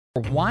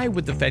Why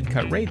would the Fed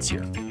cut rates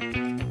here?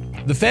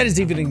 The Fed has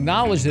even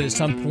acknowledged that at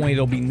some point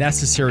it'll be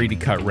necessary to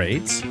cut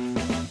rates.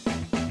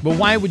 But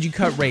why would you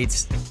cut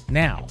rates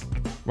now,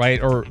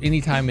 right? Or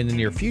anytime in the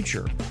near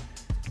future?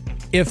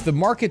 If the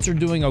markets are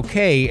doing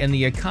okay and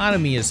the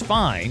economy is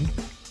fine,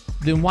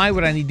 then why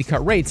would I need to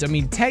cut rates? I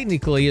mean,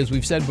 technically, as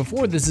we've said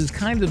before, this is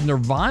kind of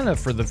nirvana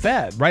for the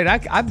Fed,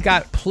 right? I've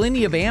got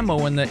plenty of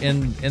ammo in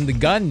the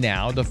gun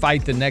now to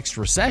fight the next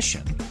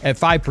recession at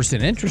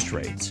 5% interest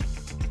rates.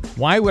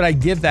 Why would I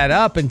give that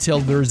up until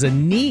there's a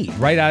need,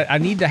 right? I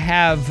need to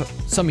have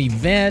some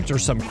event or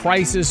some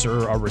crisis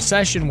or a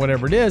recession,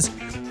 whatever it is,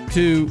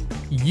 to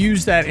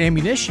use that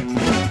ammunition.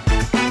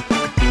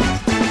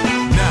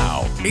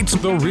 Now, it's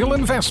The Real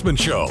Investment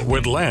Show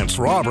with Lance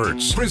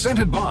Roberts,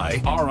 presented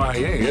by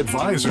RIA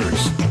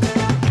Advisors.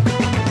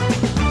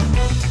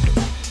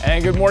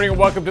 And good morning and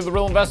welcome to The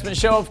Real Investment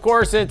Show. Of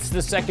course, it's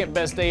the second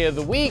best day of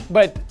the week,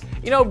 but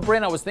you know,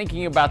 Brent, I was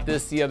thinking about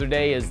this the other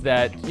day, is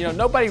that, you know,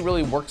 nobody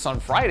really works on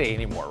Friday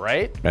anymore,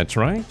 right? That's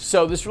right.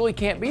 So this really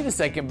can't be the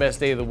second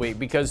best day of the week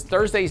because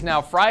Thursday's now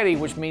Friday,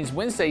 which means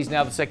Wednesday's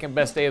now the second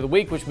best day of the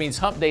week, which means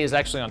hump day is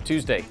actually on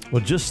Tuesday.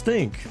 Well, just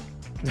think,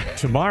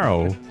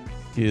 tomorrow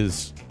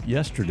is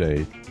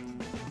yesterday,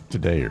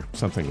 today, or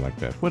something like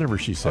that. Whatever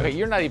she said. Okay,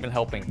 you're not even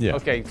helping. Yeah.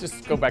 Okay,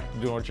 just go back to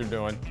doing what you're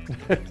doing.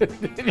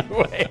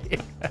 Anyway,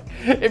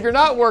 if you're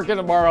not working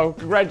tomorrow,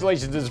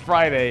 congratulations, it's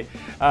Friday.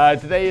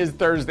 Today is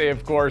Thursday,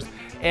 of course.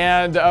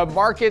 And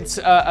markets,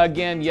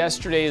 again,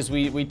 yesterday, as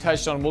we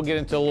touched on, we'll get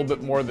into a little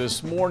bit more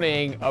this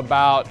morning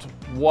about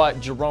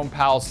what Jerome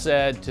Powell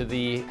said to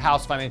the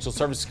House Financial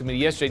Services Committee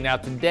yesterday. Now,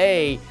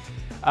 today,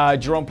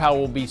 Jerome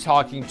Powell will be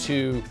talking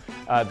to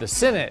the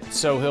Senate,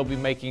 so he'll be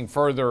making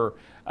further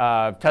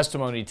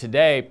testimony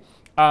today.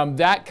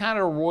 That kind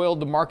of roiled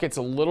the markets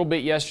a little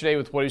bit yesterday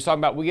with what he was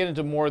talking about. We'll get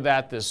into more of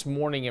that this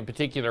morning in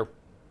particular.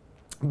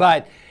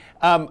 But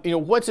you know,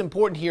 what's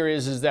important here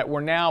is that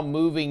we're now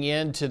moving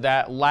into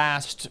that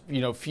last,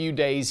 few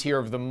days here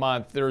of the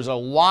month. There's a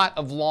lot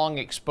of long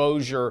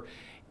exposure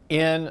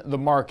in the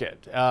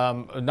market.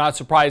 Not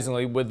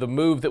surprisingly, with the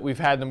move that we've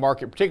had in the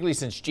market, particularly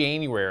since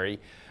January,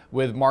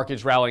 with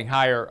markets rallying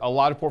higher, a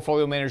lot of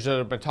portfolio managers that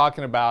have been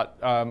talking about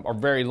are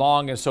very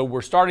long. And so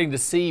we're starting to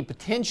see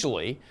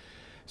potentially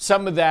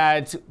some of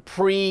that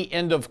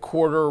pre-end of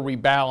quarter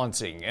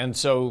rebalancing. And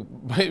so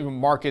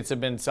markets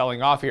have been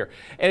selling off here.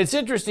 And it's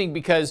interesting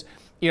because,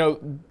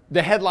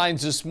 the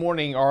headlines this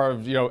morning are,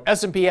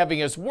 S&P having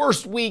its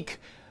worst week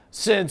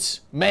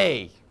since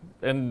May.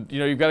 And,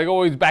 you've got to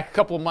go back a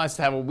couple of months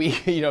to have a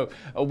week,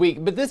 a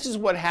week. But this is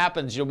what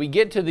happens. We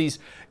get to these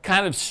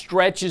kind of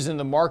stretches in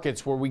the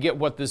markets where we get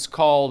what this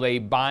called a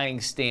buying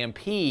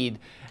stampede,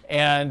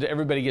 and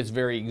everybody gets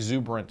very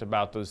exuberant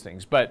about those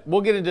things. But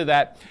we'll get into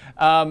that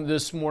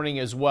this morning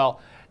as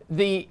well.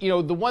 The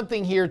one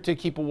thing here to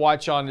keep a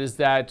watch on is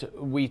that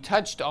we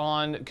touched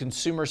on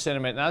consumer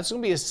sentiment. Now, that's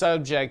going to be a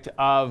subject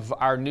of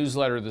our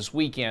newsletter this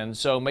weekend.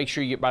 So make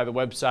sure you get by the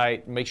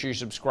website. Make sure you're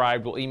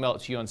subscribed. We'll email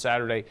it to you on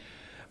Saturday.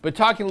 But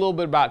talking a little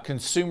bit about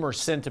consumer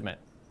sentiment.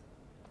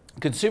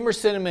 Consumer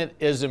sentiment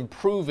is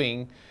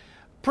improving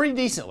pretty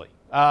decently.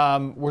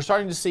 We're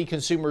starting to see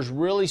consumers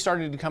really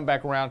starting to come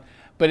back around,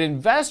 but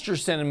investor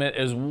sentiment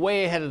is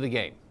way ahead of the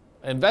game.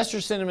 Investor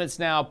sentiment's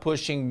now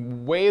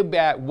pushing way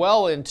back,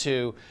 well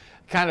into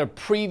kind of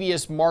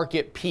previous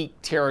market peak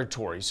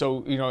territory.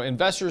 So,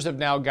 investors have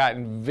now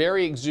gotten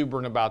very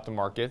exuberant about the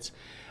markets.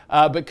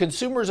 But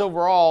consumers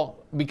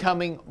overall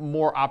becoming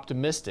more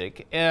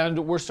optimistic, and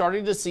we're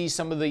starting to see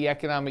some of the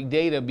economic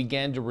data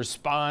begin to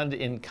respond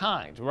in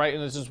kind, right?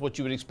 And this is what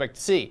you would expect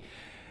to see.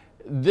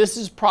 This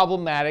is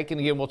problematic, and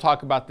again, we'll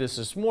talk about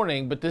this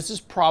morning, but this is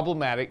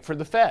problematic for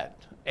the Fed.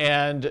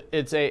 And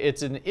it's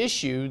an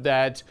issue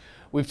that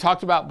we've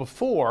talked about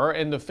before,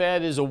 and the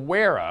Fed is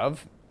aware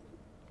of.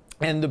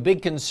 And the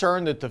big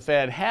concern that the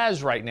Fed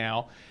has right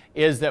now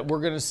is that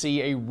we're going to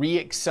see a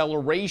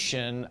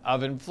reacceleration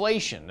of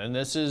inflation. And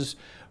this is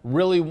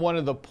really one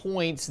of the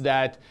points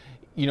that,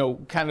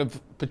 kind of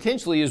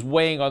potentially is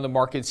weighing on the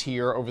markets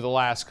here over the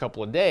last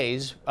couple of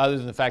days, other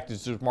than the fact that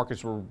those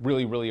markets were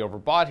really, really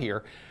overbought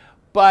here.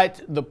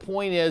 But the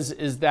point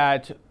is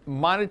that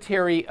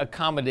monetary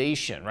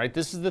accommodation, right?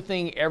 This is the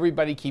thing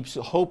everybody keeps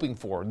hoping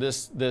for,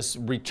 this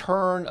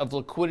return of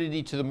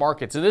liquidity to the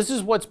markets. And this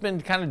is what's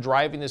been kind of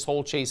driving this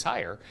whole chase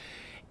higher,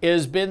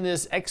 has been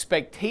this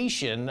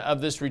expectation of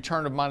this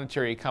return of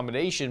monetary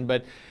accommodation.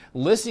 But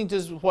listening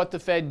to what the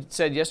Fed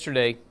said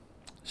yesterday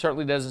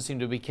certainly doesn't seem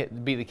to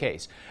be the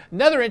case.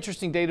 Another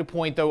interesting data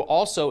point, though,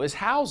 also is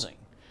housing,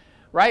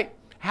 right?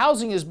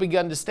 Housing has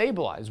begun to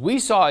stabilize. We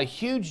saw a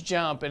huge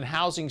jump in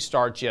housing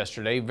starts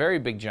yesterday, very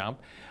big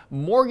jump.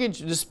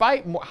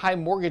 Despite high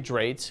mortgage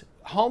rates,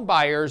 home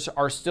buyers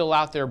are still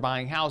out there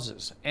buying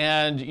houses.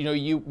 And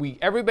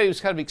everybody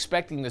was kind of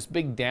expecting this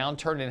big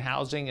downturn in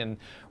housing, and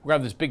we're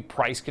going to have this big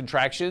price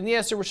contraction. And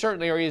yes, there were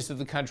certain areas of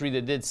the country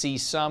that did see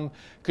some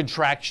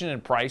contraction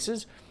in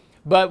prices,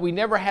 but we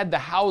never had the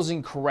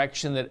housing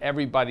correction that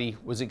everybody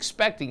was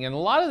expecting. And a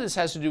lot of this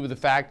has to do with the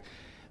fact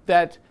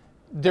that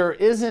there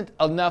isn't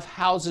enough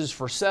houses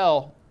for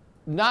sale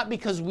not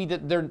because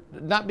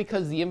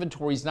the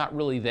inventory is not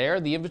really there.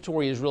 The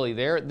inventory is really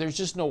there. There's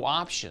just no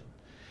option.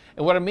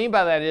 And what I mean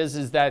by that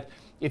is that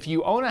if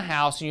you own a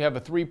house and you have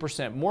a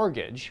 3%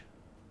 mortgage,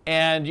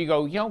 and you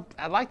go,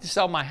 I'd like to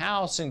sell my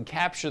house and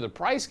capture the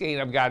price gain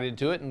I've got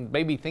into it and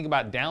maybe think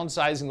about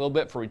downsizing a little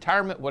bit for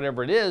retirement,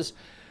 whatever it is.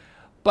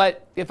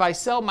 But if I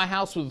sell my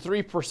house with a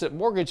 3%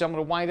 mortgage, I'm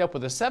going to wind up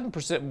with a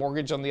 7%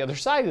 mortgage on the other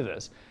side of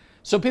this.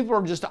 So people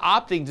are just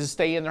opting to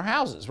stay in their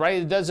houses,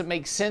 right? It doesn't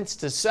make sense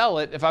to sell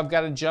it if I've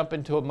got to jump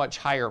into a much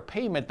higher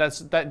payment.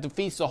 That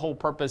defeats the whole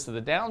purpose of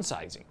the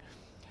downsizing.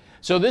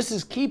 So this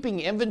is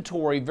keeping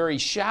inventory very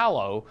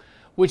shallow,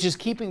 which is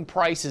keeping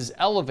prices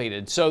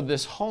elevated. So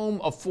this home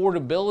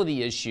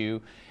affordability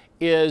issue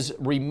is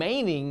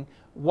remaining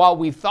while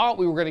we thought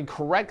we were going to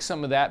correct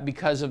some of that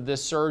because of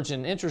this surge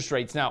in interest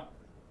rates. Now,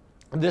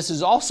 this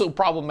is also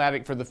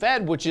problematic for the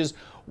Fed, which is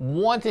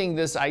wanting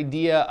this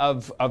idea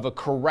of a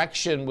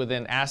correction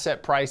within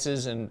asset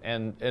prices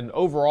and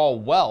overall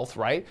wealth,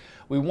 right?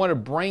 We want to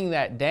bring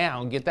that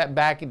down, get that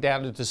back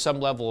down to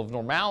some level of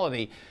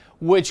normality,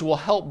 which will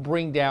help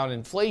bring down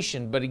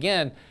inflation. But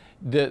again,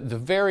 the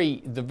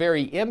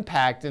very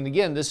impact, and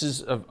again, this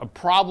is a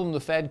problem the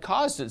Fed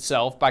caused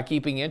itself by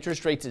keeping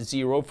interest rates at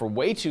zero for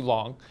way too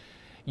long.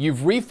 You've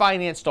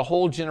refinanced a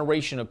whole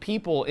generation of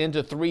people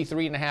into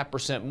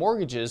 3.5%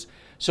 mortgages.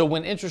 So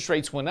when interest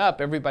rates went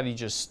up, everybody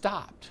just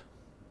stopped.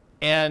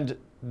 And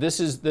this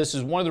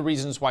is one of the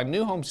reasons why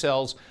new home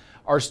sales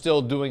are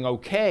still doing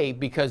okay,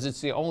 because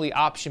it's the only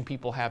option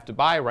people have to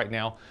buy right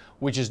now,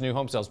 which is new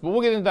home sales. But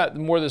we'll get into that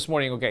more this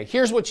morning. Okay,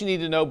 here's what you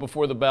need to know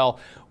before the bell.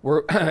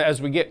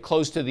 As we get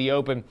close to the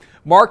open.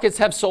 Markets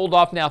have sold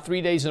off now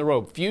 3 days in a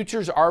row.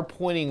 Futures are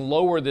pointing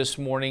lower this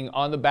morning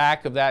on the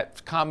back of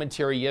that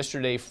commentary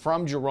yesterday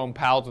from Jerome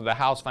Powell to the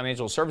House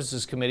Financial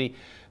Services Committee,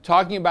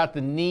 talking about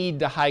the need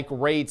to hike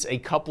rates a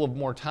couple of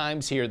more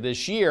times here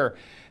this year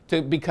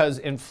because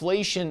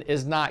inflation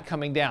is not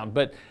coming down.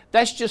 But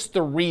that's just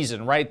the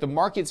reason, right? The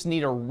markets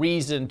need a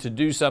reason to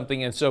do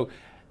something. And so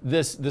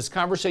this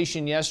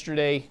conversation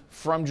yesterday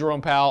from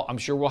Jerome Powell, I'm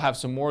sure we'll have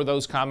some more of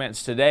those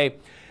comments today,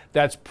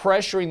 that's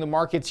pressuring the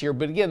markets here.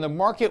 But again, the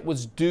market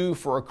was due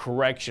for a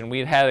correction. We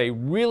had a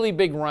really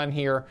big run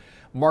here.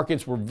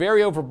 Markets were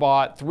very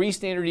overbought, 3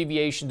 standard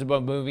deviations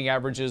above moving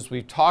averages.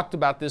 We've talked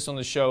about this on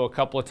the show a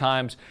couple of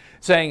times,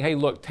 saying, hey,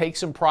 look, take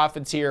some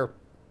profits here.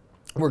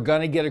 We're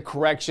going to get a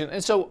correction.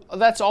 And so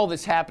that's all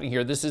that's happening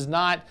here. This is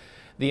not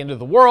the end of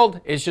the world.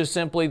 It's just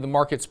simply the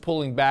market's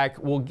pulling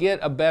back. We'll get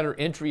a better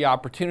entry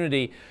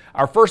opportunity.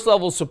 Our first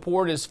level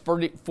support is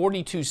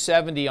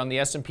 4270 on the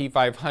S&P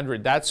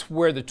 500. That's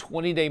where the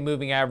 20-day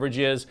moving average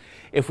is.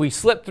 If we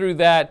slip through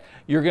that,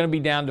 you're going to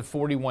be down to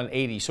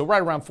 4180. So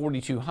right around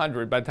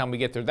 4200 by the time we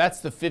get there. That's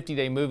the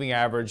 50-day moving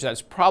average.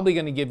 That's probably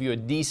going to give you a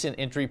decent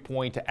entry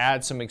point to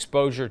add some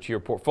exposure to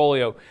your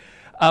portfolio.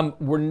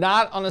 We're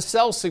not on a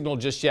sell signal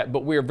just yet,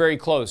 but we are very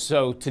close.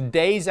 So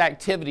today's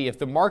activity, if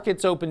the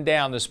market's open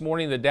down this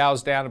morning, the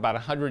Dow's down about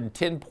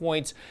 110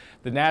 points.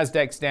 The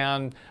NASDAQ's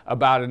down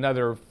about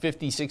another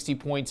 50, 60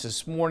 points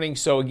this morning.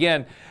 So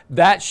again,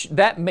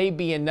 that may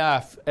be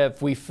enough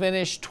if we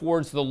finish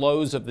towards the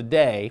lows of the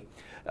day.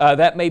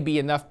 That may be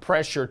enough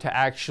pressure to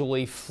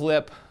actually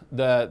flip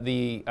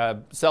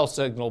the sell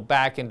signal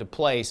back into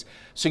place,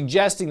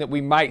 suggesting that we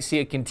might see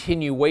a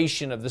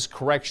continuation of this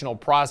correctional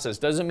process.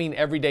 Doesn't mean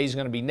every day is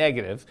going to be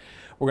negative.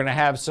 We're going to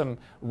have some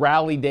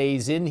rally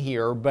days in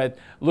here, but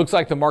looks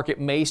like the market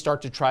may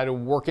start to try to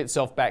work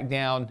itself back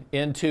down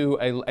into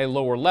a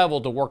lower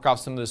level to work off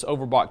some of this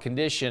overbought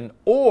condition,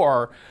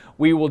 or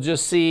we will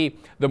just see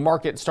the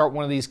market start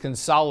one of these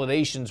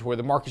consolidations where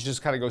the markets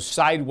just kind of go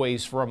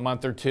sideways for a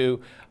month or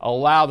two,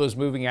 allow those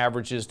moving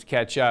averages to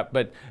catch up.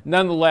 But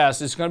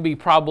nonetheless, it's going to be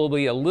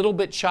probably a little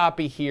bit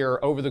choppy here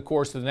over the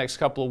course of the next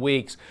couple of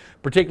weeks,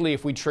 particularly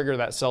if we trigger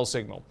that sell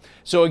signal.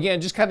 So again,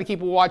 just kind of keep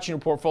watching your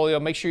portfolio.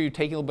 Make sure you're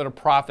taking a little bit of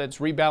profits,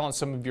 rebalance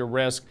some of your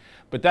risk.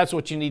 But that's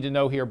what you need to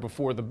know here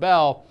before the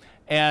bell.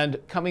 And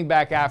coming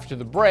back after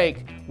the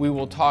break, we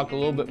will talk a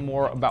little bit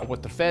more about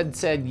what the Fed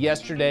said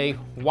yesterday,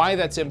 why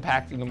that's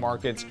impacting the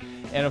markets,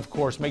 and of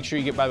course, make sure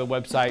you get by the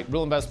website,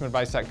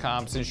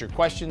 realinvestmentadvice.com. Send us your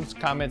questions,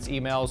 comments,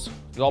 emails.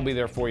 It'll all be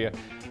there for you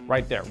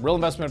right there,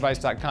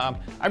 realinvestmentadvice.com.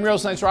 I'm your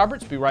host, Lance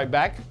Roberts. Be right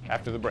back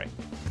after the break.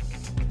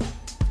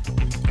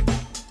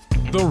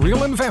 The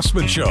Real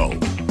Investment Show.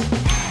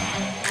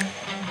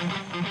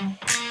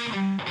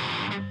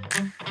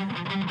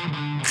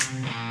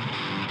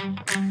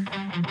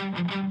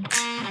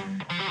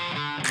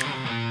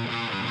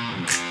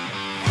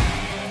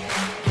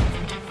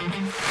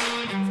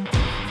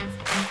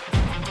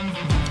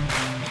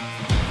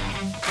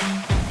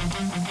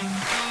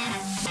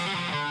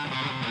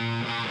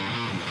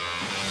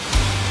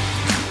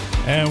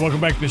 And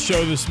welcome back to the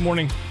show this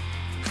morning.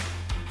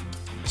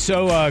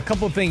 So a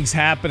couple of things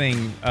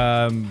happening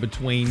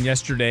between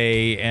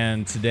yesterday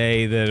and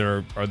today that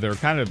are they're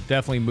kind of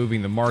definitely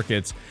moving the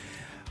markets.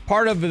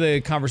 Part of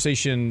the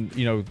conversation,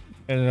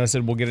 and I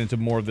said we'll get into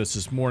more of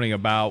this morning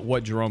about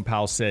what Jerome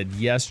Powell said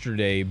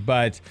yesterday,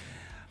 but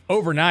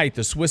overnight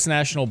the Swiss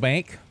National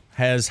Bank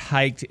has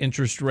hiked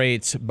interest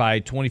rates by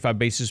 25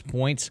 basis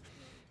points.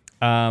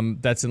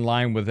 That's in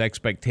line with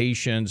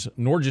expectations.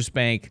 Norges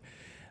Bank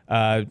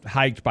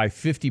hiked by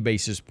 50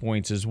 basis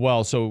points as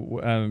well.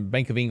 So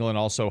Bank of England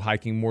also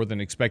hiking more than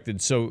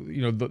expected. So,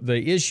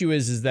 the issue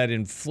is that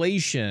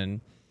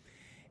inflation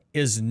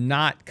is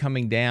not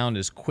coming down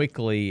as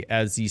quickly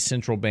as the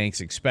central banks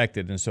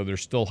expected. And so they're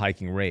still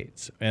hiking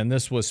rates. And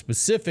this was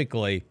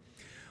specifically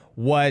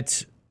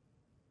what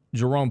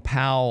Jerome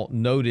Powell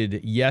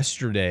noted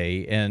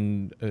yesterday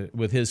and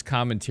with his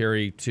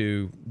commentary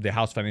to the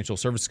House Financial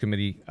Services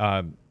Committee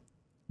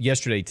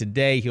yesterday.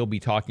 Today, he'll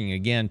be talking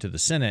again to the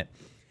Senate.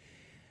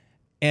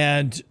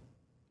 And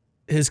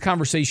his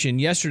conversation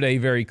yesterday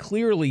very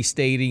clearly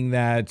stating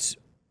that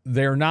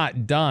they're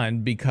not done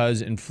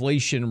because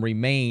inflation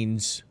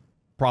remains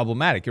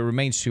problematic. It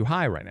remains too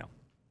high right now.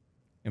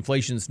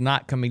 Inflation's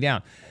not coming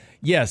down.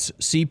 Yes,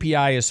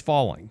 CPI is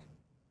falling.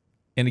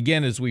 And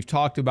again, as we've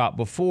talked about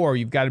before,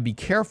 you've got to be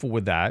careful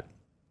with that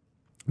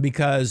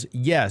because,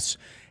 yes,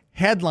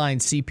 headline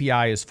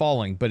CPI is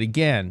falling, but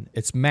again,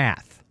 it's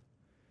math.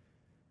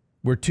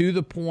 We're to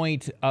the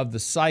point of the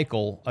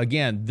cycle.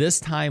 Again, this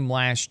time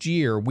last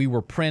year, we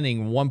were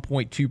printing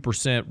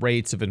 1.2%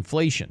 rates of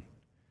inflation.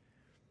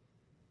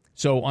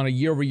 So on a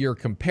year-over-year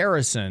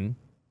comparison,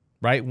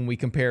 right, when we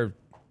compare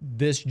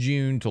this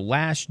June to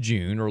last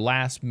June or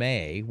last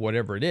May,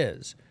 whatever it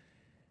is,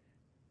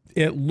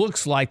 it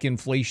looks like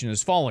inflation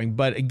is falling.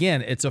 But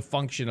again, it's a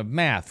function of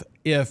math.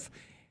 If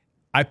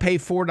I pay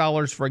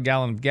 $4 for a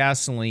gallon of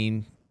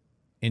gasoline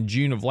in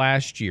June of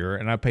last year,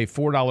 and I pay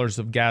 $4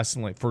 of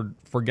gasoline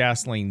for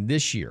gasoline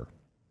this year,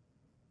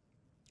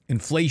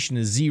 inflation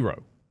is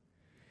zero.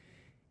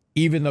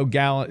 Even though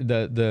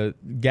the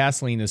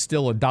gasoline is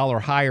still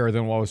 $1 higher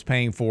than what I was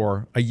paying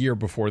for a year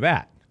before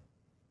that,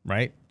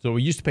 right? So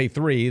we used to pay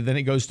 $3, then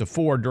it goes to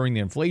 $4 during the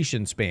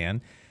inflation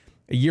span.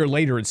 A year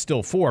later, it's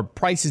still $4.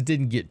 Prices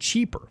didn't get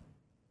cheaper,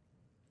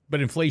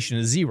 but inflation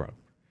is zero.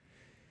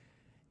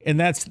 And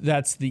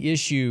that's the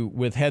issue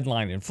with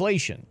headline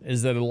inflation,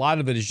 is that a lot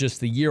of it is just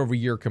the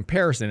year-over-year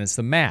comparison. It's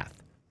the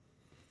math.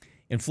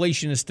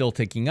 Inflation is still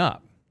ticking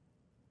up.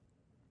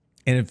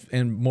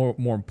 And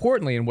more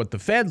importantly, and what the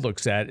Fed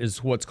looks at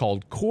is what's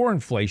called core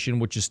inflation,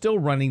 which is still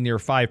running near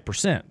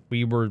 5%.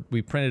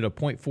 We printed a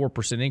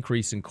 0.4%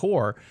 increase in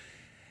core.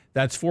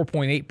 That's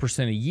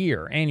 4.8% a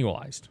year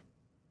annualized.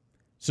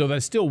 So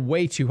that's still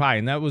way too high.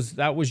 And that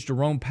was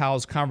Jerome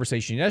Powell's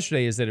conversation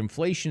yesterday, is that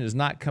inflation is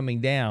not coming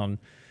down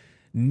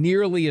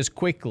nearly as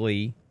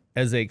quickly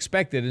as they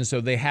expected. And so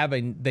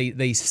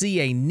they see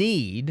a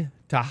need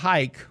to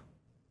hike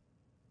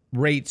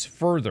rates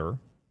further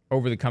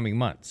over the coming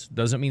months.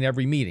 Doesn't mean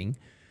every meeting,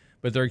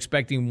 but they're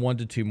expecting 1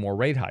 to 2 more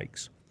rate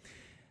hikes.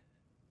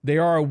 They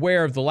are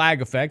aware of the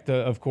lag effect.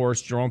 Of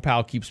course, Jerome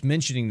Powell keeps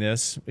mentioning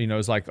this.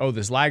 It's like, oh,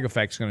 this lag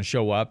effect is going to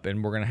show up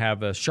and we're going to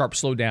have a sharp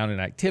slowdown in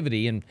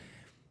activity. And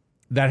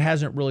that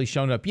hasn't really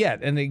shown up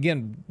yet. And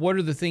again, what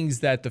are the things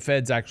that the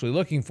Fed's actually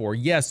looking for?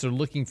 Yes, they're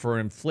looking for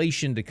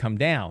inflation to come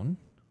down,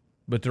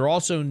 but they're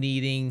also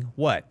needing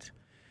what?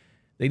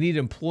 They need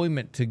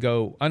unemployment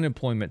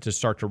to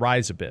start to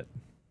rise a bit.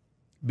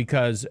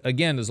 Because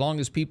again, as long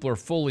as people are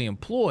fully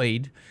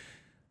employed,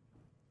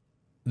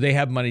 they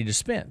have money to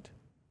spend.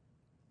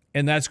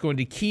 And that's going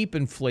to keep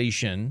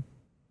inflation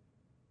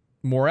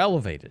more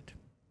elevated.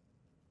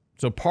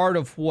 So part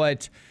of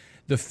what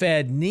the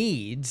Fed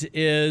needs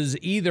is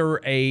either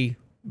a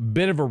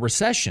bit of a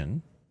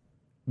recession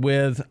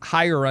with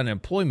higher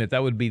unemployment.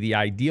 That would be the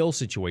ideal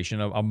situation,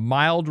 of a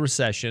mild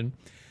recession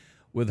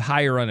with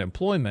higher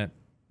unemployment,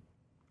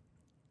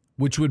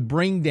 which would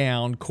bring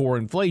down core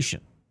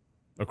inflation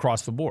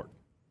across the board.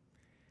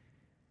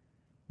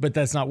 But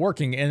that's not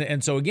working.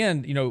 And so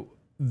again,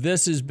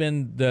 this has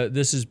been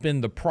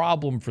the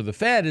problem for the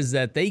Fed, is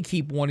that they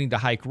keep wanting to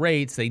hike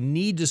rates. They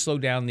need to slow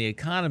down the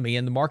economy,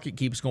 and the market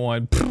keeps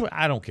going,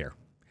 I don't care.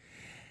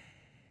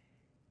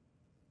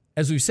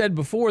 As we've said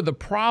before, the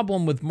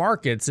problem with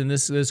markets, and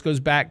this goes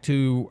back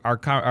to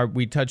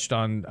we touched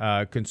on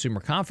consumer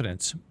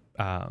confidence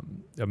a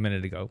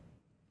minute ago.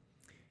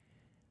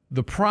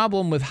 The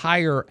problem with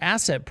higher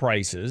asset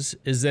prices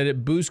is that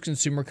it boosts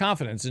consumer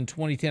confidence. In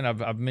 2010,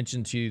 I've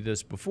mentioned to you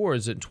this before,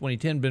 is that in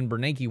 2010, Ben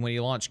Bernanke, when he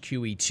launched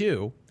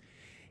QE2,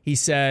 he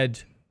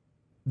said,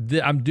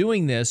 I'm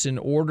doing this in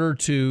order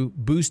to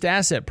boost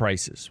asset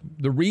prices.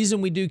 The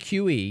reason we do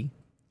QE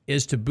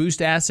is to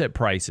boost asset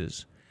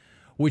prices,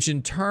 which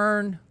in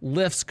turn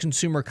lifts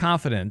consumer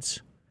confidence,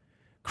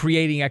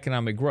 creating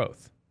economic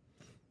growth.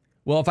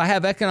 Well, if I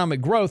have economic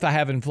growth, I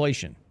have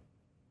inflation,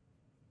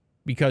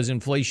 because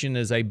inflation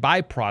is a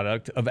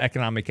byproduct of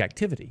economic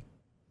activity.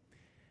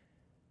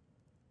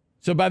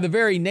 So by the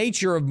very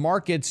nature of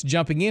markets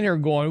jumping in here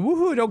going,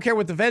 woohoo, don't care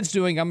what the Fed's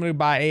doing, I'm going to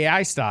buy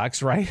AI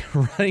stocks, right?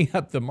 Running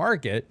up the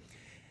market,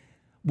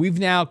 we've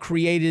now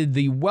created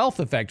the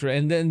wealth effect.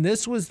 And then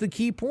this was the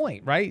key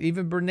point, right?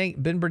 Even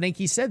Ben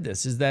Bernanke said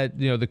this, is that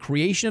the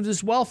creation of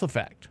this wealth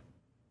effect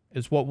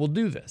is what will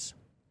do this.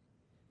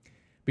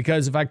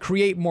 Because if I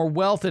create more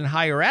wealth and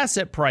higher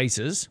asset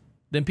prices,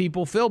 then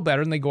people feel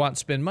better and they go out and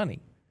spend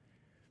money.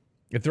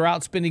 If they're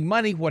out spending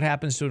money, what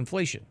happens to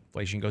inflation?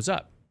 Inflation goes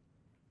up.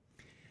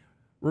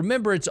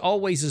 Remember, it's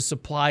always a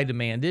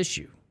supply-demand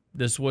issue.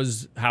 This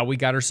was how we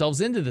got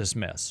ourselves into this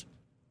mess.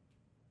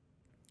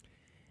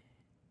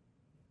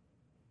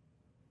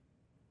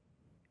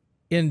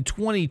 In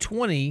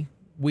 2020,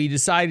 we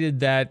decided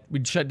that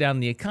we'd shut down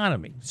the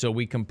economy. So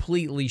we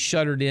completely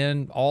shuttered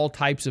in all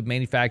types of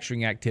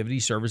manufacturing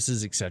activity,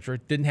 services, etc.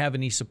 Didn't have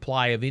any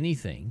supply of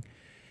anything.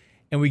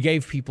 And we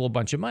gave people a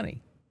bunch of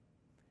money.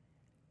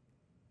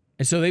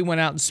 And so they went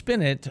out and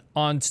spent it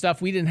on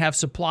stuff we didn't have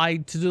supply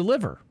to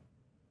deliver.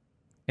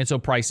 And so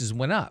prices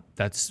went up.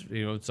 That's,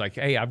 it's like,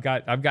 hey, I've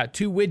got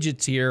 2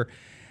 widgets here.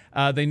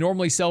 They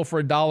normally sell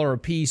for $1 a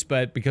piece,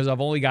 but because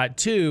I've only got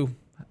 2,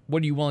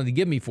 what are you willing to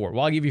give me for it?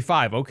 Well, I'll give you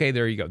 5. Okay,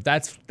 there you go.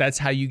 That's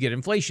how you get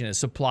inflation, is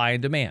supply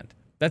and demand.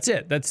 That's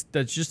it. That's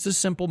just a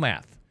simple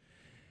math.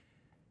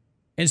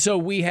 And so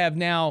we have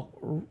now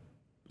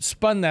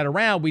spun that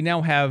around. We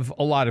now have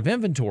a lot of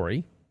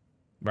inventory,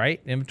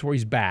 right?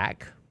 Inventory's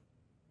back.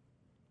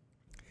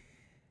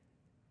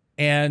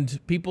 And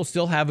people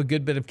still have a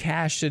good bit of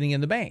cash sitting in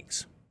the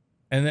banks.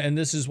 And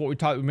this is what we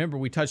talked. Remember,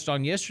 we touched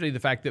on yesterday the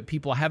fact that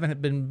people haven't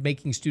been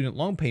making student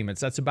loan payments.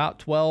 That's about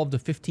 $12 to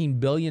 $15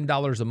 billion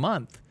a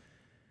month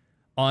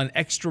on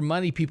extra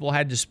money people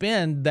had to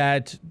spend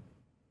that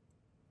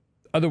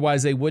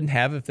otherwise they wouldn't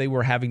have if they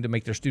were having to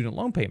make their student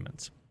loan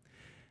payments.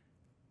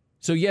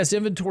 So yes,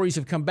 inventories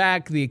have come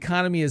back. The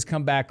economy has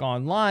come back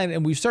online,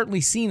 and we've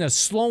certainly seen a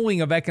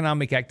slowing of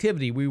economic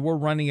activity. We were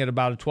running at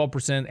about a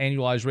 12%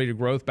 annualized rate of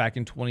growth back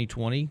in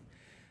 2020.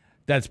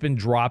 That's been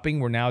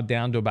dropping. We're now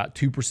down to about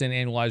 2%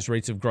 annualized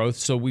rates of growth.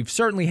 So we've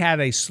certainly had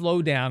a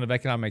slowdown of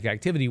economic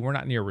activity. We're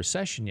not near a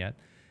recession yet.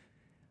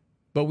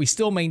 But we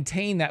still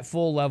maintain that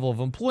full level of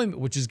employment,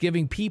 which is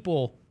giving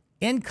people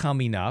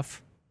income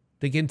enough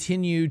to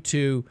continue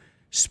to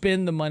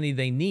spend the money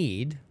they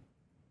need,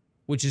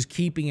 which is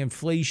keeping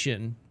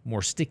inflation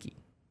more sticky,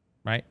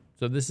 right?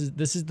 So this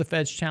is the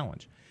Fed's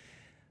challenge.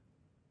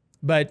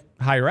 But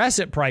higher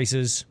asset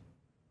prices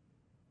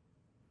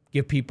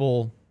give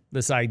people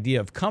this idea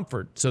of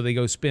comfort, so they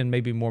go spend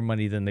maybe more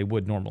money than they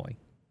would normally.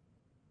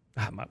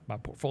 My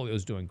portfolio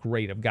is doing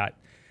great. I've got,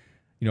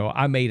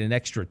 I made an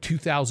extra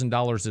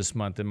 $2,000 this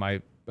month in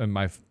my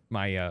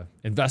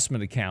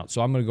investment account,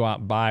 so I'm going to go out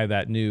and buy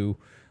that new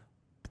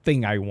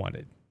thing I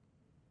wanted.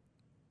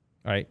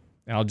 All right,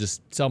 and I'll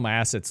just sell my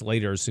assets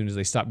later as soon as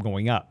they stop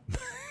going up.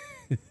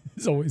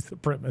 It's always the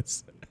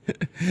premise.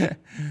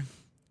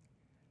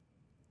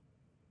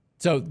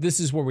 So this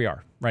is where we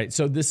are, right?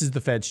 So this is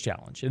the Fed's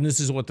challenge, and this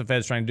is what the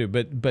Fed's trying to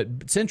do.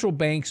 But central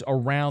banks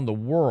around the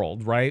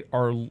world, right,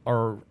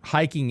 are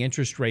hiking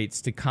interest rates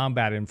to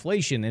combat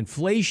inflation.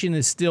 Inflation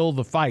is still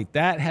the fight.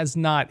 That has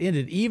not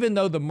ended, even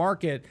though the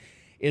market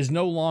is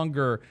no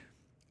longer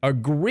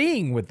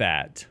agreeing with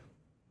that,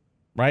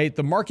 right?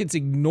 The market's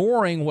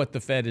ignoring what the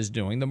Fed is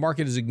doing. The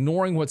market is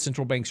ignoring what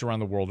central banks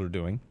around the world are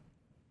doing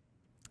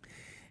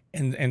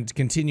and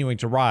continuing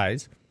to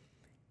rise.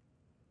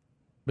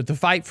 But the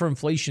fight for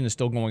inflation is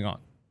still going on.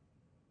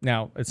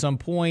 Now, at some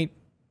point,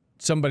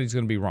 somebody's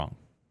going to be wrong.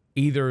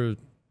 Either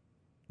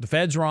the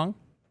Fed's wrong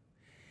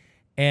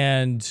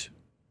and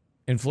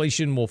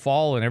inflation will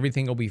fall and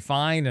everything will be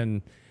fine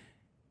and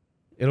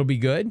it'll be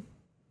good,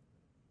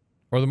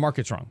 or the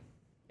market's wrong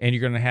and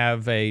you're going to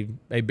have a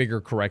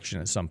bigger correction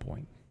at some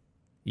point.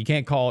 You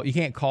can't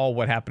call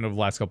what happened over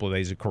the last couple of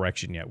days a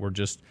correction yet. We're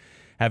just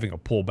having a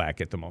pullback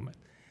at the moment.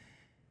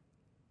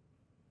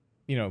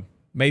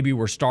 Maybe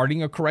we're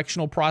starting a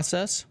correctional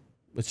process.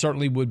 It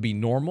certainly would be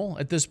normal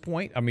at this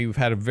point. I mean, we've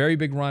had a very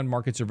big run.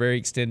 Markets are very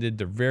extended.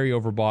 They're very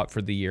overbought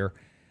for the year.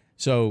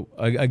 So,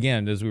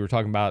 again, as we were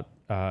talking about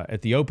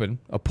at the open,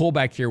 a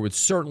pullback here would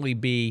certainly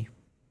be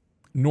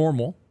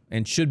normal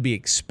and should be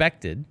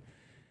expected.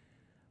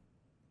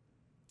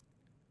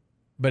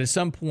 But at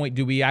some point,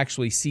 do we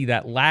actually see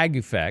that lag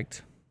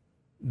effect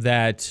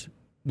that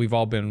we've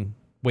all been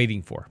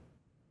waiting for?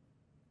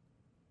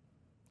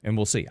 And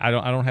we'll see. I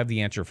don't have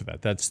the answer for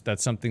that.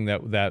 That's something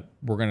that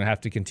we're going to have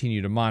to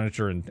continue to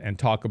monitor and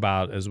talk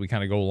about as we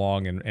kind of go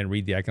along and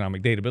read the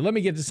economic data. But let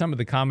me get to some of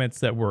the comments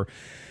that were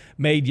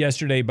made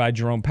yesterday by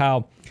Jerome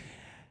Powell.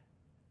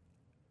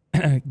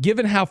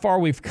 Given how far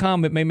we've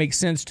come, it may make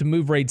sense to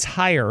move rates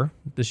higher.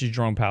 This is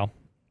Jerome Powell.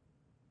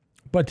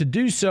 But to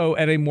do so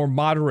at a more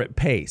moderate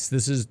pace.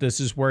 This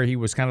is where he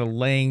was kind of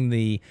laying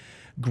the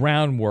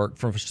groundwork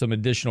for some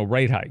additional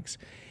rate hikes.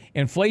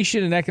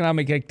 Inflation and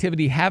economic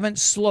activity haven't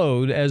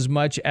slowed as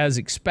much as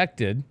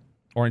expected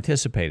or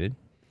anticipated,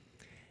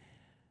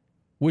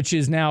 which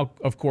is now,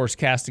 of course,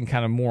 casting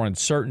kind of more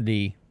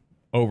uncertainty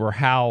over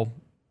how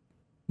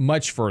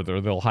much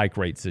further they'll hike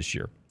rates this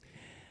year.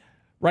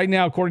 Right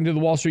now, according to the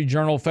Wall Street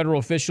Journal, federal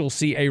officials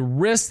see a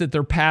risk that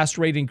their past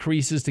rate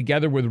increases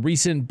together with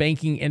recent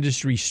banking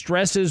industry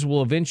stresses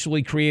will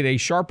eventually create a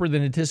sharper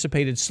than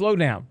anticipated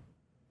slowdown.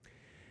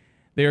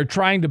 They are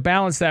trying to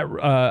balance that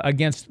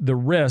against the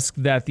risk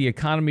that the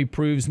economy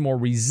proves more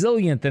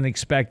resilient than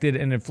expected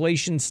and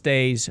inflation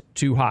stays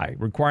too high,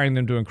 requiring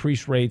them to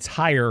increase rates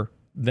higher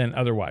than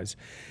otherwise.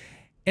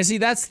 And see,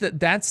 that's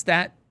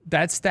that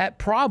That's that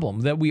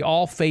problem that we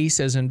all face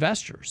as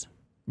investors,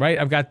 right?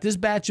 I've got this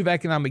batch of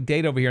economic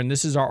data over here, and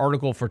this is our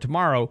article for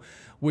tomorrow,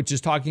 which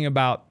is talking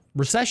about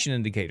recession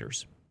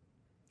indicators.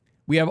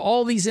 We have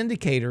all these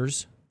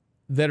indicators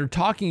that are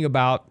talking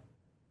about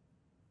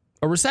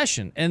a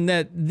recession, and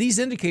that these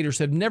indicators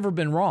have never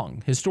been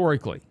wrong,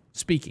 historically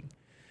speaking.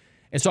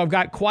 And so I've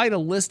got quite a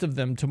list of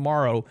them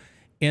tomorrow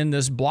in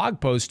this blog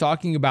post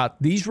talking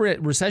about these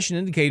recession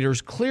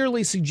indicators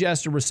clearly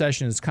suggest a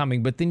recession is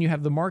coming, but then you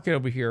have the market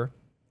over here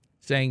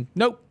saying,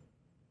 nope,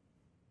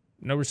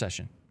 no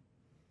recession.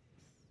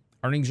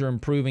 Earnings are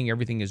improving.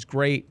 Everything is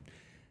great.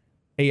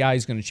 AI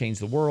is going to change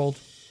the world.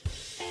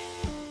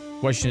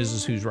 Question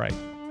is who's right?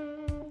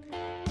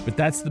 But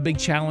that's the big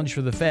challenge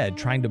for the Fed,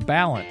 trying to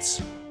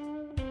balance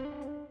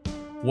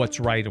what's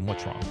right and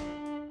what's wrong.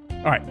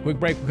 All right, quick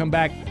break. We'll come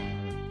back.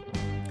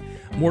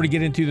 More to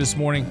get into this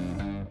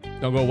morning.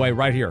 Don't go away,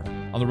 right here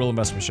on The Real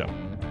Investment Show.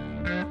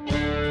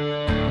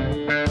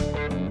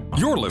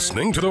 You're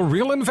listening to The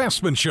Real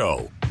Investment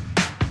Show.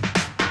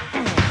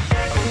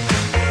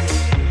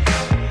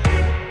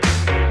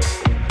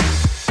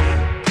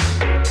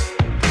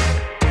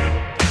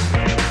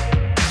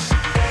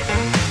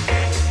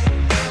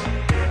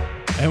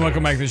 And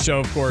welcome back to the show.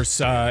 Of course,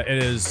 it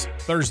is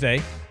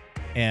Thursday,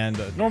 and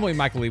normally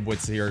Michael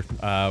Leibowitz is here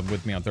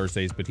with me on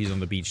Thursdays, but he's on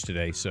the beach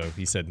today, so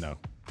he said no.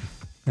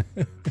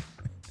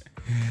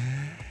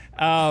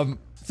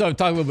 So talk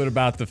a little bit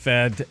about the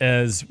Fed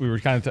as we were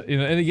kind of,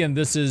 and again,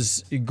 this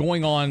is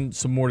going on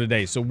some more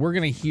today. So we're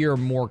going to hear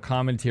more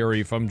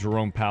commentary from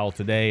Jerome Powell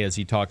today as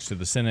he talks to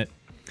the Senate.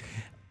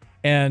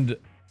 And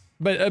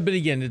but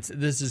again,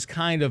 this is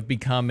kind of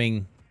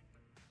becoming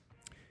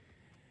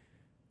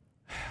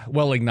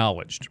well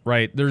acknowledged,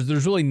 right?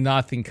 There's really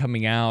nothing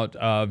coming out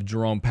of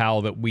Jerome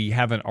Powell that we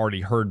haven't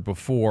already heard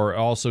before.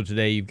 Also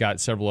today, you've got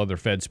several other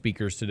Fed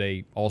speakers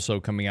today also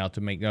coming out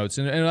to make notes.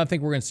 And I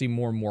think we're going to see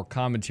more and more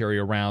commentary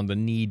around the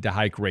need to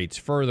hike rates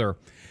further.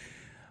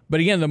 But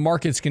again, the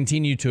markets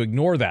continue to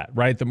ignore that,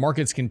 right? The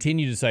markets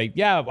continue to say,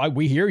 yeah,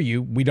 we hear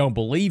you. We don't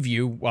believe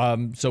you.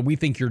 So we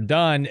think you're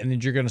done. And then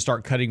you're going to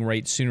start cutting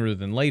rates sooner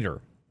than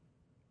later.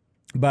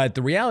 But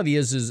the reality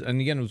is, and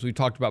again, as we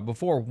talked about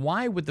before,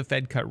 why would the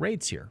Fed cut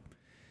rates here?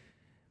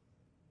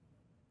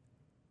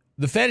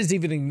 The Fed has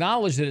even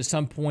acknowledged that at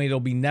some point it'll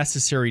be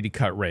necessary to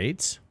cut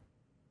rates.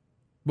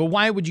 But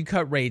why would you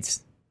cut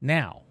rates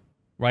now,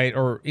 right?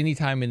 Or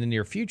anytime in the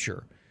near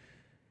future?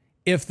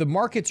 If the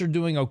markets are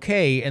doing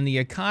okay and the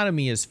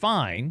economy is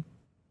fine,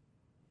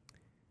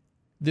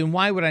 then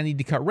why would I need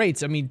to cut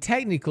rates? I mean,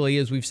 technically,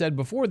 as we've said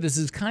before, this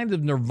is kind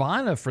of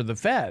nirvana for the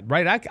Fed,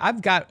 right?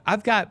 I've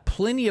got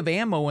plenty of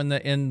ammo in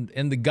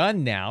the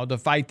gun now to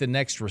fight the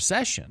next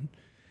recession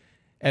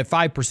at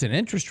 5%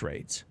 interest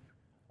rates.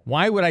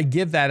 Why would I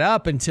give that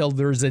up until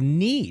there's a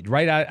need,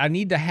 right? I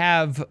need to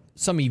have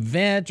some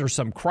event or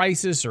some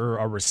crisis or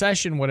a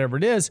recession, whatever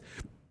it is,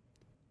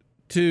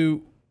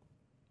 to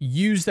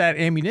use that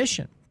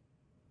ammunition.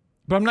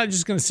 But I'm not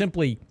just going to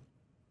simply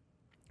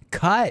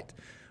cut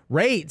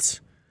rates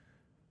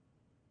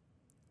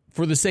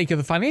for the sake of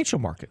the financial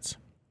markets.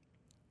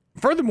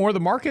 Furthermore,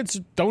 the markets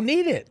don't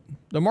need it.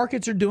 The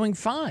markets are doing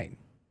fine.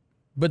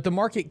 But the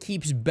market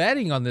keeps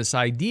betting on this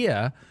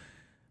idea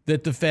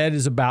that the Fed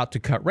is about to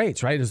cut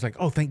rates, right? It's like,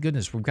 oh, thank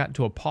goodness, we've gotten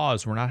to a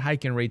pause. We're not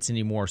hiking rates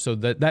anymore. So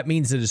that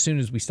means that as soon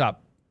as we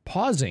stop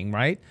pausing,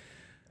 right,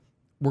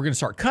 we're going to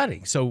start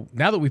cutting. So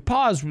now that we've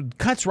paused,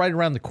 cuts right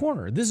around the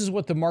corner. This is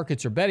what the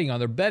markets are betting on.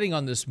 They're betting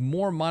on this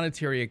more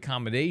monetary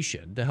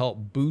accommodation to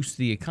help boost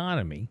the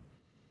economy,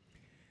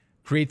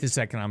 create this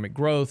economic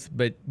growth,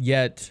 but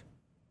yet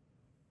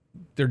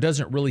there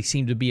doesn't really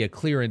seem to be a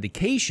clear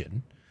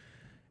indication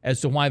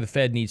as to why the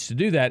Fed needs to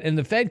do that. And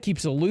the Fed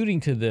keeps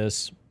alluding to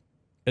this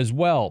as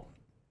well.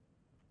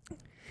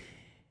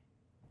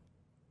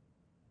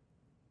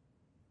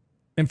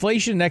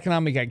 Inflation and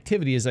economic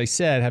activity, as I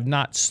said, have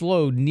not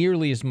slowed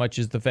nearly as much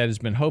as the Fed has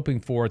been hoping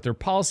for. At their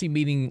policy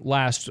meeting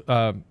last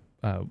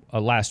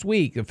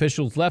week,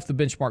 officials left the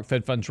benchmark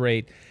Fed funds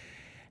rate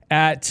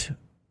at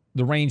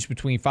the range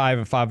between 5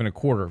 and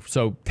 5.25.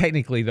 So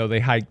technically, though, they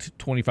hiked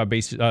 25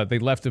 basis. They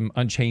left them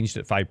unchanged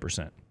at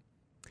 5%.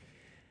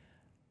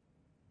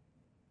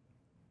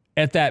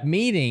 At that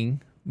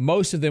meeting,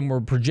 most of them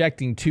were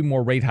projecting 2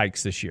 more rate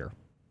hikes this year.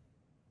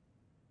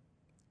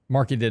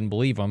 Market didn't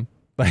believe them,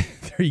 but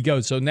there you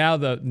go. So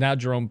now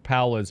Jerome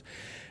Powell is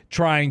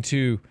trying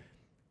to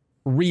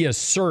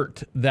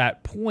reassert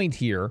that point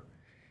here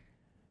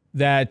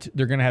that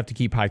they're going to have to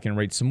keep hiking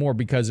rates some more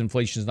because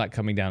inflation is not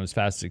coming down as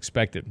fast as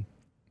expected.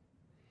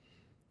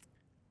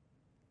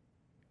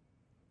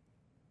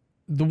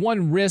 The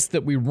one risk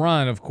that we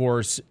run, of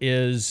course,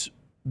 is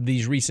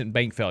these recent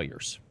bank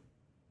failures.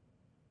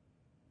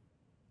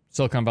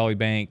 Silicon Valley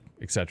Bank,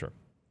 etc.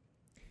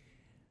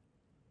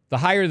 The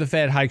higher the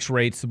Fed hikes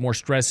rates, the more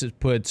stress it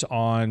puts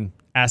on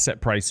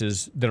asset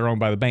prices that are owned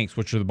by the banks,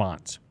 which are the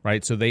bonds,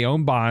 right? So they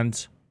own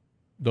bonds.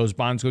 Those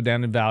bonds go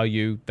down in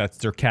value. That's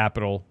their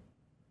capital,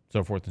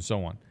 so forth and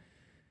so on.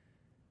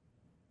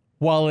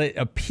 While it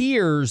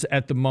appears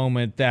at the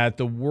moment that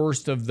the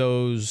worst of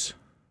those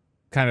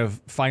kind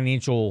of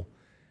financial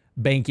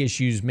bank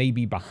issues may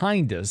be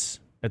behind us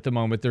at the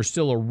moment, there's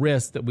still a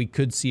risk that we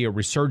could see a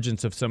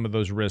resurgence of some of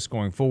those risks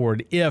going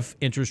forward if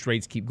interest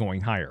rates keep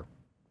going higher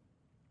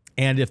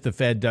and if the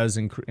Fed does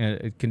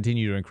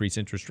continue to increase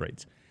interest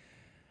rates.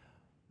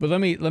 But let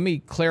me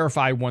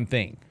clarify one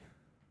thing,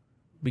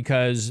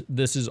 because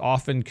this is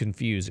often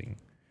confusing.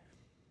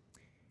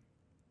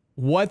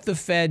 What the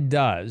Fed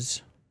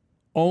does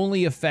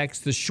only affects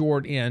the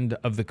short end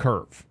of the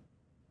curve,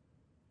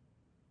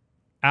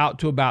 out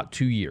to about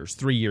 2 years,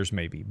 3 years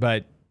maybe,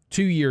 but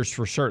 2 years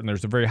for certain.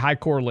 There's a very high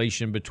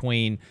correlation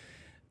between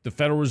the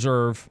Federal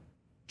Reserve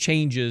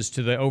changes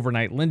to the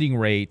overnight lending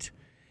rate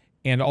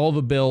and all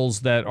the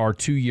bills that are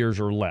 2 years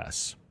or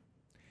less.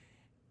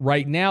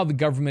 Right now, the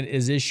government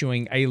is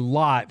issuing a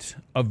lot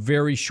of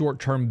very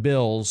short-term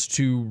bills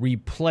to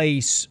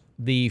replace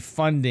the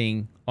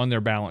funding on their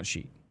balance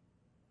sheet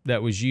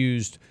that was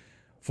used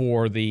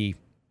for the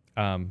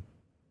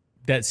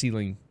debt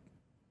ceiling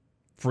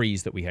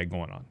freeze that we had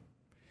going on.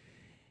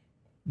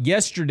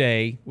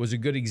 Yesterday was a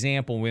good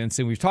example. And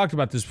we've talked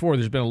about this before.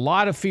 There's been a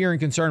lot of fear and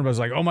concern about,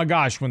 like, oh my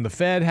gosh, when the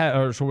Fed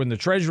when the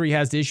Treasury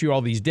has to issue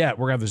all these debt,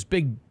 we're gonna have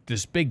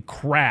this big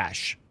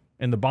crash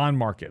in the bond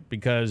market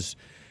because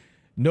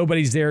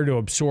nobody's there to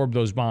absorb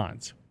those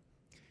bonds.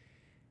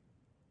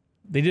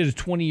 They did a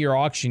 20-year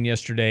auction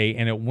yesterday,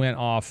 and it went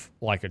off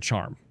like a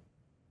charm.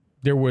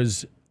 There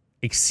was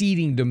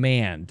exceeding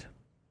demand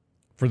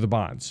for the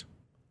bonds.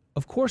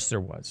 Of course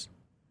there was.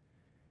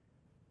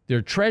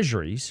 Their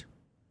treasuries,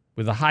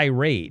 with a high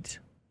rate,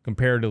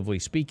 comparatively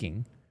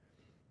speaking,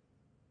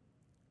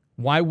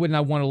 why wouldn't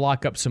I want to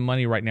lock up some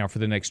money right now for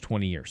the next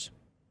 20 years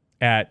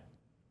at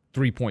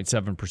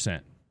 3.7%?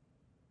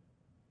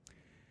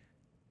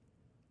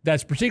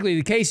 That's particularly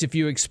the case if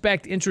you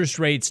expect interest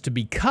rates to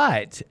be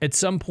cut at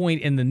some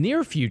point in the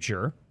near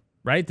future,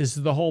 right? This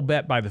is the whole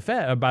bet by the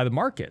Fed, by the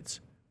markets,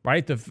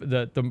 right? The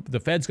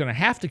Fed's going to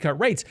have to cut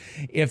rates.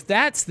 If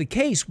that's the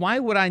case, why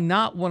would I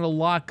not want to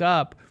lock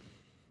up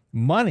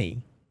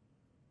money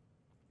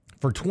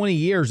for 20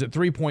 years at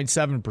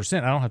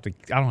 3.7%? I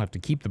don't have to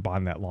keep the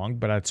bond that long,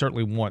 but I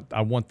certainly want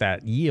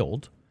that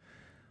yield.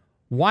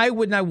 Why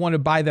wouldn't I want to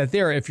buy that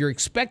there? If you're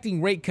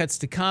expecting rate cuts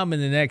to come in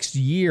the next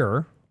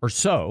year or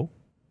so,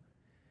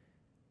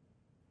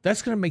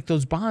 that's going to make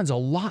those bonds a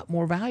lot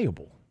more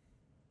valuable.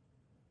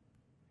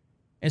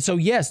 And so,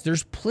 yes,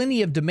 there's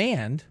plenty of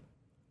demand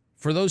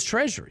for those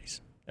treasuries.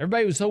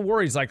 Everybody was so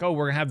worried. It's like, oh,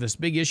 we're going to have this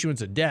big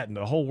issuance of debt and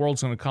the whole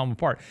world's going to come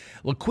apart.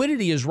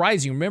 Liquidity is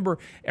rising. Remember,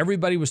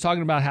 everybody was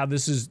talking about how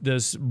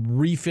this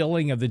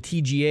refilling of the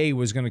TGA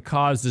was going to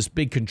cause this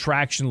big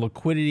contraction in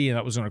liquidity and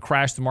that was going to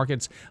crash the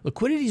markets.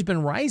 Liquidity's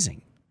been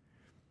rising,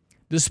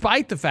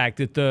 despite the fact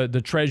that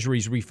the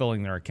Treasury's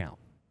refilling their account.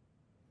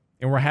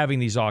 And we're having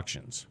these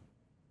auctions.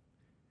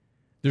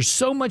 There's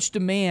so much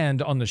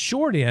demand on the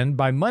short end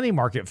by money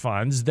market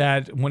funds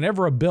that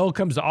whenever a bill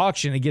comes to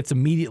auction, it gets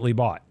immediately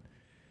bought.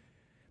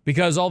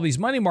 Because all these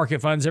money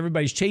market funds,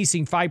 everybody's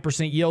chasing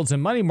 5% yields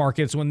in money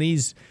markets. When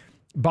these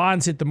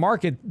bonds hit the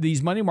market,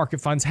 these money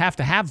market funds have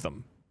to have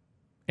them.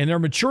 And they're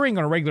maturing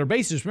on a regular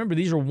basis. Remember,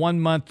 these are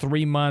 1 month,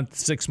 3 month,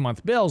 6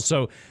 month bills.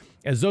 So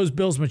as those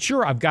bills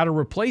mature, I've got to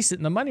replace it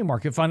in the money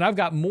market fund. I've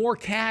got more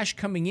cash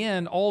coming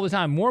in all the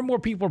time. More and more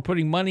people are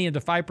putting money into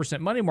 5%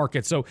 money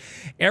market. So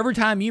every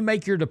time you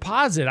make your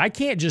deposit, I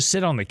can't just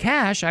sit on the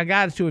cash. I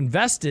got to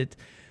invest it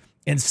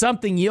in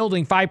something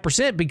yielding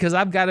 5% because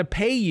I've got to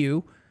pay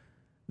you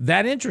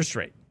that interest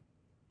rate.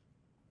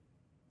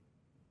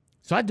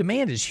 So that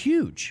demand is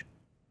huge.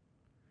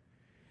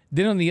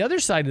 Then on the other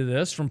side of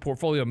this, from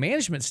portfolio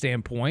management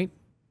standpoint,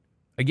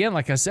 again,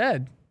 like I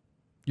said,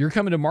 you're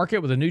coming to market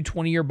with a new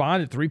 20-year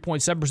bond at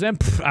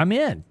 3.7%. I'm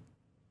in.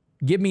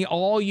 Give me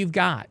all you've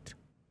got.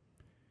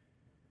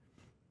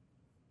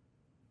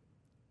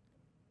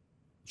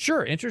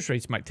 Sure, interest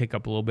rates might tick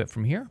up a little bit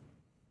from here.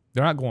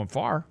 They're not going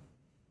far.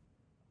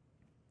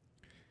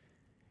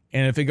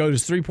 And if it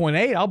goes to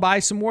 3.8, I'll buy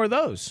some more of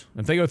those.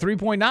 If they go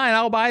 3.9,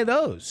 I'll buy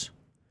those.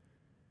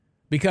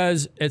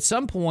 Because at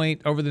some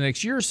point over the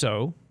next year or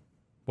so,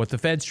 what the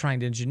Fed's trying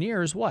to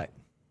engineer is what?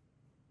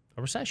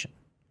 A recession.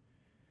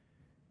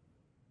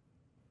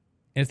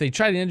 And if they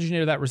try to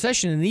engineer that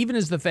recession, and even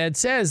as the Fed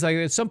says, like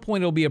at some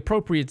point it'll be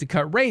appropriate to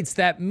cut rates,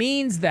 that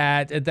means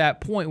that at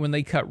that point when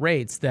they cut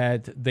rates,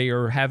 that they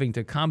are having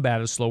to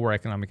combat a slower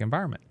economic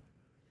environment.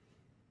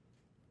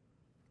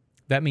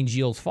 That means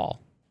yields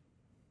fall,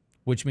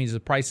 which means the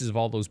prices of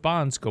all those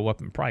bonds go up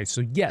in price.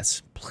 So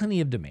yes,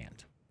 plenty of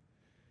demand.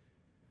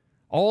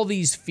 All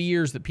these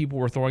fears that people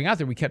were throwing out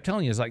there, we kept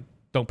telling you, is like,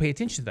 don't pay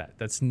attention to that.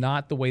 That's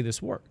not the way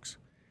this works.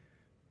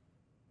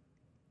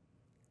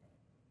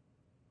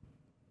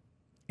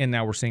 And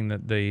now we're seeing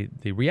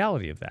the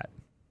reality of that.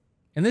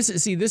 And this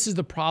is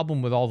the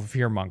problem with all the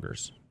fear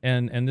mongers.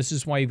 And this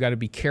is why you've got to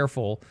be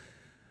careful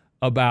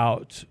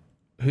about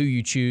who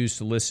you choose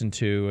to listen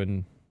to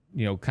and,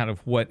 you know, kind of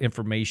what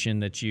information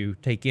that you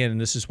take in. And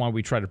this is why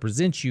we try to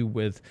present you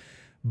with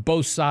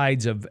both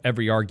sides of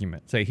every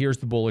argument. Say, here's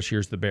the bullish,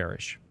 here's the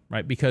bearish,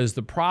 right? Because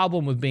the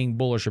problem with being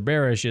bullish or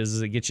bearish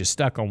is it gets you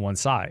stuck on one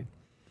side.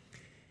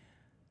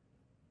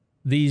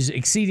 these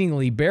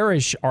exceedingly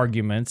bearish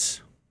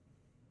arguments,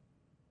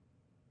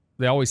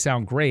 they always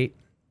sound great,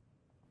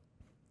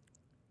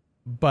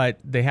 but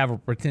they have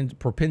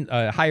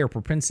a higher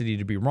propensity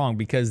to be wrong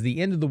because the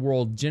end of the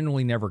world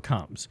generally never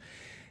comes.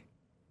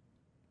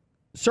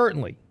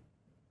 Certainly,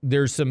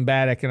 there's some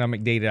bad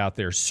economic data out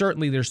there.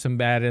 Certainly, there's some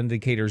bad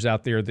indicators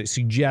out there that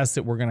suggest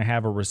that we're going to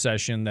have a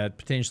recession, that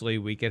potentially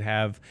we could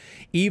have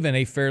even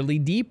a fairly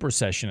deep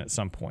recession at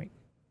some point.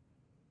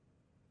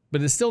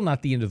 But it's still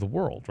not the end of the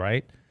world,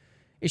 right?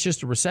 It's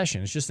just a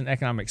recession. It's just an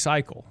economic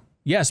cycle.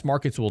 Yes,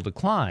 markets will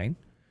decline,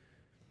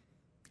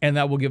 and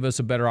that will give us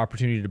a better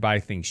opportunity to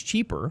buy things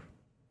cheaper.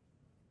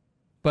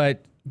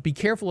 But be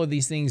careful of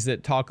these things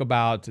that talk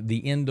about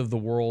the end of the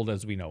world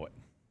as we know it.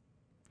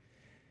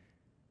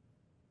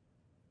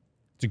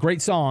 It's a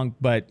great song,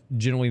 but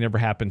generally never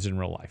happens in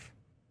real life.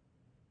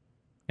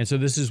 And so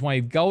this is why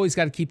you've always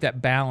got to keep that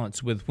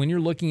balance with when you're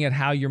looking at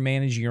how you're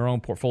managing your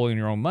own portfolio and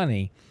your own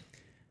money,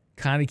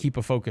 kind of keep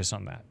a focus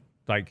on that.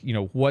 Like,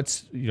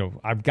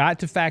 I've got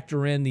to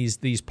factor in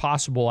these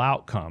possible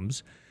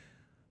outcomes.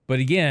 But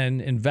again,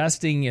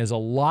 investing is a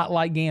lot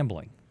like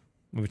gambling.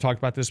 We've talked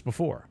about this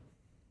before.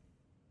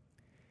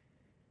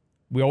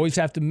 We always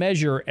have to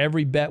measure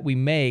every bet we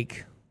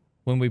make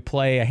when we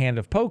play a hand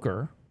of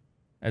poker,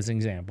 as an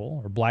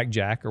example, or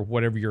blackjack, or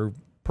whatever your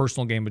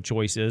personal game of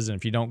choice is. And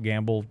if you don't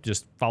gamble,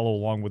 just follow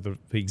along with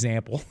the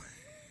example.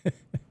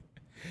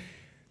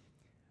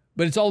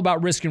 But it's all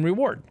about risk and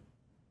reward.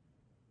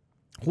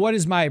 What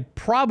is my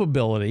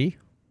probability,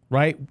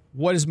 right?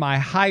 What is my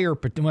higher,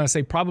 when I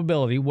say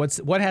probability,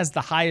 what has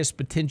the highest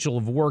potential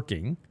of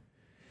working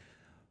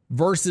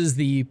versus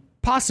the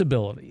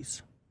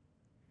possibilities,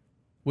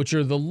 which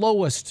are the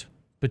lowest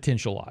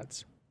potential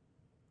odds?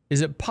 Is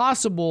it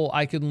possible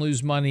I can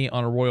lose money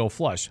on a royal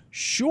flush?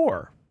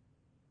 Sure.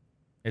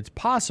 It's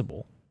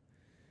possible.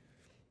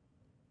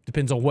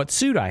 Depends on what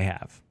suit I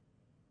have.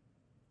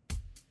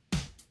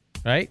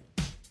 Right?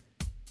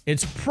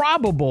 It's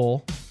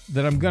probable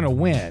that I'm going to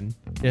win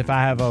if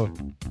I have a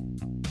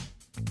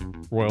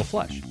royal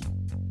flush.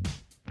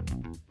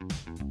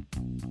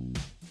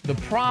 The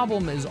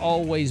problem is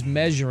always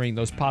measuring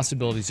those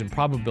possibilities and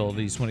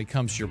probabilities when it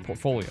comes to your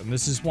portfolio. And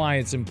this is why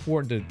it's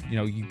important to,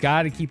 you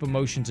got to keep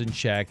emotions in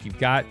check. You've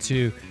got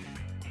to,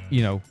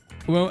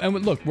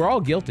 and look, we're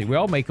all guilty. We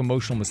all make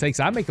emotional mistakes.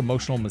 I make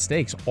emotional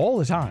mistakes all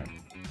the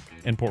time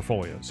in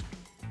portfolios.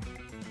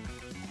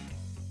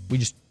 We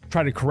just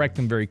try to correct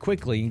them very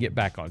quickly and get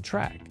back on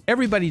track.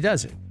 Everybody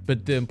does it.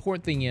 But the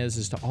important thing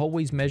is to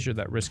always measure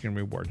that risk and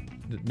reward.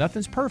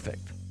 Nothing's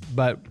perfect,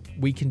 but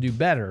we can do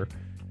better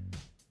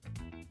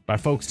by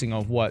focusing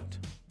on what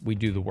we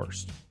do the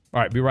worst. All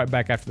right, be right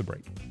back after the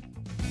break.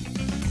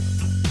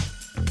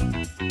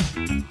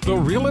 The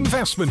Real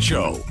Investment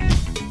Show.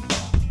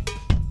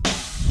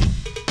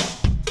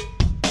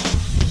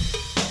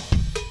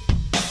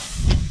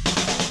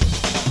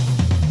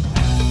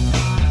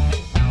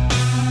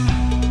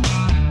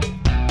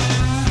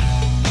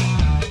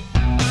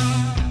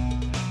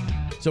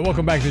 So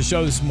welcome back to the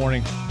show this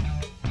morning.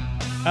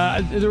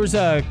 There was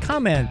a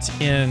comment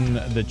in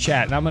the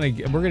chat,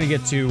 and we're gonna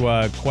get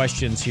to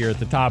questions here at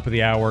the top of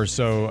the hour.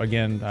 So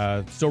again,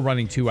 still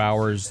running 2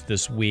 hours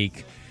this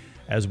week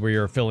as we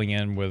are filling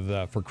in with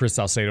for Chris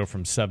Salcedo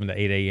from 7 to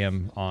 8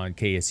 a.m. on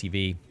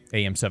KSEV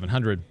AM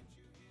 700.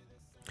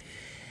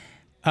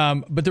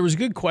 But there was a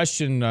good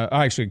question,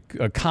 actually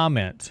a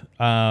comment,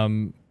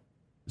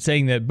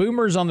 saying that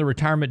boomers on the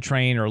retirement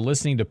train are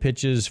listening to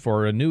pitches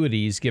for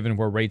annuities given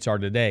where rates are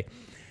today.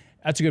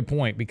 That's a good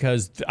point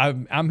because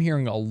I'm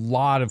hearing a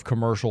lot of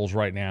commercials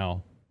right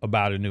now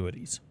about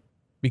annuities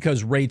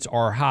because rates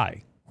are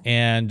high.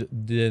 And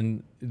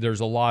then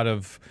there's a lot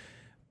of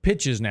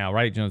pitches now,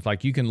 right? It's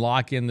like you can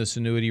lock in this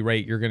annuity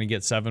rate, you're going to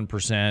get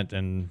 7%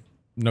 and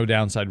no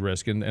downside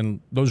risk. And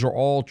those are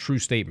all true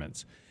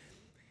statements.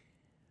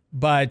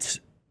 But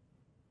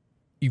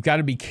you've got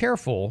to be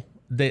careful.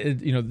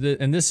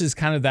 And this is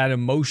kind of that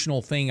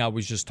emotional thing I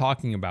was just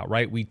talking about,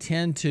 right? We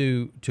tend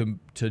to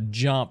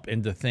jump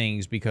into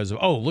things because of,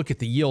 oh, look at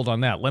the yield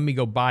on that. Let me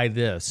go buy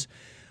this.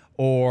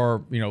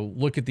 Or,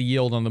 look at the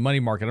yield on the money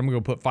market. I'm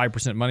going to go put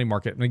 5% money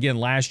market. And again,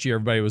 last year,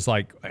 everybody was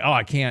like, oh,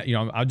 I can't,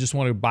 I just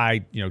want to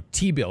buy,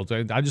 T-bills.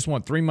 I just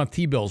want 3-month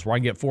T-bills where I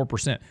can get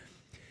 4%.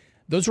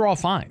 Those are all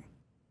fine.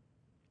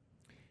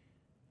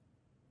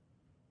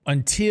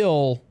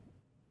 Until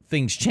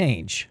things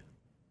change.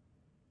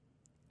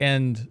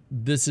 And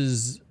this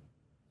is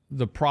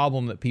the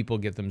problem that people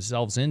get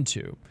themselves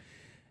into.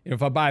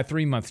 If I buy a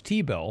 3-month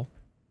T-bill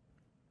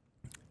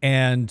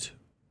and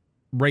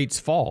rates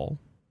fall,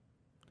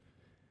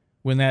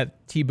 when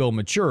that T-bill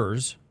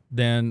matures,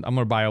 then I'm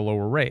going to buy a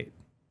lower rate.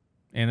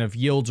 And if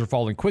yields are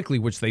falling quickly,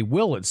 which they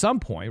will at some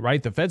point,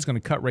 right? The Fed's going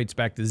to cut rates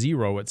back to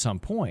zero at some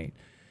point.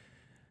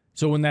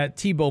 So when that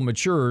T-bill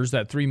matures,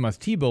 that 3-month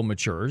T-bill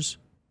matures,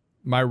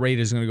 my rate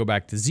is going to go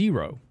back to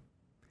zero.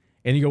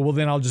 And you go, well,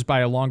 then I'll just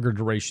buy a longer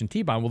duration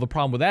T-bond. Well, the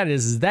problem with that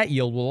is that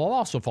yield will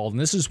also fall. And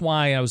this is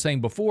why I was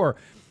saying before,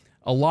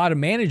 a lot of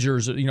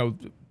managers,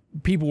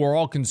 people were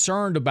all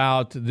concerned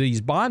about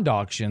these bond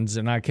auctions,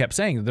 and I kept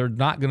saying they're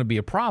not going to be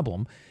a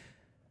problem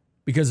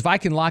because if I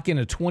can lock in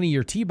a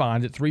 20-year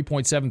T-bond at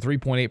 3.7,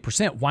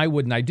 3.8%, why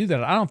wouldn't I do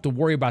that? I don't have to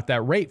worry about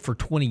that rate for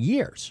 20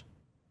 years.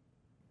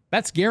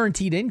 That's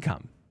guaranteed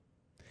income.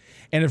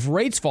 And if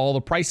rates fall,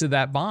 the price of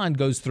that bond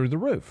goes through the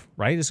roof,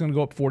 right? It's going to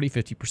go up 40,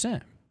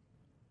 50%.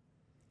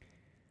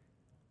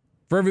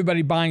 For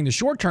everybody buying the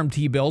short-term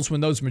T-bills,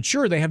 when those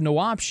mature, they have no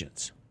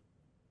options.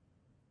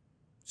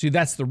 See,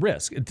 that's the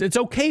risk. It's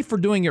okay for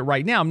doing it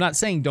right now. I'm not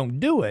saying don't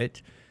do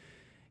it.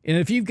 And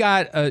if you've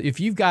got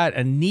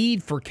a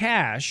need for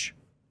cash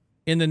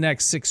in the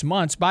next 6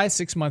 months, buy a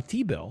 6-month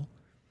T-bill.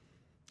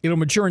 It'll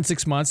mature in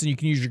 6 months, and you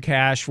can use your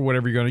cash for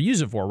whatever you're going to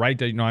use it for, right?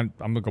 You know, I'm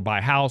going to go buy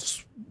a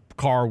house,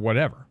 car,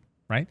 whatever,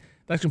 right?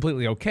 That's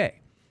completely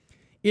okay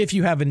if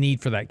you have a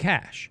need for that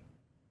cash.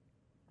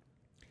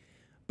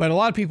 But a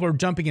lot of people are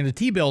jumping into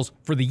T-bills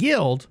for the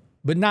yield,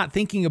 but not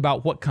thinking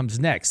about what comes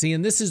next. See,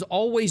 and this is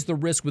always the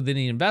risk with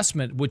any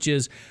investment, which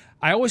is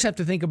I always have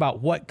to think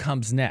about what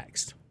comes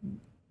next.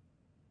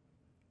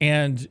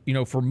 And, you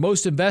know, for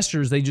most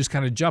investors, they just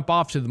kind of jump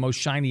off to the most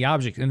shiny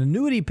object. And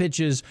annuity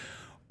pitches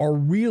are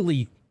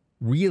really,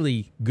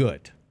 really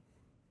good.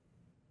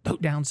 No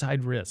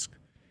downside risk.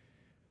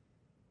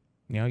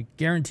 You know,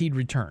 guaranteed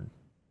return.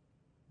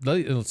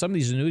 Some of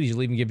these annuities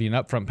will even give you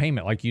an upfront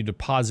payment, like you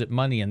deposit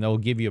money and they'll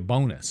give you a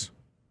bonus,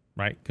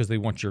 right? Because they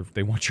want your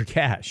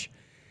cash.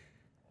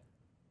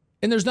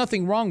 And there's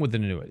nothing wrong with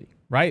an annuity,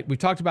 right? We've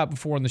talked about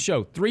before on the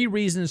show 3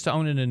 reasons to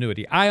own an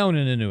annuity. I own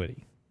an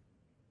annuity.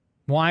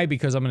 Why?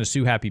 Because I'm in a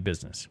sue happy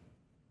business,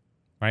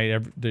 right?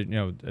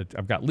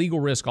 I've got legal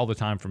risk all the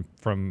time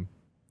from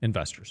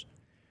investors.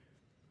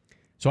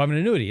 So I have an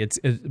annuity. It's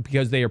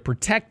because they are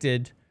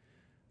protected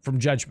from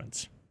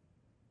judgments,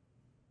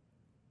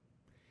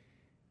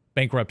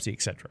 bankruptcy,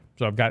 etc.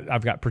 So I've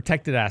got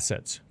protected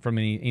assets from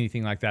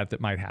anything like that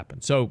might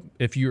happen. So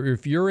if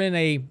you're in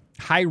a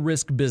high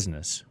risk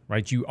business,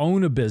 right? You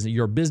own a business,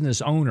 you're a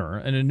business owner,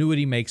 an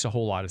annuity makes a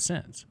whole lot of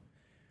sense.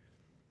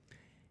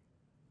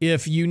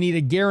 If you need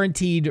a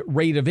guaranteed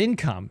rate of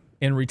income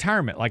in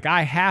retirement, like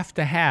I have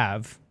to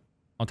have,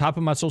 on top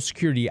of my Social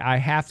Security, I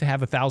have to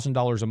have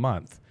 $1,000 a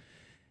month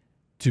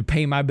to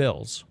pay my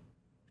bills,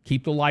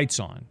 keep the lights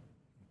on,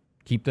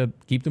 keep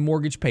the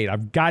mortgage paid.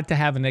 I've got to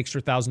have an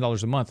extra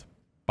 $1,000 a month.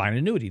 Buy an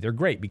annuity. They're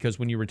great because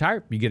when you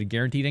retire, you get a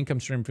guaranteed income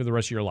stream for the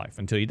rest of your life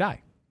until you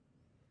die.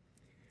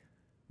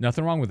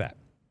 Nothing wrong with that.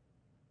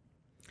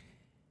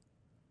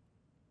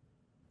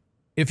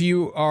 If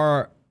you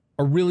are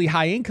a really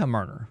high income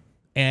earner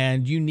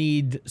and you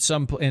need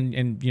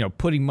and you know,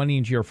 putting money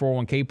into your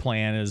 401k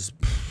plan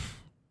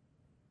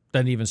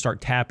doesn't even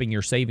start tapping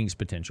your savings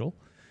potential.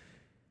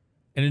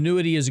 An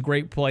annuity is a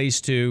great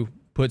place to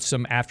put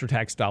some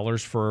after-tax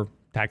dollars for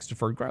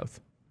tax-deferred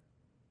growth.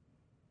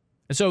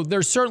 And so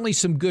there's certainly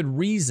some good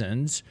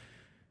reasons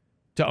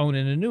to own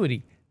an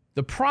annuity.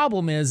 The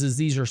problem is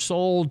these are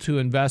sold to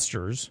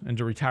investors and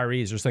to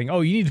retirees. They're saying,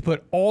 oh, you need to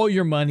put all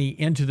your money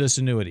into this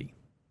annuity,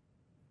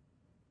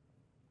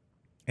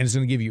 and it's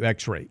going to give you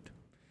X rate.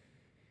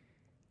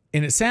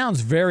 And it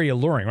sounds very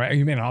alluring, right?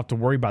 You may not have to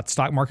worry about the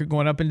stock market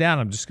going up and down.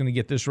 I'm just going to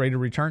get this rate of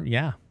return.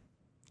 Yeah,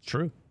 it's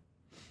true.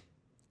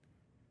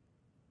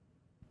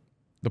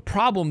 The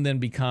problem then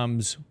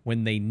becomes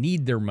when they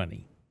need their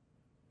money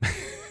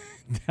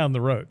down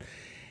the road.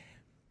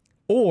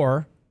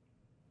 Or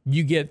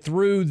you get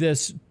through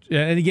this,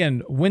 and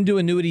again, when do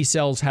annuity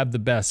sales have the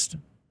best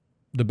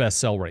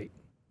sell rate,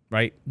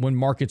 right? When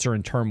markets are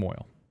in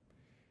turmoil.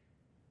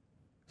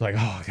 It's like,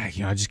 oh, God,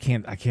 you know, I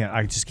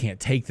just can't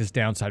take this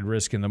downside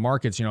risk in the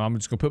markets. You know, I'm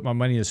just going to put my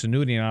money in this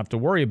annuity and I don't have to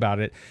worry about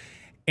it.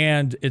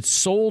 And it's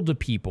sold to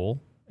people,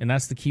 and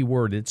that's the key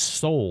word. It's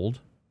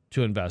sold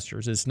to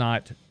investors. It's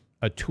not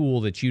a tool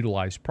that's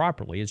utilized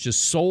properly. It's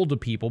just sold to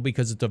people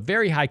because it's a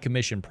very high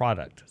commission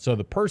product. So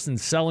the person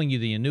selling you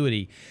the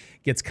annuity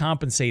gets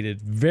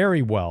compensated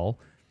very well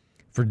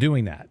for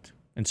doing that.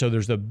 And so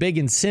there's a big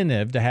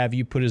incentive to have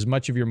you put as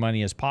much of your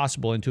money as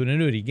possible into an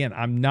annuity. Again,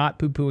 I'm not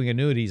poo-pooing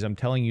annuities. I'm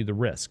telling you the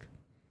risk.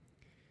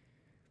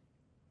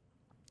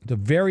 It's a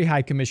very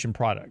high commission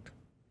product.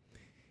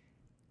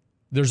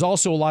 There's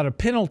also a lot of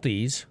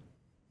penalties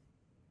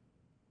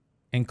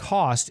and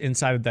cost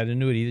inside of that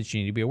annuity that you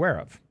need to be aware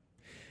of.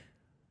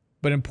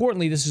 But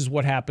importantly, this is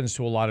what happens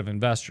to a lot of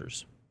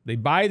investors. They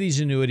buy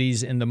these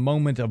annuities in the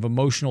moment of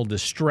emotional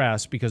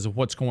distress because of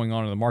what's going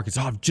on in the markets.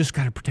 Oh, I've just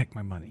got to protect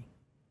my money.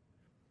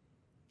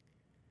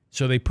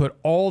 So they put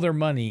all their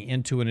money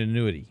into an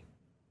annuity.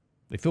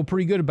 They feel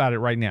pretty good about it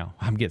right now.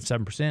 I'm getting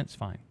 7%, it's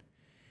fine.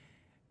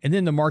 And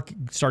then the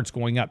market starts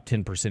going up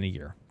 10% a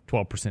year,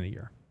 12% a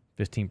year,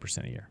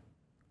 15% a year.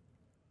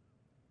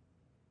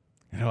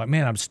 And they're like,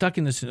 man, I'm stuck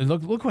in this.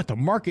 Look what the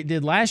market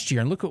did last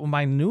year, and look at what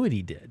my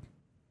annuity did.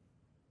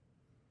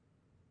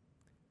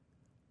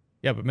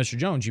 Yeah, but Mr.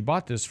 Jones, you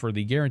bought this for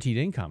the guaranteed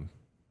income.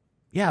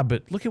 Yeah,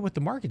 but look at what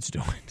the market's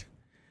doing.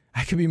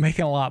 I could be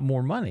making a lot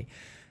more money.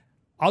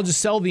 I'll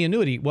just sell the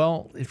annuity.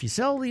 Well, if you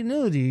sell the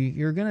annuity,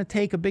 you're going to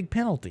take a big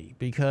penalty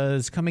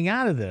because coming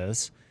out of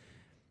this,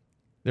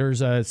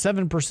 There's a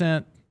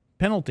 7%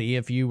 penalty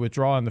if you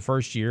withdraw in the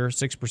first year,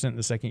 6% in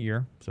the second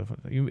year. So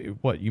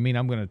you mean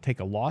I'm going to take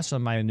a loss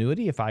on my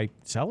annuity if I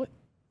sell it?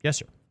 Yes,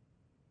 sir.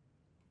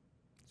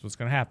 That's what's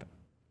going to happen.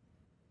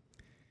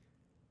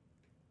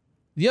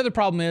 The other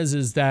problem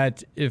is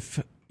that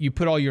if you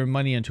put all your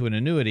money into an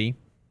annuity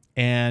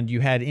and you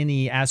had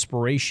any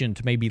aspiration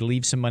to maybe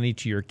leave some money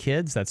to your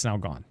kids, that's now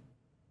gone.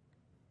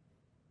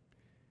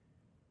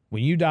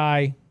 When you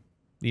die,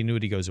 the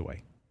annuity goes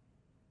away.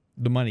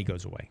 The money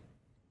goes away.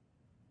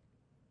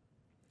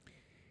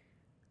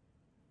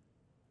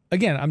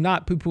 Again, I'm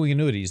not poo-pooing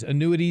annuities.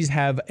 Annuities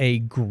have a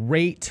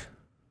great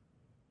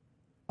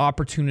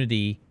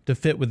opportunity to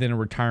fit within a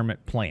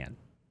retirement plan,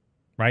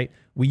 right?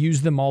 We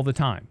use them all the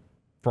time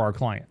for our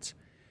clients.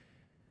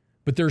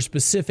 But there are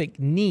specific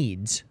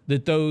needs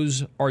that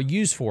those are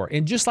used for.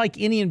 And just like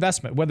any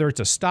investment, whether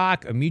it's a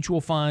stock, a mutual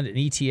fund, an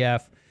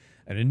ETF,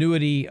 an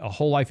annuity, a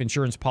whole life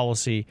insurance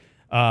policy,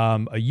 a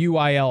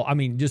UIL, I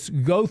mean,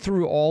 just go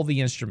through all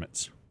the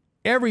instruments.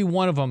 Every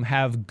one of them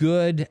have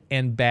good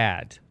and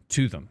bad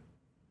to them.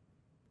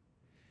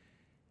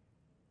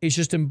 It's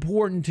just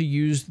important to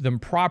use them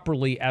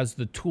properly as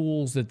the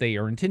tools that they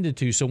are intended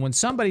to. So when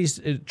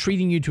somebody's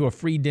treating you to a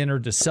free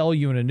dinner to sell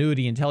you an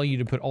annuity and telling you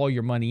to put all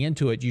your money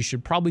into it, you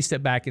should probably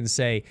step back and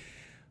say,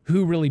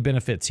 who really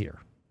benefits here?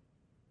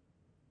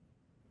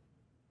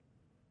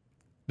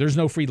 There's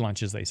no free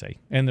lunch, as they say,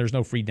 and there's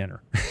no free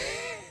dinner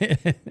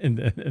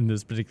in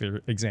this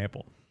particular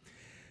example.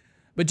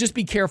 But just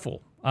be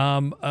careful.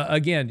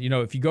 Again,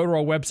 if you go to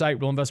our website,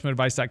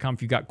 realinvestmentadvice.com,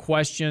 if you've got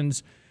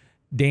questions,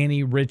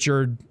 Danny,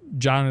 Richard,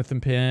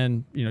 Jonathan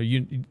Penn,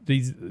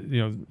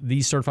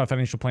 these certified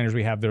financial planners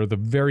we have, they're the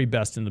very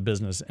best in the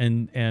business,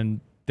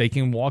 and they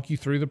can walk you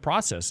through the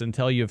process and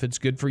tell you if it's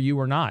good for you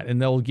or not, and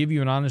they'll give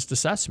you an honest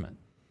assessment.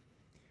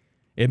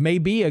 It may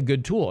be a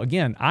good tool.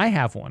 Again, I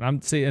have one.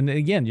 I'm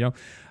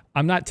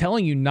not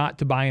telling you not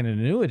to buy an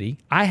annuity.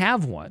 I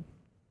have one.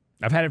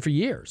 I've had it for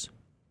years.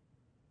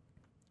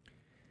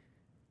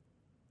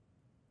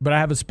 But I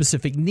have a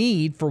specific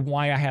need for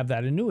why I have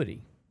that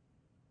annuity.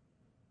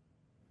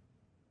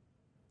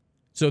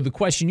 So the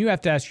question you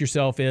have to ask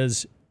yourself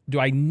is, do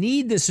I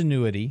need this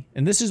annuity?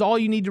 And this is all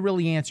you need to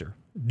really answer.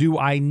 Do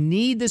I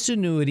need this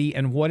annuity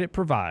and what it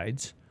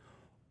provides?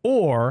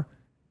 Or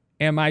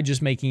am I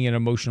just making an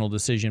emotional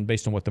decision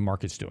based on what the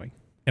market's doing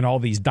and all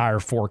these dire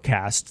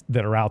forecasts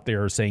that are out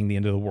there saying the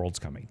end of the world's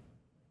coming?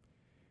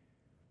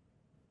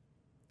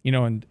 In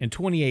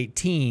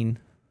 2018,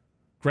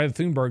 Greta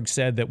Thunberg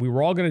said that we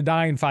were all going to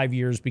die in 5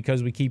 years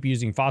because we keep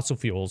using fossil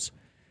fuels.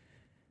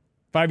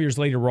 5 years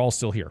later, we're all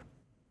still here.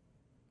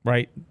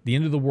 Right? The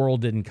end of the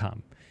world didn't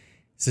come.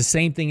 It's the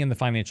same thing in the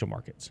financial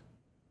markets.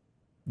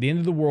 The end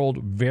of the world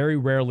very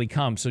rarely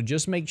comes. So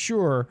just make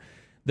sure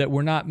that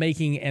we're not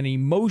making an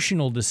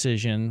emotional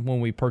decision when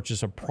we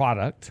purchase a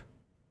product.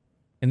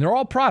 And they're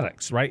all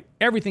products, right?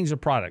 Everything's a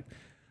product.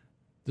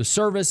 The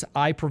service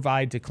I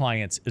provide to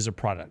clients is a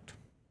product,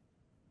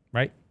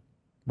 right?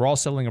 We're all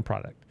selling a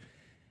product.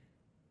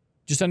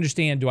 Just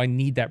understand, do I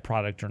need that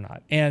product or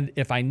not? And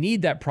if I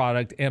need that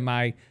product, am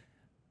I,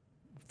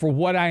 for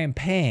what I am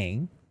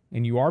paying,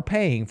 and you are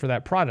paying for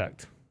that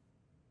product,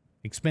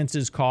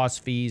 expenses, costs,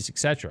 fees,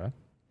 etc.,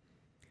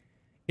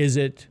 is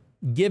it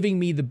giving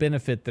me the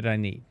benefit that I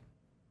need?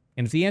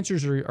 And if the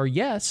answers are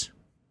yes,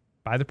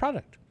 buy the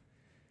product.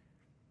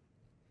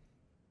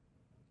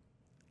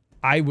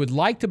 I would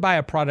like to buy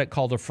a product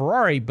called a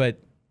Ferrari, but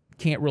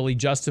can't really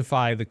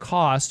justify the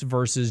cost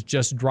versus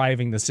just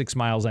driving the 6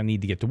 miles I need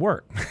to get to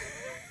work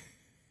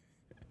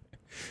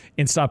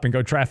in stop and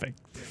go traffic.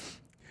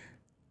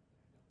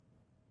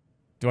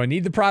 Do I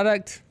need the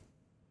product,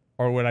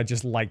 or would I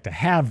just like to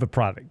have the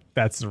product?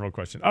 That's the real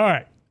question. All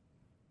right.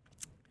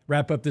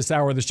 Wrap up this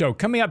hour of the show.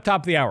 Coming up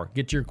top of the hour,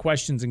 get your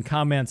questions and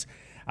comments.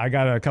 I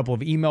got a couple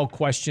of email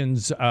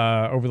questions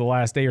over the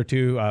last day or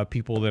two,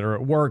 people that are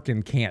at work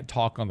and can't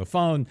talk on the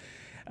phone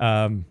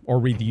or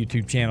read the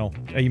YouTube channel.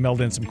 I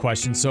emailed in some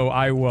questions, so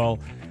I will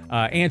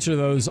answer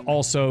those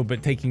also,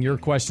 but taking your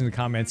questions and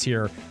comments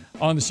here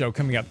on the show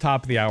coming up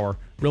top of the hour.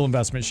 Real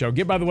Investment Show.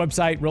 Get by the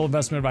website,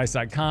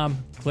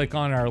 realinvestmentadvice.com. Click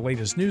on our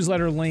latest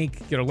newsletter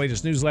link. Get our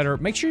latest newsletter.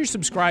 Make sure you're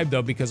subscribed,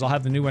 though, because I'll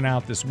have the new one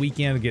out this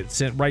weekend. It'll get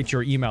sent right to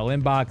your email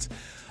inbox.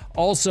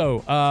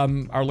 Also,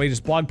 our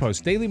latest blog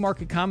post, Daily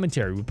Market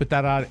Commentary. We put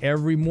that out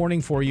every morning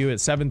for you at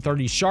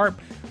 7:30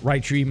 sharp.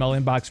 Right to your email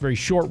inbox. Very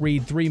short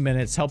read, 3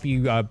 minutes. Help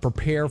you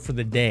prepare for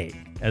the day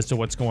as to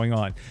what's going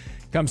on.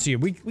 Comes to you.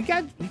 We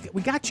got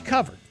you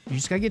covered. You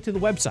just got to get to the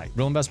website,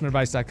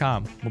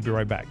 realinvestmentadvice.com. We'll be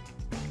right back.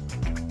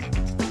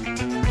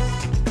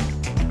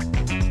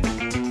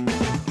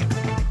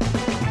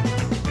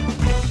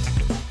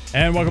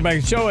 And welcome back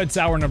to the show. It's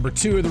hour number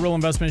 2 of the Real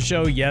Investment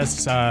Show.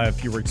 Yes,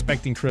 if you were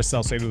expecting Chris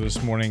Salcedo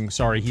this morning,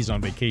 sorry, he's on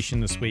vacation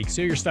this week.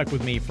 So you're stuck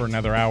with me for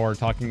another hour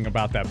talking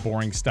about that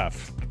boring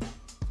stuff.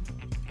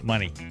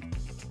 Money,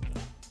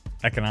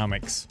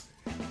 economics,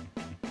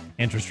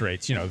 interest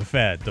rates, the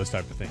Fed, those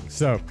type of things.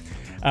 So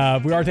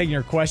we are taking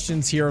your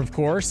questions here, of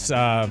course.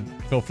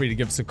 Feel free to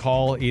give us a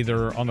call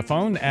either on the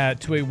phone at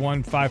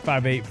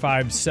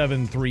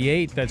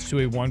 281-558-5738. That's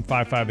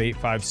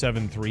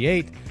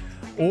 281-558-5738.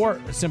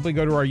 Or simply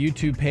go to our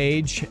YouTube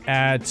page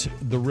at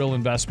The Real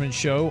Investment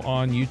Show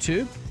on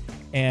YouTube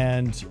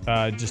and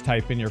just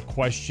type in your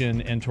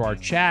question into our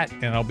chat,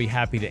 and I'll be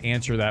happy to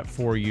answer that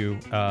for you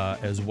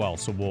as well.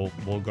 So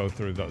we'll go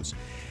through those.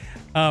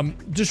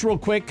 Just real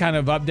quick, kind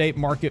of update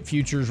market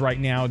futures right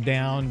now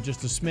down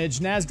just a smidge.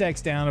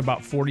 NASDAQ's down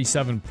about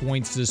 47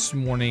 points this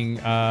morning.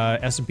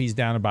 S&P's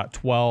down about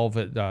 12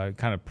 at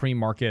kind of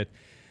pre-market.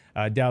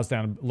 Dow's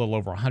down a little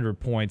over 100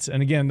 points.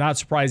 And again, not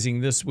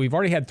surprising, we've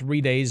already had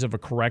 3 days of a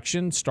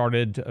correction,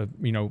 started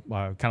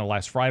kind of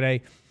last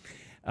Friday.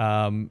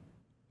 And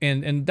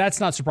that's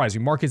not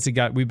surprising. Markets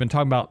we've been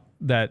talking about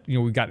that,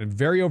 we've gotten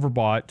very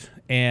overbought,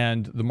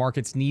 and the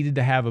markets needed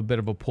to have a bit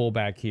of a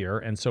pullback here.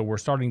 And so we're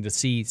starting to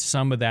see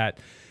some of that,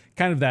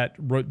 kind of that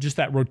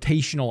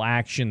rotational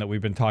action that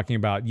we've been talking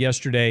about.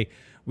 Yesterday,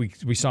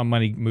 we saw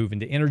money move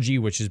into energy,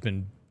 which has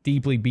been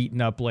deeply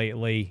beaten up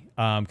lately,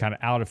 kind of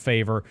out of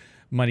favor.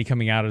 Money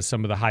coming out of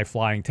some of the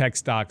high-flying tech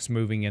stocks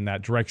moving in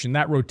that direction.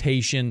 That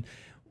rotation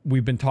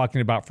we've been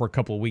talking about for a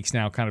couple of weeks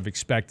now, kind of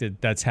expected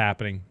that's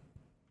happening.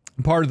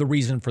 Part of the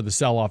reason for the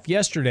sell-off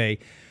yesterday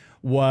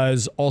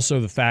was also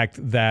the fact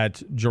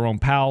that Jerome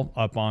Powell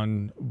up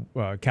on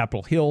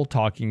Capitol Hill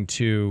talking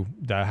to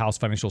the House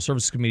Financial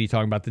Services Committee,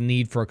 talking about the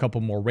need for a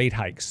couple more rate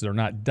hikes. They're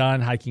not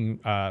done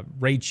hiking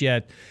rates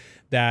yet,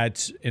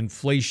 that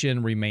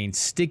inflation remains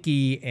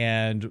sticky,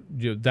 and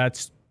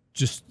that's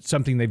just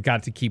something they've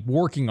got to keep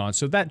working on.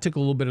 So that took a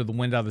little bit of the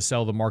wind out of the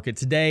sail of the market.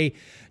 Today,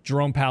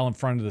 Jerome Powell in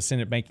front of the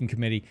Senate Banking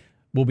Committee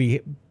will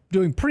be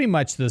doing pretty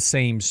much the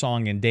same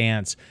song and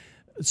dance.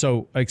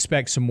 So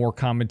expect some more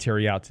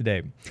commentary out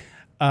today.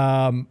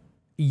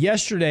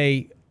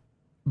 Yesterday,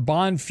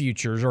 bond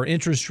futures or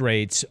interest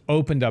rates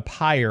opened up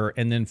higher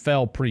and then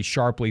fell pretty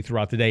sharply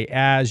throughout the day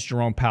as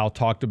Jerome Powell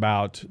talked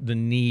about the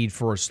need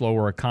for a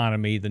slower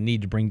economy, the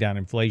need to bring down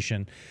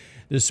inflation.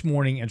 This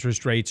morning,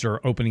 interest rates are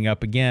opening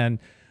up again,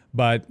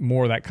 but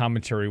more of that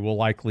commentary will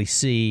likely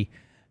see,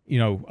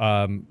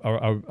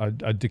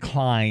 a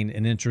decline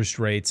in interest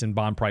rates and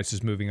bond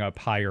prices moving up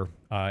higher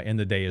in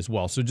the day as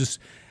well. So just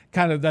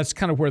that's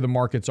kind of where the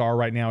markets are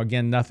right now.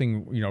 Again,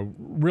 nothing,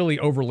 really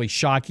overly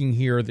shocking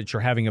here that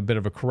you're having a bit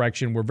of a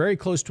correction. We're very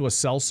close to a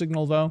sell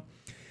signal though.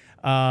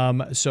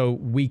 So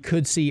we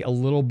could see a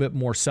little bit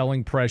more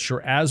selling pressure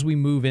as we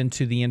move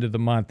into the end of the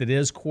month. It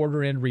is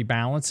quarter end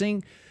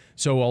rebalancing.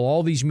 So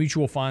all these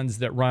mutual funds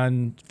that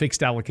run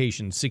fixed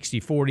allocations,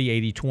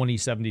 60-40,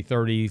 80-20,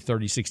 70-30,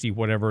 30-60,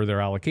 whatever their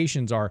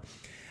allocations are,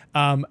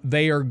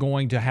 they are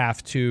going to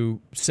have to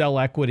sell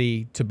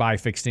equity to buy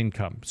fixed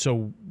income.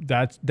 So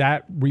that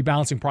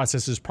rebalancing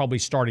process is probably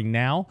starting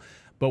now,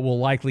 but will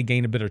likely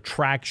gain a bit of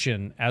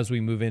traction as we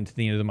move into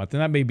the end of the month.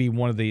 And that may be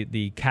one of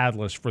the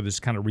catalysts for this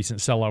kind of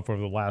recent sell-off over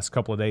the last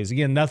couple of days.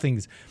 Again,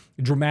 nothing's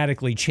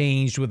dramatically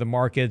changed with the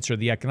markets or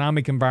the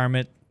economic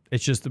environment.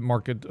 It's just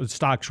the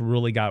stocks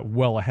really got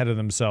well ahead of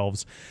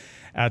themselves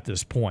at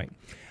this point.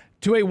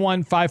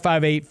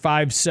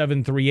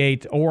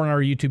 281-558-5738 or on our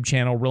YouTube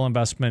channel,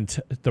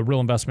 The Real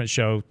Investment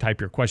Show.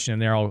 Type your question in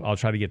there. I'll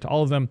try to get to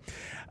all of them.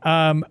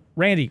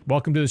 Randy,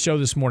 welcome to the show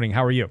this morning.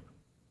 How are you?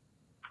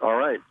 All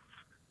right.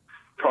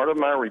 Part of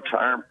my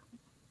retirement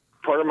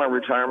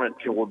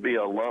will be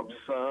a lump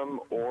sum,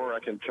 or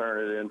I can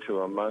turn it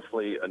into a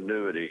monthly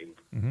annuity.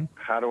 Mm-hmm.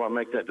 How do I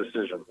make that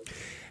decision?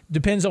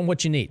 Depends on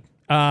what you need.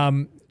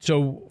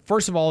 So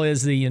first of all,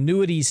 is the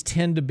annuities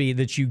tend to be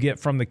that you get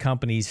from the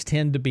companies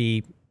tend to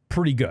be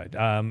pretty good.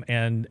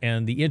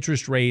 And the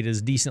interest rate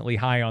is decently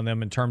high on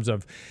them in terms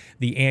of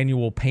the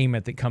annual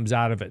payment that comes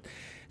out of it.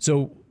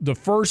 So the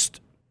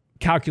first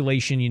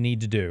calculation you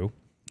need to do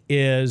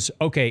is,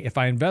 okay, if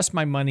I invest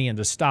my money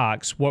into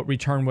stocks, what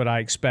return would I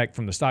expect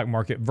from the stock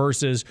market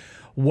versus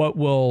what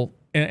will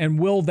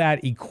that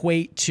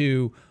equate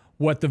to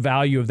what the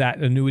value of that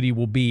annuity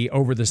will be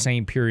over the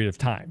same period of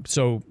time?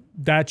 So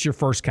that's your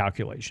first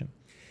calculation.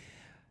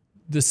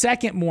 The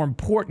second more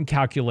important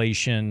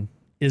calculation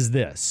is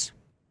this.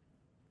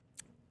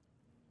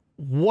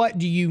 What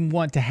do you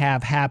want to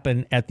have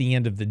happen at the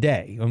end of the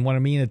day? And what I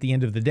mean at the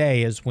end of the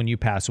day is when you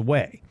pass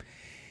away.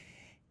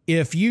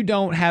 If you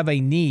don't have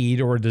a need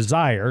or a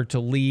desire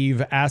to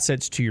leave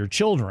assets to your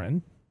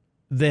children,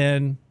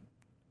 then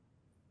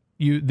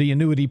the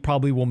annuity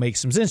probably will make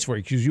some sense for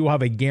you because you'll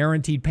have a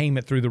guaranteed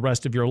payment through the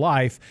rest of your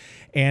life.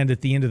 And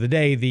at the end of the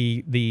day,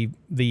 the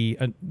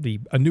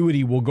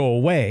annuity will go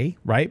away,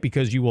 right?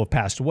 Because you will have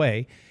passed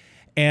away.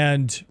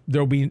 And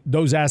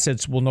those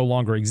assets will no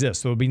longer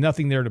exist. There will be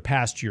nothing there to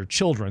pass to your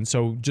children.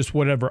 So just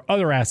whatever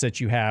other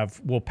assets you have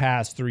will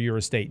pass through your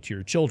estate to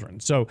your children.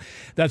 So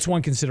that's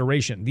one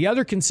consideration. The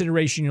other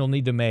consideration you'll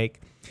need to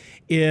make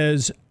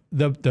is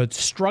the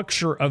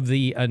structure of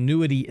the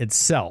annuity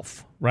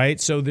itself, right?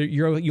 So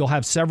you'll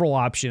have several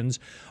options.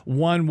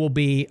 One will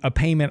be a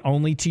payment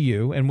only to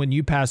you, and when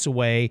you pass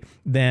away,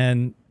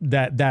 then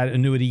that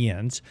annuity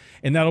ends,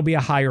 and that'll be a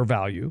higher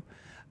value.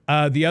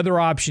 The other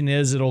option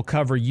is it'll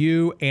cover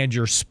you and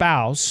your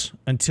spouse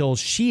until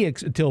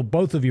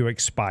both of you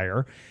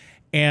expire,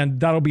 and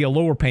that'll be a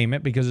lower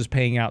payment because it's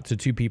paying out to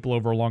two people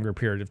over a longer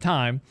period of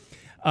time.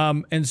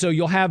 And so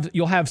you'll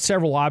have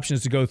several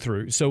options to go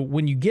through. So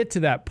when you get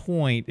to that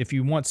point, if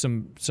you want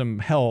some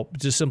help,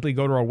 just simply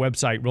go to our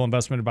website,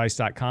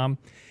 realinvestmentadvice.com.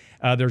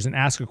 There's an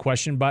ask a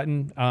question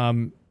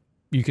button.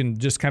 You can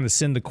just kind of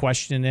send the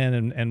question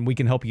in and we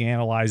can help you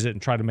analyze it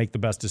and try to make the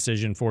best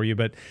decision for you.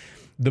 But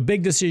the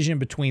big decision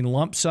between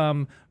lump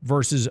sum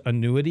versus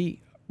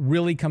annuity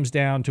really comes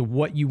down to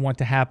what you want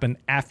to happen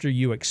after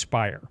you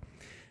expire.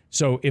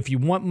 So if you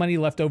want money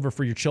left over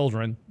for your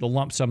children, the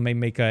lump sum may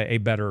make a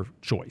better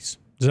choice.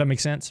 Does that make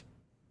sense?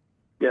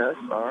 Yes.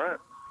 All right.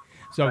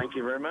 So thank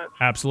you very much.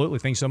 Absolutely.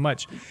 Thanks so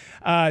much.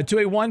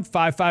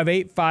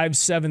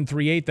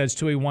 281-558-5738. That's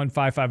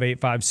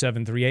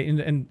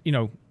 281-558-5738. And you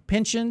know,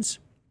 pensions,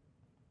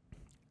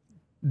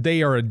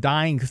 they are a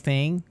dying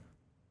thing.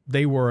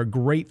 They were a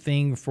great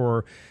thing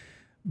for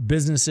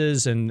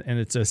businesses, and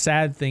it's a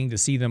sad thing to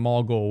see them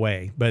all go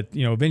away. But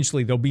you know,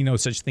 eventually there'll be no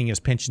such thing as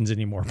pensions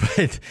anymore.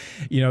 But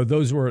you know,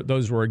 those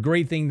were a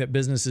great thing that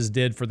businesses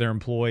did for their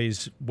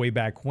employees way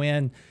back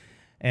when.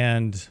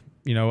 And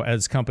you know,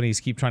 as companies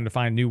keep trying to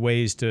find new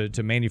ways to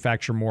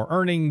manufacture more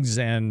earnings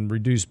and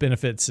reduce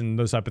benefits and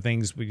those type of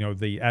things, you know,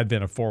 the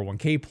advent of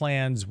 401k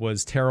plans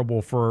was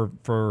terrible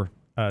for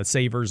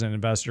savers and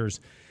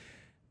investors.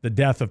 The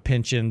death of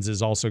pensions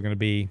is also going to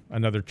be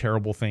another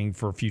terrible thing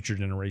for future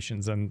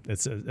generations, and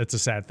it's a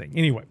sad thing.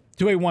 Anyway,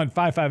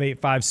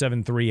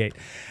 281-558-5738.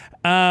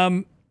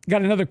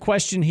 Got another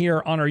question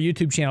here on our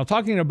YouTube channel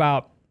talking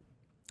about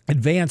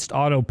advanced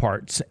auto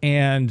parts,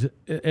 and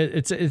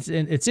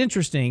it's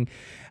interesting.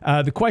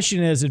 The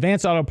question is,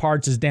 advanced auto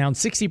parts is down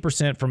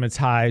 60% from its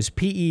highs.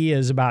 PE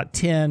is about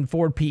 10.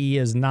 Ford PE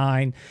is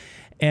 9.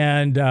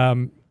 And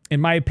in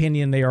my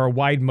opinion, they are a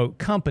wide moat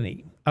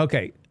company.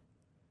 Okay,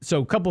 so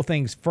a couple of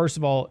things. First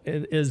of all,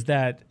 is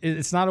that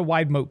it's not a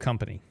wide moat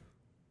company.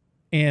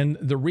 And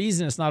the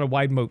reason it's not a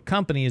wide moat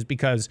company is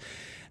because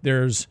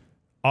there's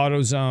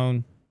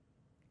AutoZone,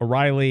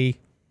 O'Reilly,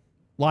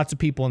 lots of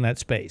people in that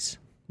space,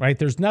 right?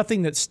 There's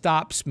nothing that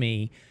stops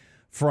me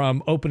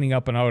from opening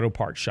up an auto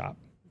parts shop.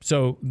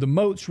 So the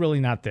moat's really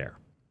not there.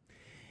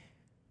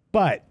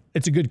 But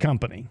it's a good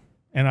company.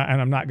 And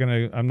I'm not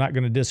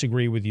gonna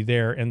disagree with you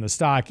there. And the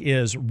stock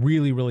is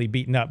really, really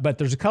beaten up. But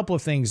there's a couple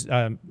of things.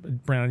 Brent,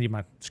 I need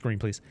my screen,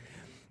 please.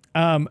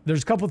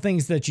 There's a couple of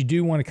things that you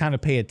do want to kind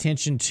of pay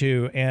attention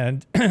to,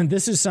 and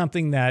this is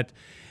something that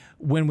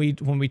when we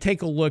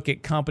take a look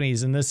at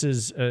companies, and this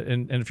is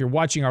and if you're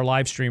watching our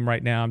live stream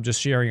right now, I'm just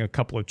sharing a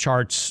couple of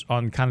charts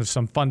on kind of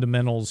some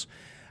fundamentals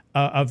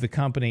of the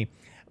company.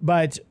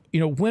 But you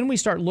know, when we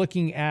start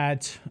looking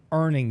at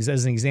earnings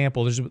as an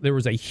example, there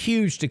was a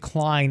huge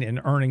decline in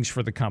earnings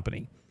for the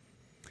company.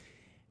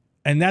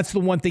 And that's the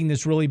one thing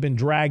that's really been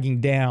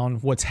dragging down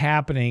what's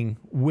happening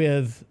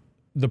with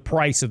the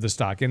price of the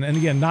stock. And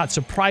again, not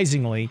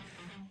surprisingly,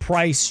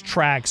 price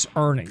tracks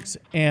earnings.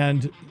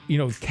 And, you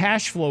know,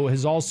 cash flow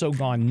has also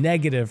gone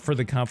negative for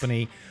the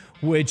company,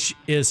 which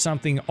is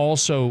something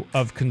also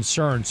of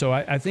concern. So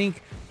I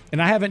think,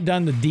 and I haven't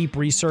done the deep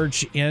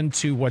research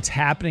into what's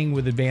happening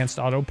with Advanced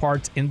Auto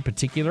Parts in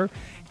particular.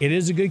 It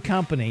is a good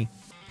company.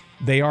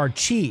 They are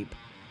cheap,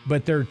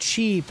 but they're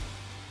cheap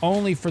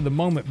only for the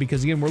moment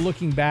because, again, we're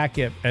looking back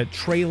at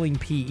trailing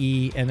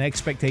PE and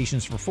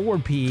expectations for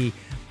forward PE.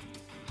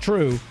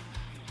 True,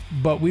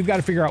 but we've got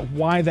to figure out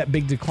why that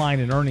big decline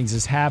in earnings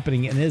is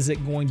happening, and is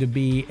it going to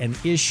be an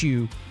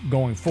issue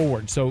going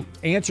forward? So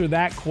answer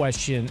that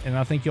question, and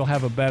I think you'll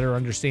have a better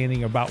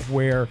understanding about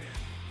where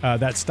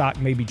that stock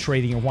may be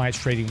trading and why it's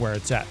trading where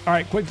it's at. All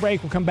right, quick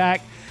break. We'll come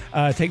back,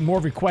 take more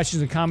of your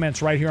questions and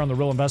comments right here on The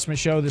Real Investment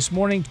Show this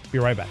morning. Be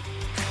right back.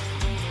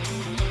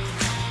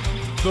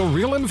 The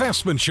Real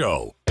Investment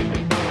Show.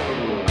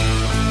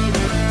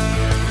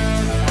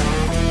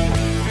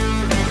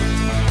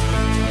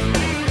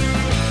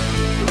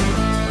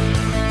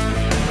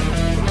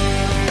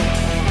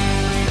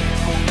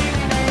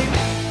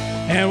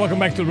 And welcome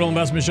back to the Real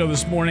Investment Show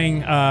this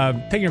morning.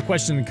 Taking your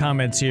questions and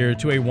comments here,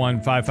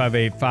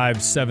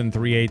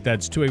 281-558-5738.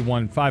 That's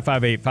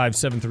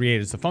 281-558-5738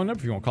 is the phone number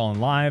if you want to call in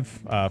live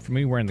from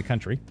anywhere in the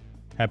country.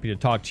 Happy to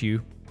talk to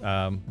you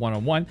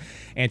one-on-one,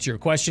 answer your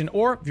question,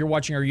 or if you're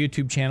watching our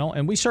YouTube channel,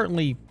 and we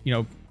certainly, you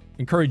know,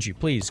 encourage you,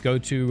 please go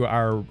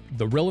to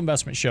The Real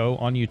Investment Show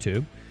on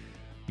YouTube.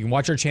 You can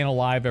watch our channel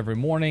live every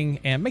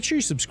morning, and make sure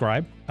you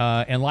subscribe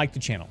and like the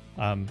channel.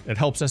 It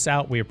helps us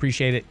out. We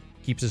appreciate it.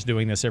 Keeps us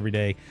doing this every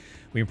day.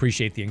 We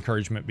appreciate the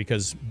encouragement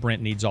because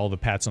Brent needs all the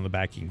pats on the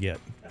back he can get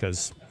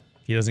because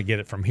he doesn't get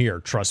it from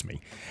here. Trust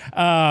me.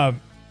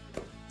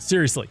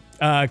 Seriously,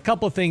 a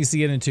couple of things to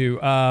get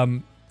into.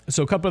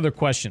 So a couple other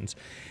questions.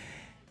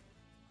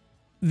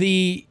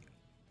 One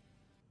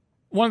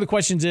of the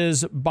questions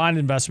is bond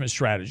investment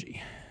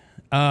strategy.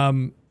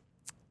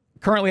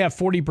 Currently have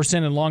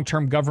 40% in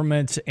long-term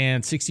government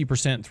and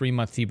 60% in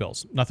 3-month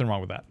T-bills. Nothing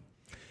wrong with that.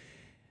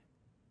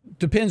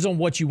 Depends on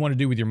what you want to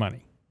do with your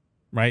money,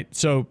 right?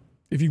 So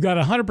if you've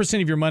got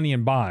 100% of your money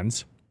in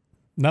bonds,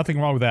 nothing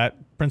wrong with that.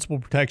 Principal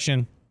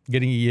protection,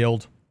 getting a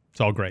yield,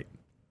 it's all great.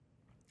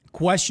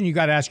 Question you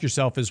got to ask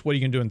yourself is, what are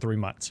you going to do in 3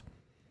 months?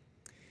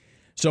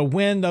 So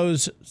when that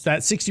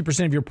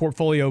 60% of your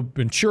portfolio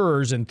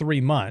matures in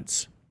 3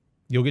 months,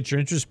 you'll get your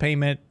interest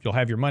payment, you'll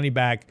have your money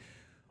back.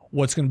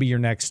 What's going to be your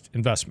next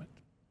investment?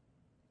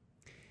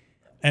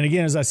 And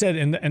again, as I said,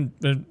 and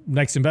the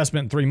next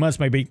investment in 3 months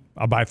may be,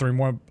 I'll buy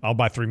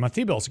 3-month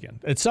T-bills again.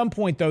 At some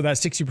point, though, that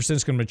 60%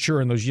 is going to mature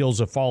and those yields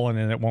have fallen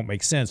and it won't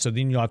make sense. So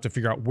then you'll have to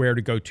figure out where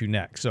to go to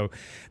next. So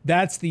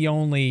that's the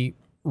only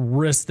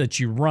risk that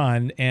you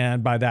run.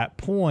 And by that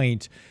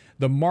point,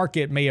 the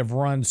market may have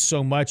run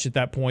so much at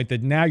that point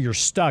that now you're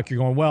stuck. You're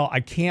going, well,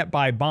 I can't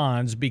buy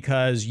bonds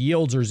because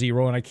yields are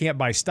zero, and I can't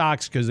buy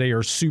stocks because they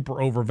are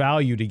super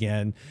overvalued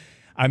again.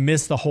 I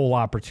missed the whole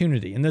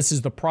opportunity. And this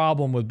is the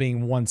problem with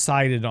being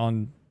one-sided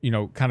on,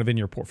 kind of in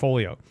your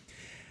portfolio.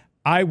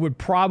 I would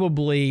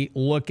probably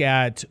look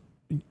at,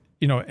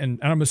 and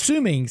I'm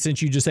assuming,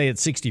 since you just say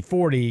it's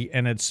 60-40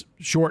 and it's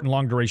short and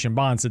long duration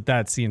bonds,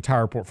 that's the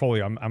entire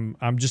portfolio.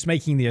 I'm just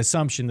making the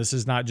assumption this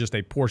is not just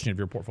a portion of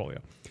your portfolio.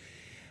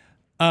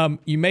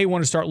 You may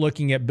want to start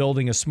looking at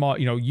building a small,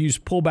 use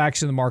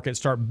pullbacks in the market,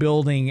 start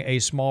building a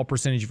small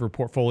percentage of your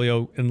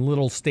portfolio in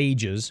little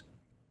stages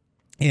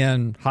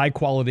in high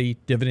quality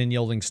dividend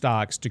yielding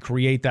stocks to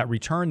create that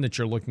return that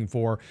you're looking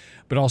for,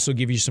 but also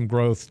give you some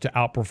growth to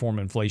outperform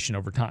inflation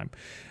over time.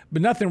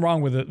 But nothing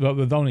wrong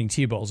with owning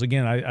T-bills.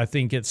 Again, I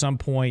think at some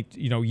point,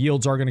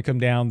 yields are going to come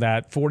down.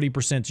 That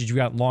 40% that you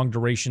got long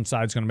duration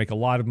side is going to make a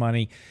lot of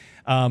money.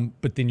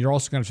 But then you're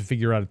also going to have to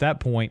figure out at that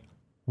point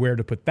where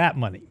to put that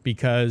money,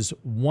 because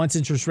once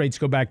interest rates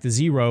go back to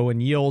zero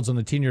and yields on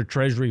the 10-year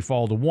Treasury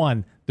fall to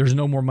 1, there's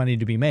no more money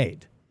to be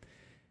made.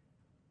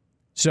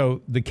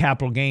 So the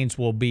capital gains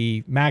will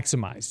be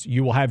maximized.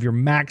 You will have your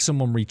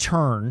maximum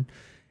return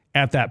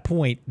at that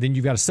point. Then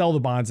you've got to sell the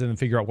bonds and then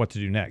figure out what to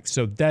do next.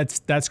 So that's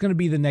going to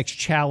be the next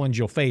challenge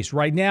you'll face.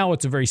 Right now,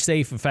 it's a very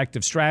safe,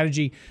 effective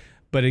strategy.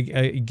 But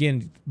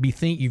again,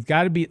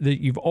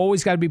 you've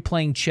always got to be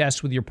playing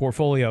chess with your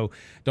portfolio.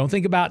 Don't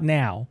think about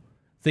now.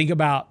 Think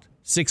about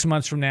 6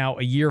 months from now,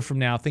 a year from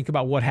now. Think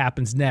about what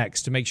happens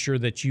next to make sure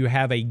that you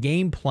have a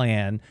game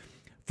plan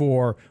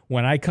for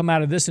when I come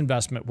out of this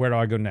investment, where do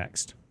I go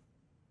next?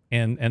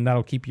 And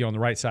that'll keep you on the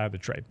right side of the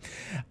trade.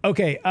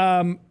 Okay,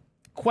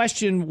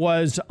 question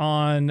was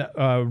on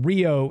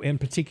Rio in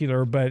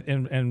particular, but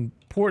and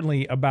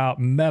importantly about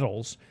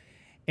metals.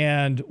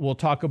 And we'll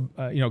talk,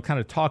 kind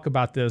of talk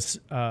about this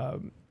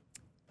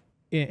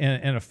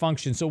in a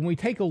function. So when we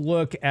take a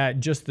look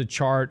at just the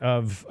chart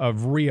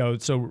of Rio,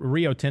 so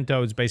Rio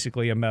Tinto is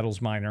basically a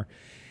metals miner.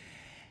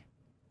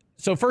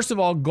 So first of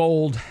all,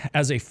 gold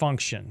as a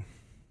function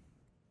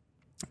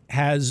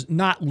has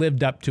not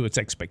lived up to its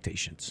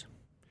expectations.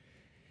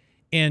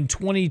 In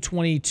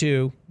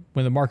 2022,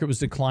 when the market was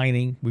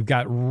declining, we've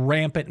got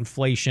rampant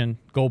inflation,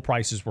 gold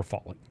prices were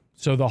falling.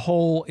 So the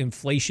whole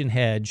inflation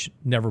hedge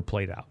never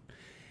played out.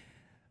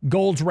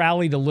 Gold's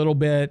rallied a little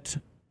bit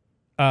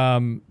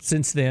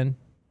since then,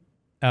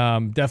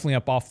 definitely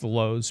up off the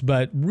lows,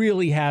 but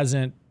really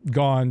hasn't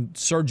gone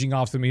surging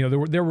off them.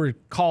 There were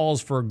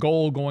calls for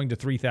gold going to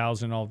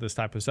 3,000, all this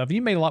type of stuff.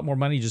 You made a lot more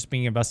money just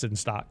being invested in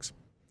stocks.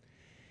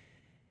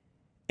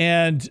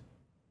 And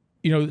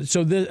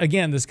so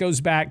this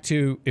goes back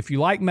to, if you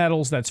like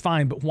metals, that's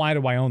fine, but why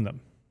do I own them?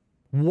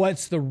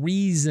 What's the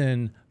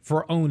reason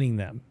for owning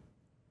them?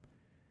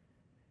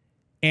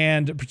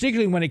 And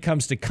particularly when it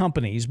comes to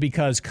companies,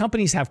 because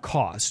companies have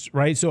costs,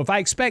 right? So if I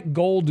expect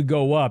gold to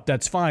go up,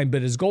 that's fine,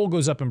 but as gold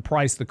goes up in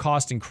price, the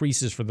cost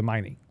increases for the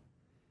mining.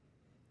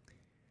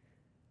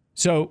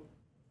 So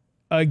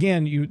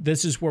again,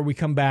 this is where we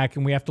come back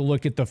and we have to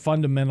look at the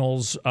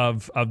fundamentals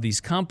of these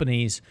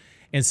companies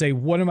and say,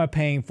 what am I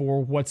paying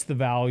for? What's the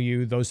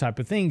value? Those type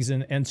of things.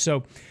 And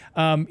so,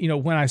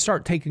 when I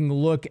start taking a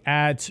look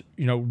at,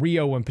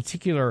 Rio in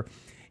particular,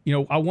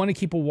 I want to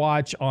keep a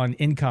watch on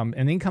income.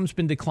 And income's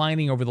been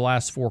declining over the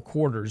last 4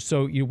 quarters.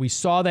 So we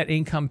saw that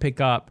income pick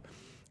up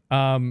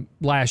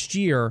last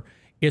year.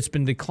 It's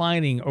been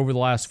declining over the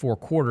last 4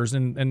 quarters.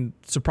 And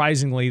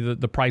surprisingly,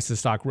 the price of the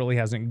stock really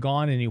hasn't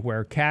gone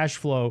anywhere. Cash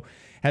flow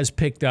has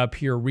picked up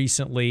here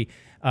recently.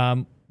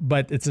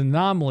 But it's an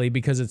anomaly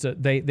because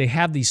they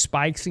have these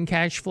spikes in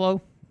cash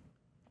flow,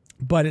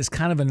 but it's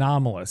kind of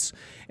anomalous.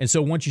 And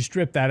so once you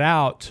strip that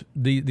out,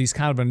 these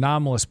kind of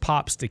anomalous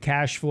pops to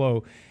cash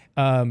flow,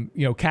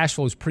 cash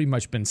flow has pretty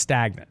much been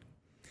stagnant.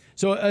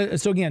 So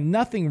again,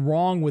 nothing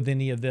wrong with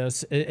any of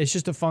this. It's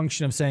just a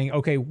function of saying,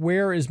 okay,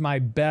 where is my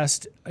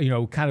best,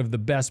 kind of the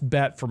best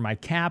bet for my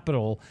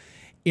capital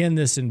in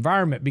this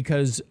environment?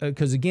 Because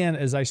again,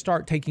 as I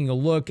start taking a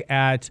look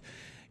at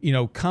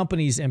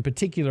companies in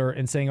particular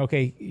and saying,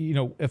 okay,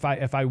 if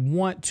I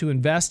want to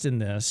invest in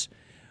this,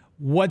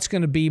 what's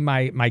going to be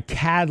my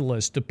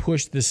catalyst to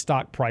push this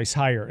stock price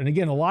higher? And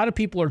again, a lot of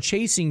people are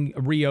chasing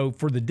Rio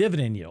for the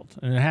dividend yield,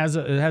 and it has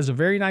a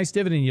very nice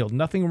dividend yield.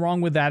 Nothing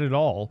wrong with that at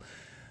all.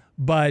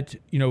 But,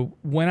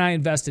 when I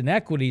invest in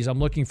equities, I'm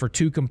looking for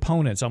two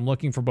components. I'm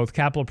looking for both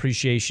capital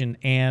appreciation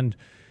and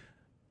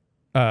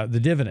the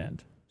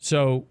dividend.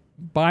 So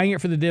buying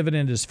it for the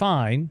dividend is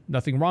fine.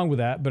 Nothing wrong with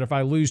that. But if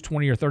I lose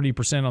 20 or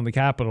 30% on the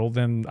capital,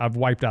 then I've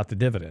wiped out the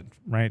dividend,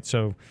 right?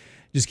 So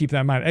just keep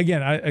that in mind.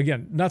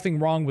 Again, nothing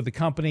wrong with the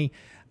company.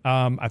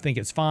 I think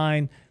it's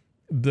fine.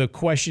 The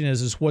question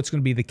is what's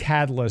going to be the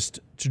catalyst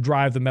to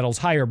drive the metals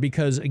higher?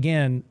 Because,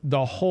 again,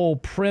 the whole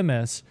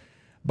premise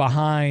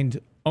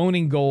behind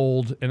owning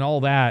gold and all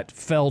that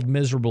failed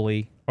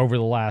miserably over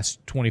the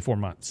last 24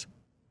 months.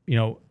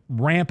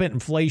 Rampant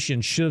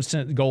inflation should have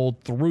sent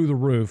gold through the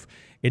roof.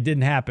 It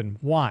didn't happen.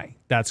 Why?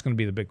 That's going to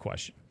be the big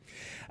question.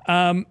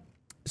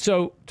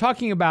 So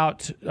talking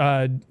about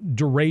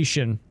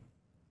duration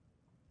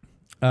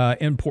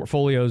in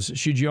portfolios,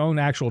 should you own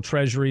actual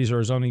treasuries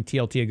or is owning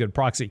TLT a good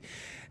proxy?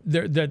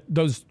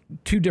 Those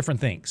two different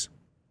things,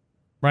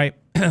 right?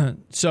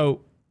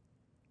 So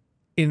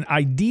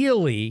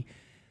ideally,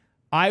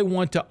 I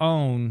want to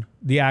own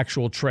the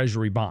actual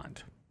treasury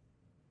bond.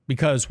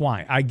 Because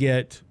why? I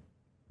get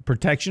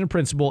protection of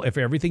principal. If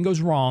everything goes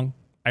wrong,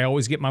 I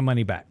always get my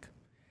money back.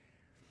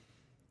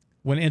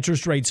 When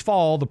interest rates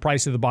fall, the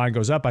price of the bond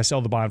goes up. I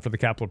sell the bond for the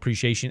capital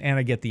appreciation, and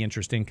I get the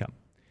interest income.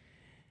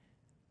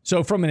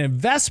 So from an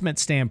investment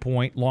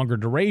standpoint, longer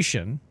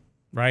duration,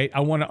 right? I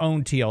want to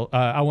own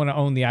I want to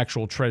own the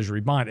actual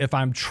treasury bond. If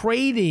I'm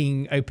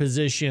trading a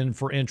position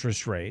for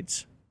interest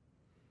rates,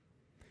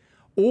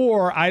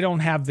 or I don't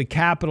have the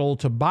capital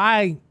to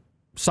buy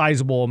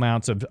sizable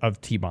amounts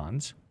of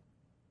T-bonds,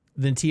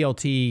 then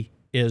TLT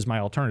is my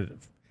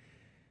alternative.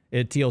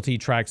 TLT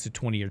tracks the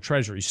 20-year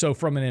treasury. So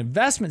from an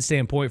investment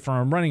standpoint,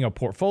 from running a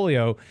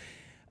portfolio,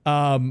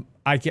 I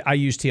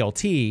use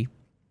TLT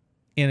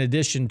in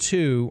addition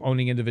to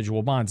owning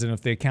individual bonds. And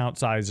if the account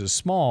size is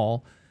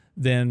small,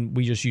 then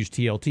we just use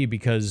TLT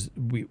because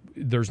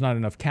there's not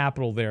enough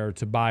capital there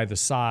to buy the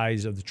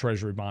size of the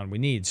treasury bond we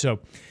need. So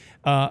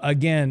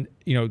again,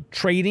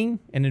 trading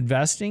and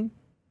investing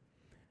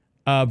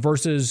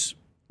versus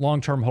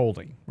long-term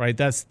holding, right?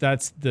 That's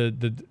they're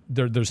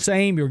the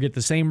same. You'll get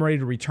the same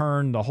rate of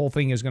return. The whole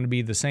thing is going to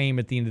be the same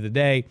at the end of the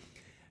day.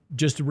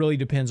 Just really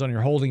depends on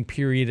your holding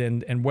period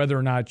and whether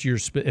or not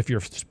if you're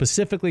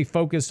specifically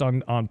focused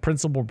on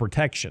principal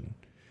protection,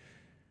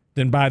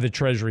 then buy the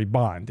treasury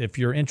bond. If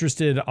you're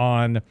interested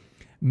on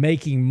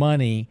making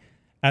money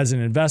as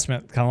an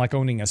investment, kind of like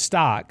owning a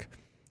stock,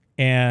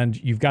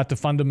 and you've got the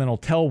fundamental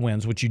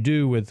tailwinds, which you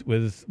do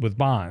with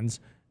bonds,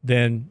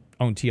 then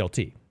own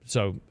TLT.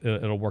 So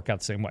it'll work out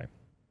the same way.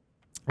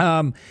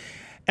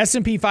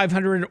 S&P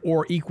 500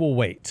 or equal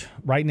weight.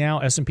 Right now,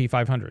 S&P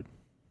 500.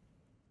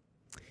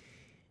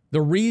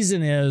 The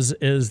reason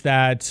is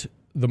that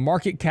the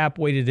market cap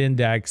weighted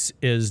index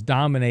is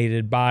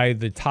dominated by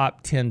the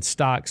top 10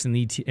 stocks in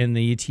the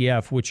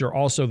ETF, which are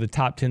also the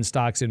top 10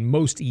 stocks in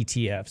most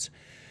ETFs.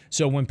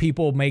 So when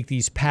people make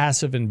these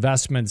passive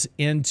investments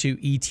into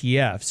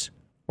ETFs,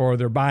 or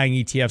they're buying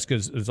ETFs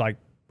because it's like,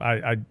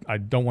 I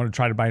don't want to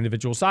try to buy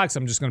individual stocks,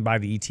 I'm just going to buy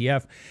the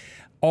ETF.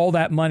 All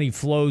that money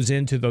flows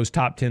into those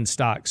top 10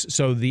 stocks.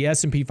 So the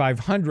S&P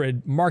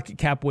 500 market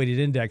cap weighted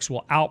index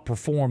will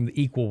outperform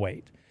the equal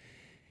weight.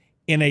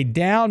 In a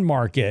down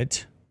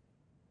market,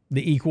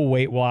 the equal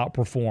weight will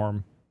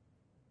outperform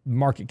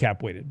market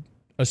cap weighted,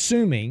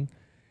 assuming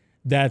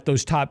that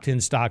those top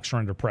 10 stocks are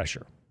under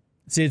pressure.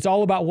 See, it's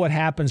all about what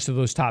happens to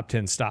those top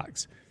 10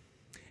 stocks.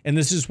 And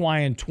this is why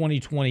in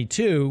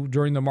 2022,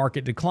 during the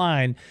market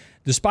decline,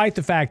 despite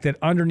the fact that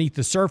underneath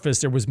the surface,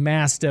 there was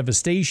mass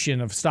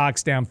devastation of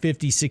stocks down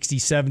 50, 60,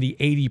 70,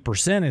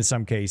 80% in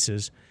some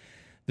cases,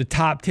 the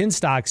top 10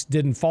 stocks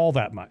didn't fall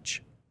that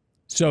much.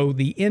 So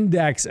the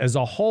index as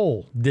a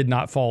whole did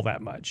not fall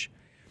that much.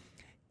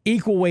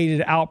 Equal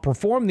weighted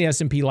outperformed the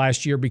S&P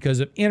last year because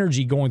of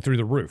energy going through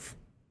the roof,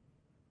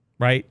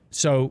 right?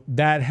 So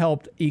that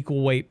helped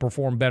equal weight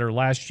perform better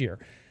last year.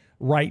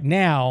 Right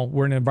now,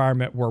 we're in an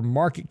environment where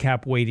market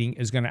cap weighting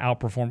is going to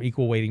outperform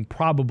equal weighting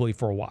probably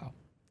for a while.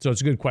 So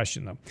it's a good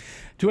question, though.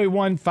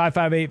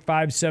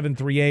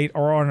 281-558-5738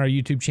 or on our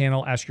YouTube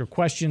channel. Ask your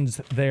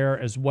questions there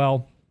as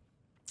well.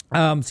 See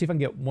if I can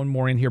get one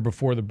more in here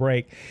before the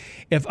break.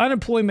 If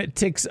unemployment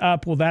ticks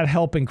up, will that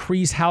help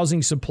increase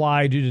housing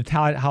supply due to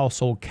tight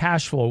household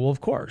cash flow? Well, of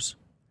course.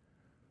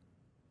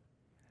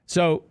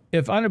 So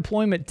if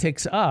unemployment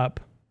ticks up,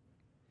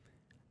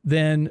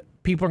 then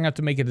people are going to have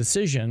to make a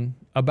decision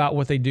about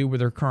what they do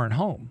with their current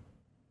home.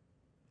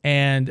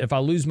 And if I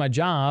lose my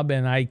job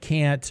and I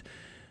can't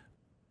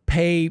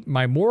pay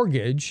my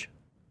mortgage,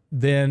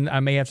 then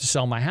I may have to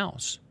sell my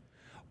house.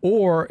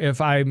 Or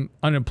if I'm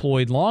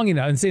unemployed long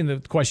enough, and saying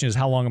the question is,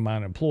 how long am I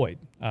unemployed?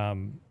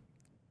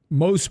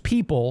 Most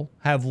people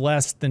have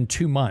less than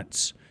 2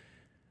 months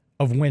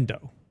of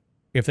window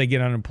if they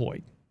get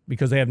unemployed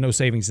because they have no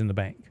savings in the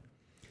bank.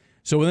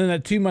 So within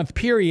that 2-month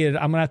period,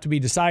 I'm going to have to be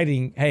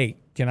deciding, hey,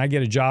 can I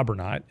get a job or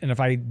not? And if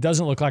it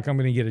doesn't look like I'm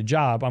going to get a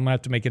job, I'm going to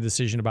have to make a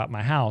decision about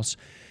my house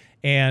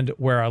and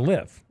where I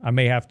live. I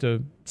may have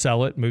to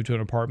sell it, move to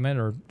an apartment,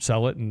 or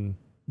sell it and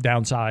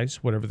downsize,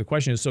 whatever the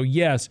question is. So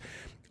yes,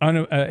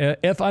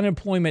 if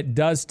unemployment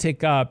does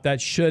tick up, that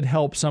should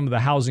help some of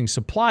the housing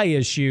supply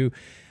issue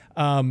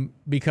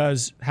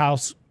because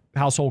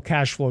household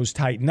cash flows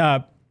tighten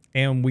up,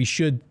 and we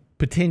should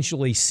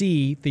potentially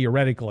see,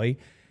 theoretically,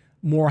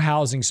 more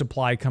housing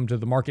supply come to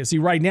the market. See,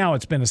 right now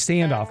it's been a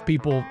standoff.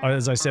 People,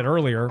 as I said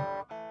earlier,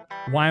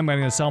 why am I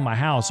going to sell my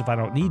house if I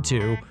don't need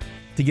to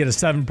get a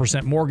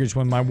 7% mortgage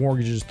when my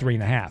mortgage is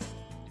 3.5%?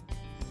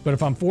 But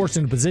if I'm forced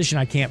in a position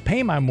I can't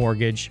pay my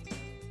mortgage,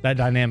 that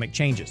dynamic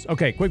changes.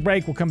 Okay, quick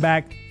break. We'll come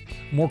back.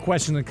 More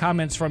questions and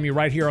comments from you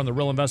right here on The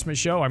Real Investment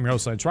Show. I'm your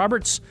host, Lance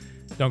Roberts.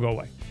 Don't go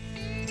away.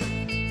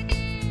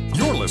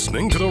 You're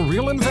listening to The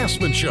Real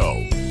Investment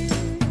Show.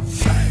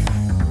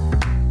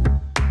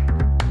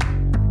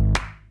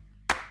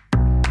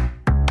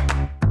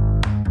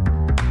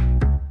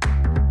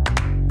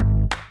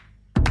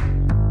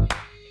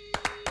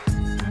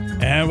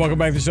 And welcome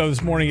back to the show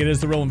this morning. It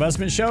is The Real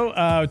Investment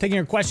Show. Taking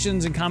your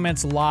questions and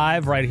comments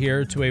live right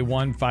here,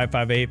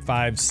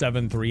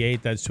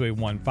 281-558-5738. That's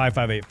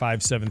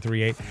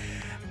 281-558-5738.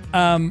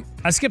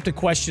 I skipped a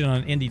question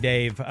on Indy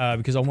Dave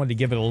because I wanted to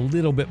give it a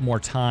little bit more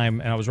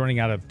time, and I was running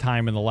out of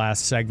time in the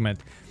last segment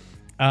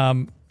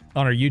on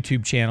our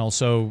YouTube channel.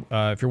 So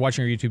if you're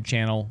watching our YouTube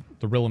channel,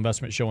 The Real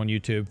Investment Show on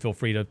YouTube, feel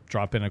free to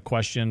drop in a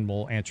question.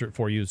 We'll answer it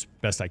for you as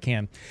best I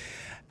can.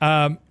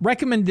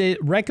 Recommended.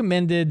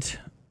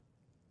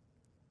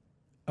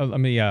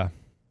 Let me try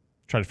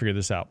to figure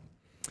this out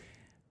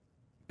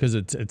because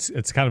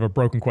it's kind of a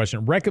broken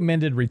question.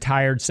 Recommended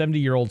retired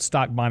 70-year-old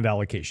stock bond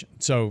allocation.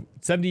 So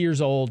 70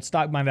 years old,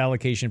 stock bond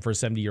allocation for a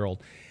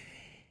 70-year-old.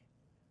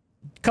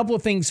 A couple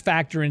of things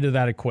factor into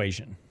that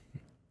equation.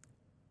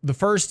 The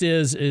first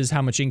is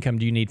how much income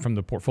do you need from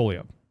the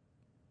portfolio?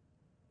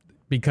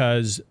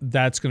 Because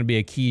that's going to be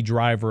a key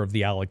driver of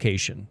the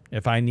allocation.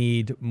 If I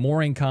need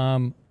more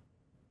income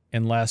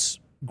and less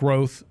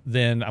growth,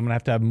 then I'm going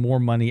to have more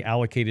money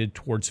allocated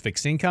towards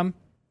fixed income.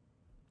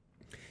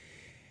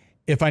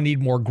 If I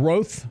need more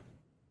growth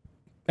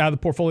out of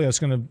the portfolio, it's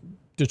going to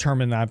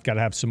determine that I've got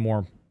to have some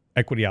more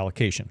equity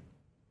allocation.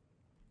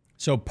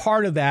 So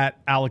part of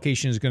that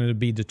allocation is going to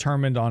be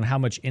determined on how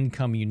much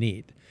income you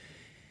need.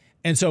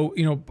 And so,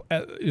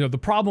 the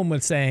problem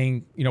with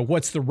saying,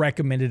 what's the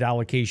recommended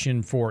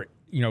allocation for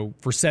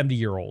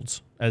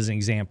 70-year-olds as an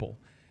example,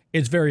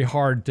 it's very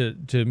hard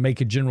to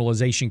make a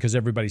generalization because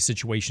everybody's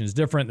situation is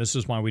different. This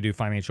is why we do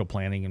financial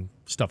planning and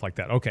stuff like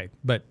that. Okay,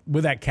 but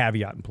with that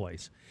caveat in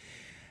place,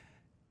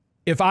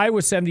 if I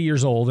was 70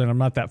 years old and I'm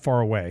not that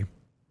far away,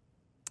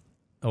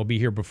 I'll be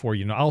here before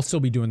I'll still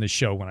be doing this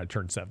show when I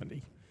turn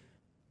 70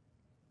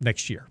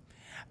 next year.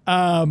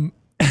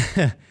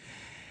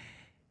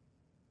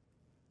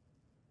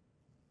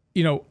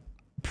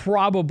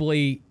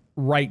 Probably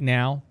right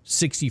now,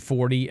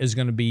 60-40 is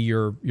going to be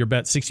your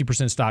bet.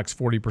 60% stocks,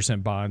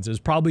 40% bonds is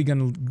probably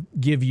going to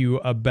give you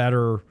a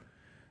better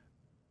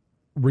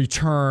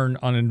return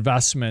on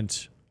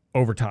investment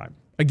over time.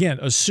 Again,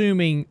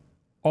 assuming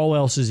all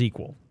else is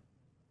equal.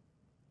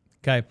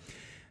 Okay.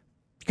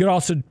 You could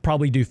also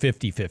probably do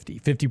 50-50,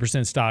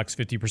 50% stocks,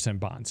 50%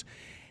 bonds.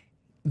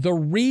 The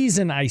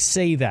reason I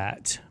say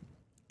that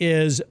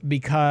is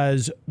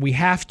because we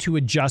have to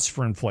adjust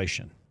for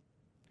inflation.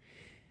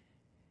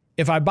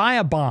 If I buy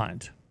a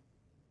bond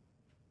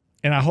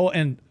and I hold,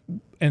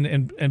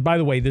 and by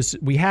the way,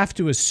 we have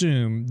to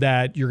assume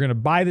that you're going to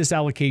buy this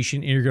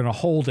allocation and you're going to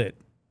hold it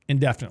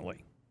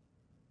indefinitely,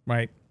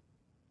 right?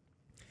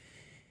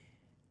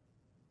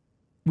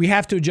 We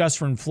have to adjust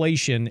for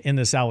inflation in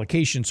this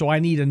allocation. So I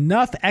need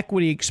enough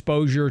equity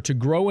exposure to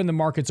grow in the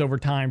markets over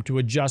time to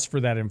adjust for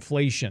that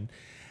inflation.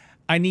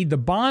 I need the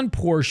bond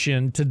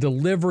portion to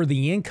deliver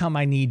the income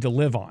I need to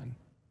live on.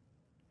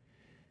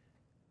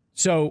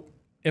 So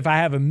if I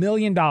have $1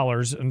 million,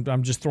 and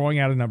I'm just throwing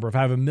out a number, if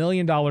I have $1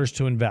 million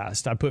to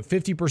invest, I put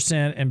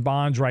 50% in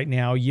bonds right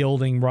now,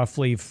 yielding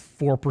roughly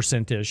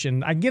 4%-ish.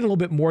 And I get a little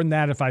bit more than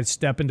that if I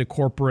step into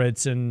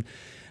corporates and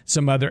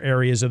some other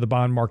areas of the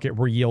bond market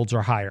where yields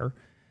are higher.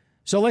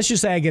 So let's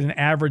just say I get an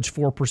average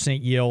 4%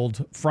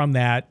 yield from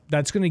that.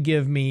 That's going to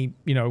give me,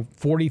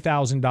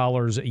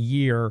 $40,000 a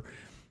year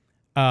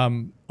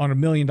on $1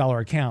 million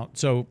account.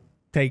 So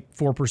take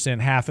 4%,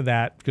 half of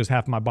that, because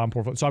half of my bond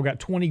portfolio. So I've got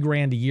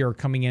 $20,000 a year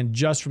coming in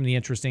just from the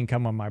interest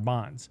income on my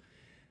bonds.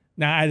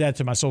 Now I add that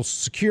to my Social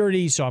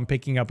Security, so I'm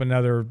picking up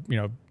another,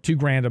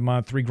 $2,000 a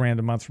month, $3,000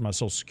 a month for my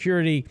Social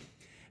Security.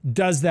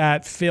 Does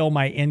that fill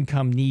my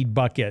income need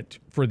bucket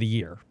for the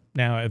year?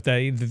 Now, if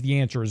the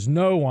answer is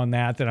no on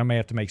that, then I may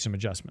have to make some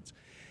adjustments.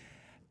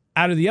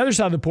 Out of the other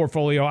side of the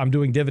portfolio, I'm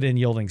doing dividend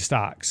yielding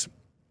stocks.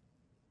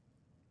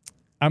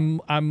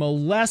 I'm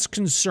less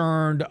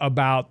concerned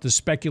about the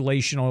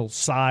speculational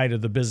side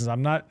of the business.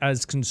 I'm not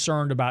as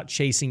concerned about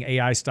chasing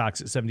AI stocks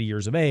at 70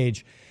 years of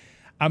age.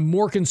 I'm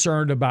more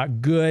concerned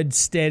about good,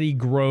 steady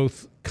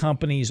growth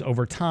companies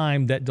over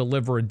time that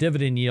deliver a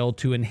dividend yield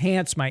to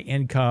enhance my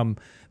income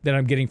that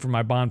I'm getting from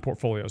my bond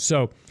portfolio.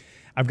 So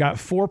I've got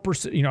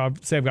 4%,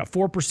 I'd say I've got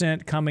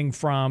 4% coming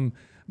from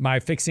my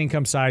fixed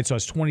income side, so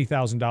it's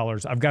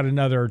 $20,000. I've got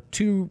another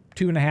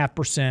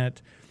 2.5%,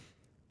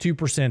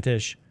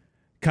 2%-ish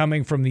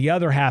coming from the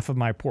other half of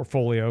my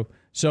portfolio.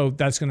 So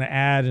that's going to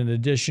add an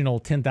additional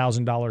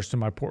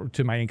 $10,000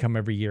 to my income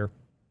every year,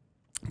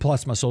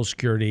 plus my Social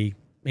Security,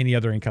 any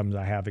other incomes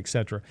I have, et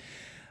cetera.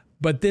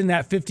 But then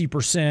that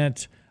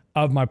 50%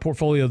 of my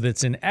portfolio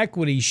that's in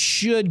equity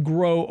should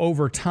grow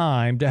over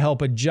time to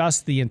help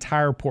adjust the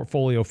entire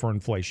portfolio for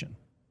inflation.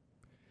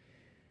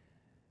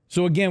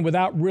 So again,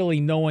 without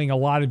really knowing a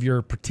lot of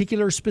your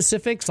particular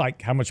specifics,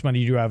 like how much money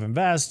you do have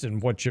invest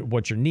and what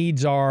your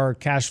needs are,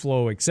 cash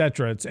flow, et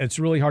cetera, it's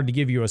really hard to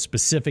give you a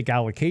specific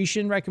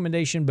allocation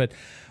recommendation, but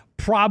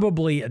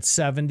probably at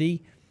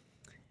 70,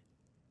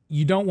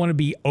 you don't want to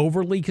be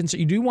overly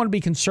you do want to be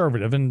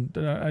conservative, and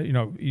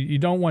you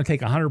don't want to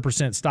take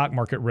 100% stock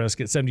market risk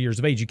at 70 years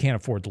of age. You can't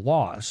afford the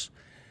loss.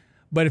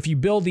 But if you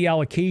build the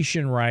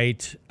allocation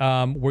right,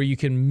 where you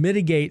can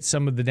mitigate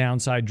some of the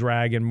downside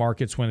drag in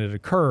markets when it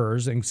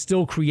occurs and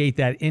still create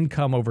that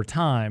income over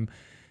time,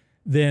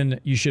 then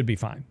you should be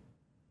fine.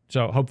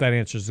 So I hope that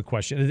answers the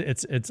question.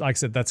 It's like I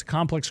said, that's a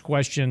complex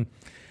question,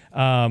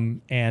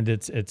 and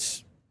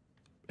it's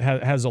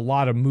has a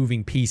lot of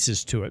moving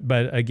pieces to it.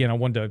 But again, I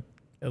wanted to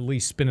at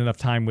least spend enough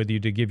time with you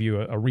to give you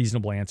a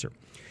reasonable answer.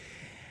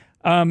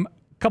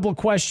 Couple of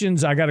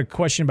questions. I got a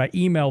question by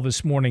email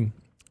this morning.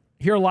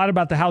 Hear a lot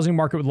about the housing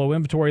market with low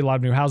inventory, a lot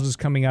of new houses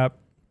coming up.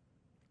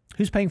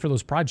 Who's paying for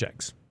those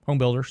projects? Home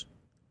builders.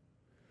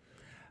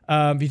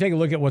 If you take a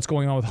look at what's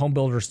going on with home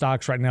builder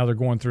stocks right now, they're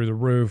going through the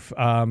roof.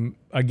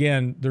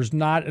 Again, there's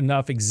not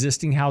enough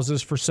existing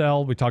houses for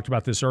sale. We talked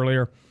about this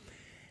earlier.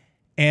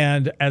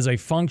 And as a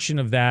function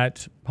of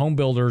that, home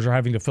builders are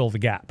having to fill the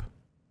gap.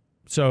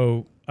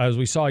 So as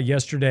we saw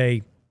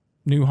yesterday,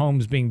 new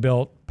homes being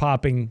built,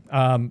 popping,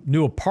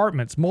 new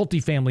apartments,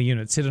 multifamily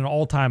units hit an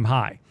all-time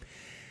high.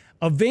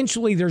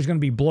 Eventually, there's going to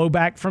be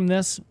blowback from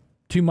this,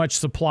 too much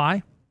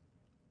supply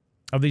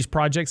of these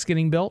projects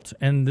getting built.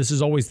 And this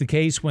is always the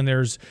case when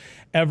there's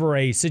ever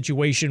a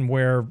situation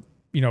where,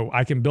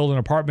 I can build an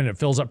apartment, it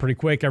fills up pretty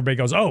quick. Everybody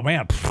goes, oh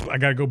man, I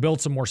got to go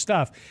build some more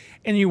stuff.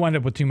 And you wind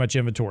up with too much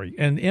inventory.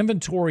 And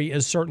inventory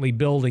is certainly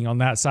building on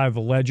that side of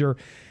the ledger.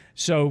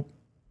 So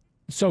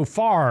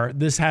far,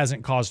 this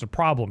hasn't caused a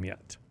problem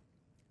yet.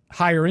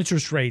 Higher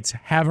interest rates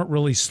haven't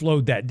really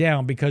slowed that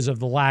down because of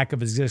the lack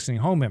of existing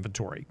home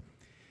inventory.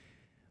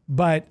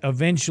 But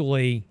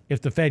eventually,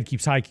 if the Fed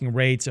keeps hiking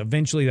rates,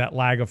 eventually that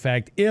lag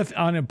effect, if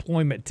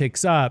unemployment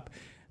ticks up,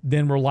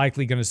 then we're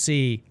likely going to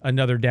see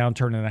another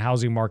downturn in the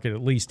housing market,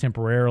 at least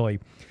temporarily,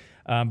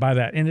 by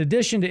that. In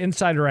addition to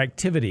insider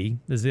activity,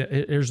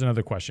 here's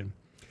another question.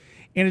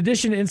 In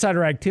addition to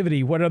insider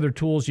activity, what other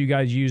tools do you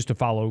guys use to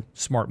follow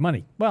smart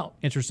money? Well,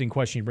 interesting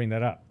question you bring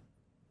that up.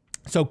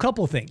 So a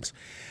couple of things.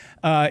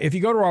 If you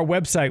go to our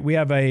website, we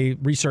have a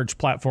research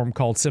platform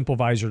called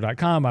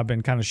simplevisor.com. I've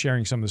been kind of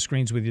sharing some of the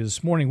screens with you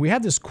this morning. We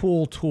have this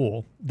cool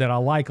tool that I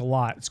like a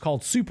lot. It's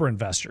called Super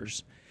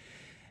Investors.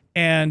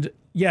 And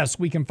yes,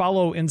 we can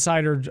follow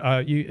insider.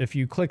 If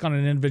you click on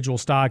an individual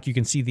stock, you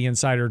can see the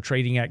insider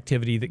trading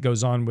activity that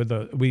goes on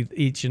with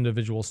each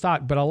individual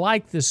stock. But I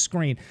like this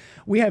screen.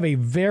 We have a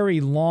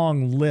very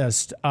long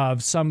list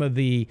of some of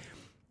the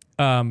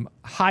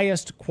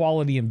highest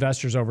quality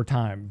investors over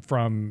time,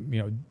 from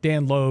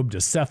Dan Loeb to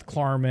Seth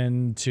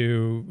Klarman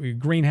to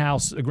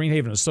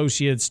Greenhaven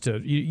Associates to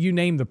you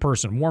name the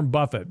person, Warren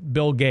Buffett,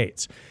 Bill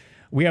Gates.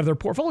 We have their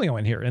portfolio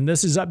in here, and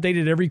this is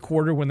updated every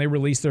quarter when they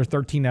release their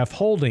 13F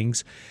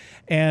holdings.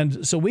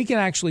 And so we can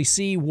actually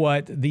see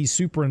what these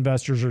super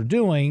investors are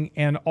doing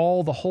and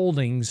all the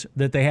holdings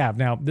that they have.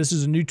 Now, this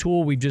is a new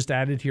tool we've just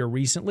added here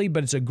recently,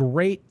 but it's a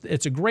great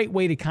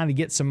way to kind of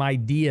get some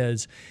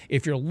ideas.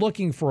 If you're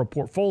looking for a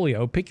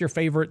portfolio, pick your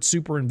favorite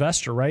super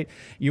investor, right?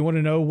 You want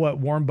to know what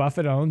Warren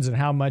Buffett owns and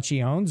how much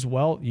he owns?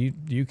 Well,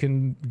 you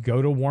can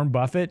go to Warren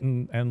Buffett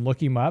and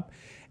look him up.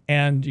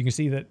 And you can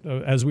see that,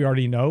 as we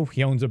already know,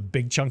 he owns a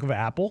big chunk of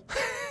Apple.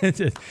 About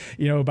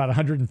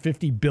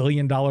 $150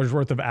 billion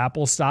worth of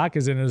Apple stock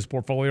is in his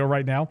portfolio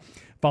right now,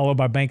 followed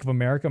by Bank of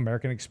America,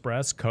 American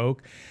Express,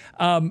 Coke.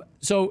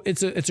 So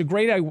it's a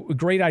great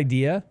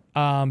idea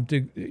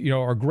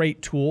or a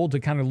great tool to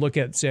kind of look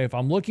at, say, if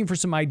I'm looking for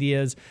some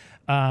ideas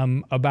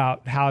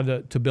about how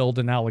to build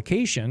an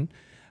allocation,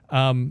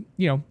 there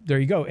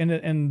you go.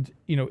 And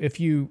if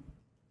you,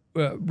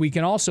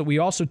 we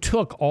also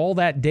took all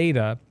that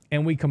data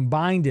and we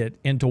combined it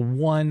into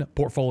one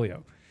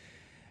portfolio.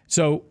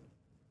 So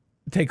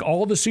take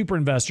all the super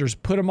investors,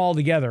 put them all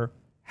together.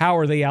 How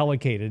are they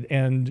allocated?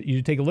 And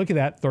you take a look at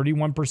that.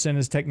 31%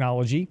 is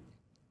technology.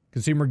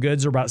 Consumer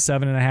goods are about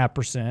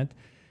 7.5%.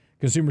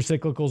 Consumer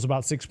cyclicals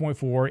about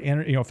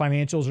 6.4%.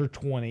 Financials are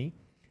 20%.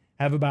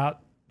 Have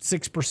about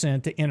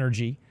 6% to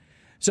energy.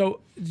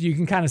 So you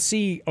can kind of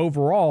see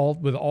overall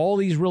with all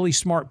these really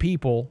smart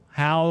people,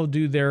 how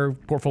do their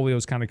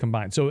portfolios kind of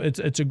combine? So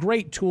it's a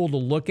great tool to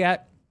look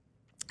at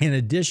in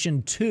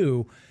addition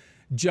to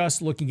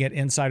just looking at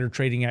insider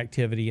trading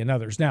activity and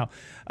others. Now,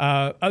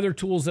 other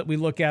tools that we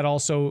look at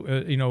also,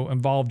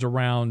 involved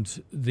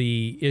around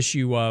the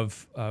issue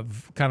of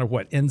kind of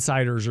what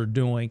insiders are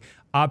doing.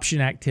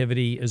 Option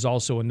activity is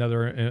also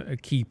another a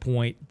key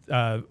point.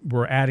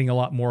 We're adding a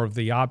lot more of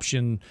the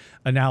option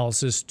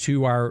analysis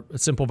to our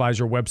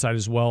SimpleVisor website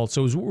as well.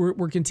 So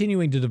we're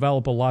continuing to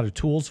develop a lot of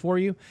tools for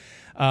you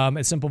at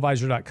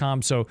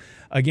SimpleVisor.com. So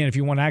again, if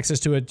you want access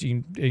to it,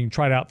 you can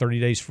try it out 30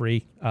 days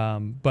free.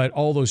 But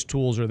all those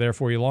tools are there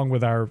for you, along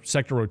with our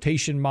sector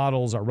rotation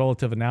models, our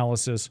relative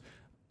analysis,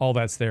 all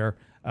that's there.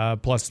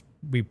 Plus,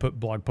 we put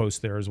blog posts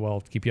there as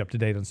well to keep you up to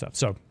date on stuff.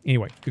 So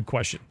anyway, good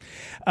question.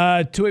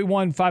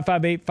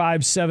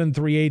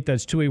 281-558-5738.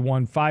 That's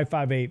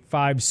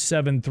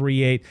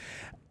 281-558-5738.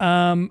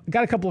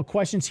 Got a couple of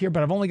questions here,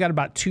 but I've only got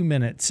about 2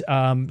 minutes.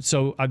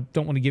 So I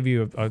don't want to give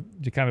you a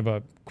kind of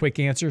a quick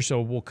answer.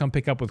 So we'll come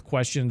pick up with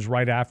questions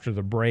right after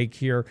the break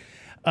here.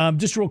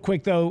 Just real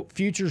quick, though,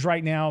 futures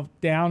right now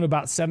down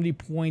about 70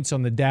 points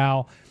on the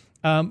Dow.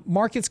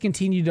 Markets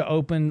continue to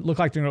look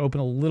like they're going to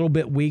open a little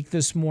bit weak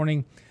this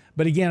morning.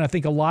 But again, I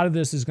think a lot of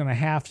this is going to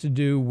have to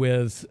do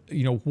with,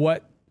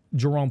 what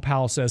Jerome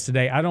Powell says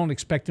today. I don't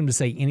expect him to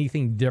say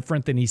anything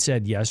different than he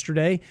said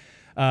yesterday.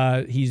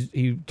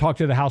 He talked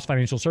to the House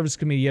Financial Services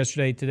Committee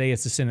yesterday. Today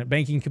it's the Senate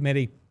Banking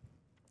Committee.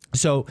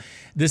 So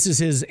this is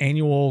his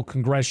annual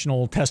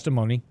congressional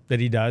testimony that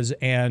he does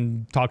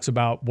and talks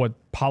about what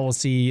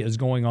policy is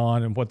going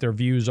on and what their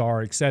views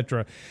are, et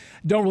cetera.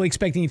 Don't really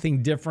expect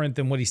anything different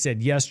than what he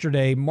said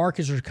yesterday.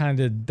 Markets are kind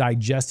of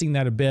digesting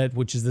that a bit,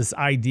 which is this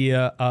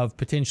idea of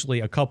potentially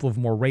a couple of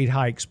more rate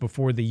hikes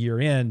before the year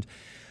end.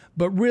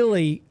 But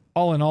really,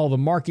 all in all, the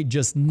market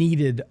just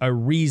needed a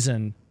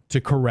reason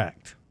to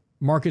correct.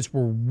 Markets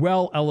were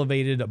well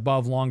elevated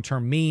above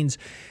long-term means.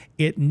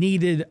 It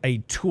needed a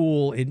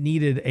tool. It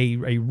needed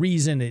a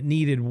reason. It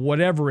needed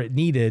whatever it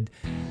needed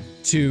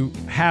to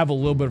have a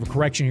little bit of a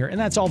correction here. And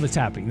that's all that's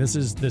happening. This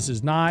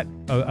is not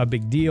a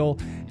big deal.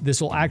 This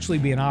will actually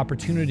be an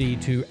opportunity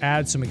to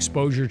add some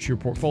exposure to your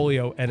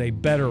portfolio at a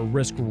better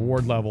risk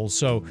reward level.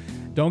 So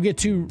don't get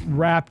too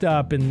wrapped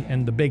up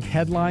in the big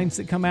headlines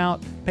that come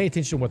out. Pay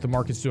attention to what the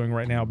market's doing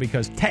right now,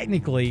 because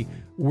technically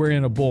we're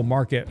in a bull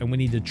market and we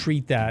need to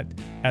treat that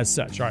as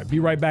such. All right, be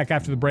right back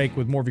after the break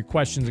with more of your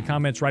questions and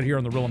comments right here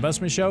on The Real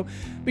Investment Show.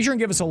 Be sure and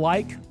give us a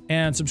like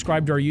and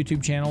subscribe to our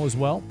YouTube channel as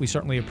well. We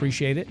certainly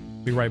appreciate it.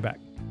 Be right back.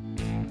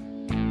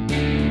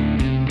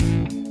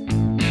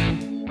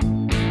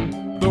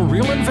 The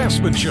Real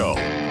Investment Show.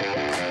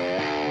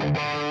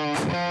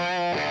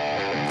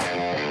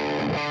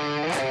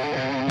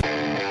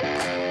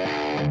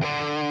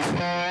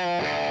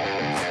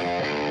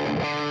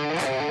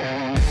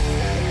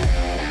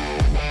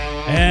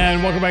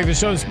 And welcome back to the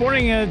show this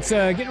morning. It's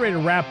getting ready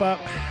to wrap up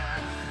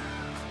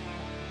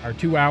our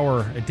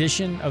 2-hour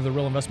edition of The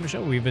Real Investment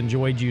Show. We've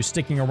enjoyed you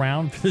sticking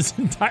around for this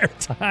entire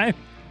time.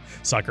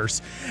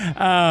 Suckers.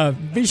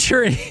 Be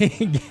sure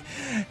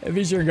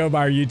to go by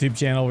our YouTube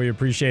channel. We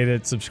appreciate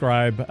it.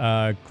 Subscribe.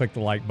 Click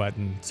the like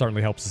button.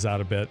 Certainly helps us out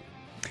a bit.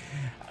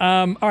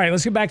 All right,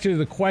 let's get back to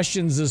the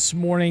questions this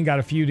morning. Got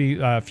a few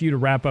to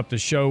wrap up the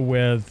show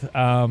with.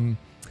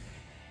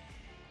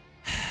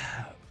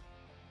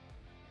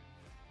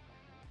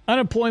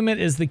 Unemployment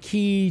is the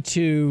key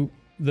to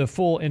the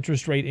full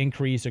interest rate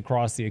increase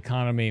across the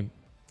economy.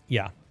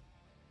 Yeah.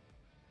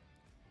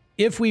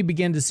 If we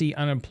begin to see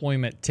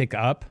unemployment tick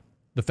up,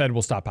 the Fed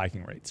will stop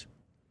hiking rates.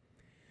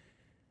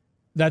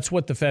 That's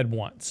what the Fed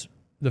wants.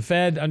 The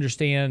Fed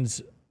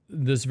understands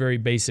this very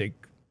basic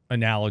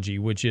analogy,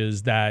 which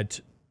is that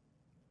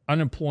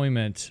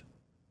unemployment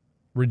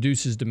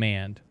reduces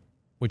demand,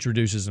 which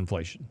reduces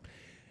inflation.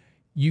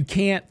 You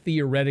can't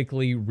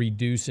theoretically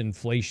reduce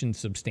inflation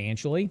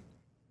substantially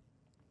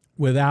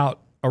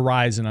without a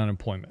rise in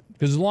unemployment.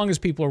 Because as long as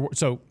people are...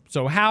 So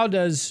how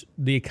does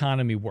the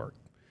economy work?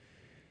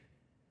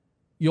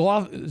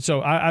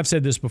 I've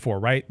said this before,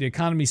 right? The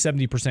economy is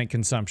 70%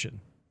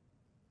 consumption.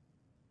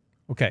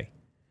 Okay.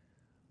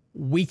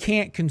 We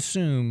can't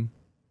consume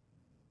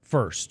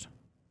first.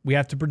 We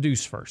have to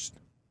produce first.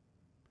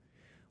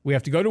 We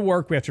have to go to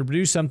work. We have to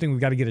produce something.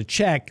 We've got to get a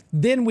check.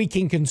 Then we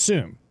can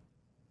consume,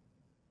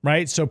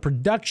 right? So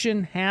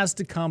production has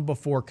to come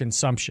before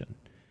consumption.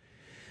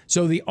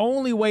 So the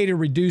only way to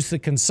reduce the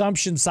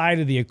consumption side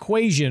of the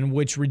equation,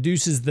 which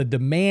reduces the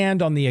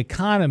demand on the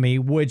economy,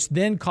 which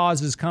then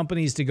causes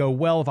companies to go,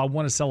 well, if I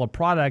want to sell a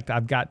product,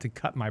 I've got to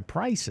cut my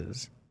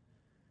prices,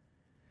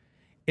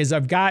 is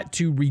I've got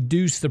to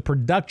reduce the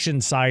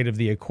production side of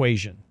the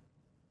equation.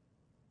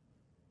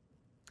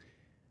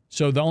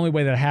 So the only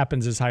way that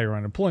happens is higher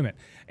unemployment.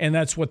 And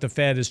that's what the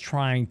Fed is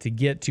trying to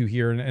get to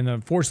here. And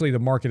unfortunately, the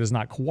market is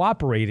not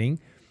cooperating.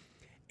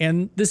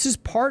 And this is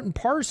part and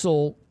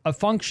parcel a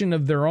function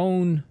of their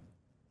own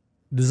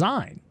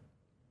design.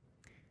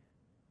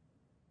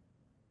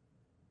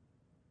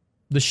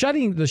 The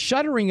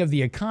shuttering of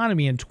the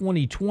economy in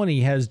 2020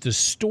 has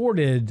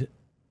distorted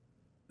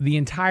the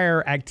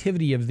entire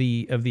activity of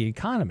the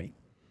economy.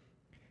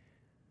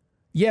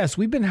 Yes,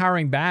 we've been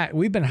hiring back.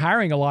 We've been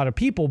hiring a lot of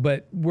people,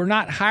 but we're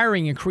not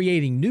hiring and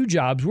creating new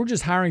jobs. We're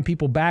just hiring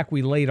people back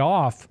we laid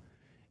off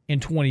in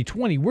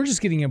 2020. We're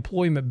just getting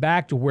employment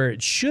back to where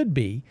it should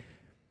be.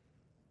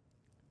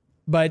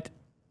 But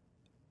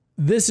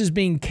this is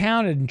being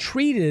counted and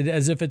treated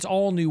as if it's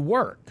all new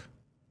work.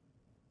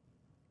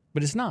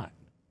 But it's not.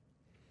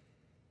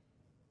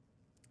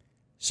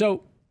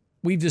 So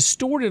we've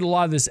distorted a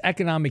lot of this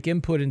economic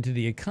input into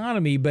the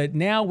economy, but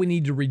now we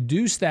need to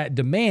reduce that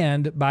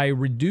demand by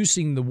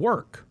reducing the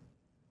work.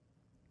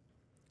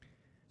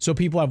 So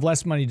people have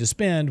less money to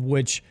spend,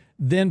 which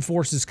then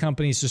forces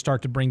companies to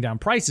start to bring down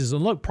prices.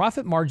 And look,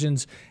 profit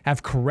margins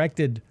have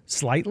corrected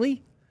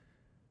slightly,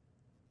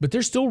 but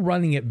they're still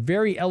running at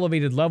very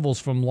elevated levels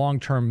from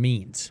long-term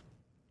means.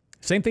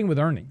 Same thing with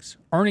earnings.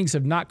 Earnings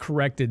have not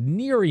corrected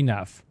near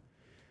enough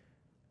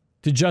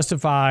to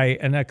justify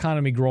an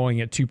economy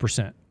growing at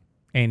 2%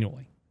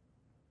 annually.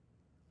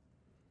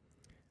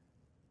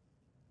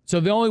 So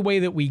the only way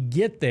that we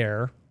get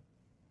there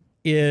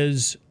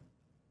is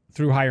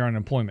through higher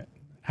unemployment.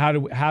 How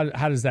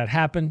does that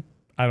happen?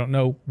 I don't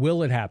know.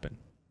 Will it happen?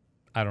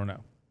 I don't know.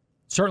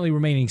 Certainly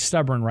remaining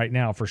stubborn right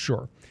now for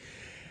sure.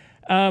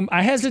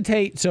 I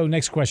hesitate. So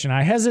next question.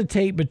 I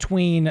hesitate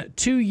between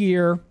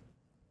 2-year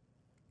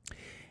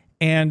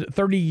and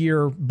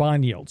 30-year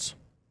bond yields.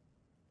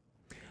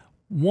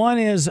 One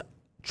is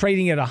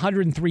trading at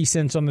 103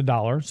 cents on the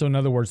dollar. So in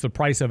other words, the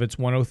price of it's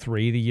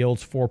 103. The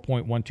yield's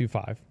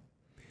 4.125.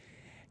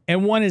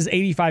 And one is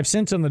 85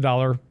 cents on the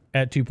dollar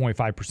at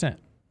 2.5%.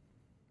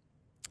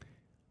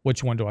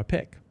 Which one do I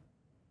pick?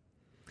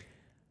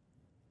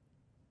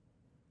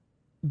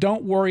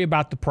 Don't worry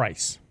about the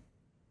price.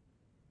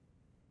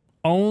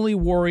 Only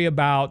worry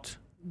about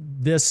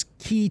this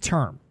key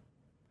term.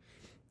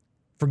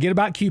 Forget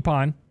about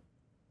coupon.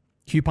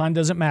 Coupon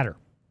doesn't matter.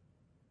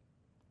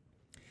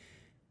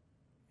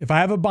 If I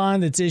have a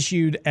bond that's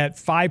issued at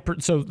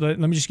 5%, so let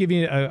me just give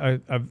you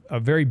a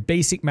very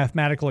basic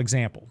mathematical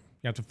example.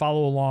 You have to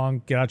follow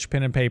along, get out your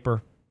pen and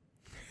paper.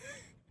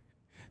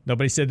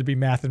 Nobody said to be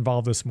math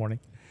involved this morning.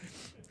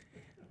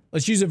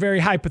 Let's use a very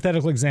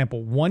hypothetical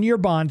example. 1-year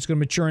bond is going to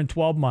mature in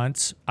 12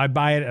 months. I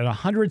buy it at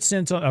 100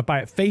 cents, I buy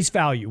it face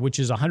value, which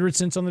is 100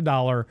 cents on the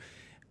dollar,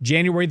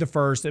 January the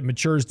 1st. It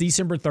matures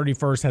December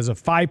 31st, has a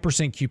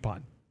 5%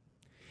 coupon.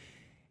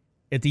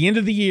 At the end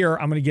of the year,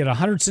 I'm going to get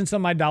 100 cents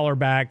on my dollar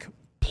back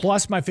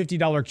plus my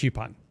 $50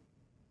 coupon.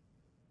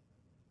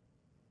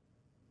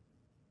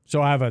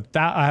 So I paid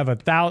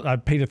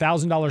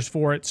 $1,000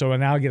 for it, so I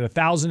now get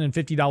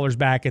 $1,050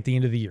 back at the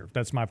end of the year.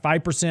 That's my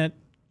 5%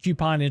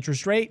 coupon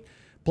interest rate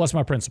plus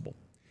my principal.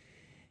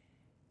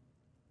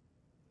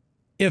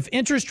 If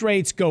interest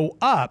rates go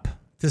up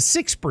to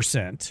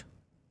 6%,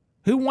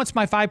 who wants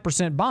my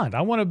 5% bond?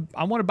 I want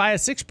to buy a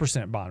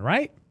 6% bond,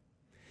 right?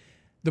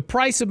 The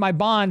price of my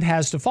bond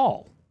has to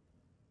fall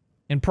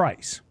in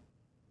price.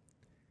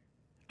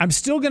 I'm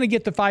still going to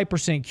get the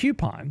 5%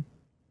 coupon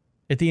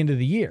at the end of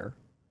the year.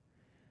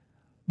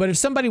 But if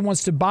somebody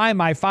wants to buy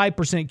my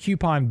 5%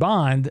 coupon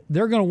bond,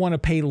 they're going to want to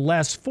pay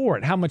less for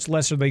it. How much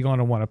less are they going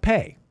to want to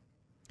pay?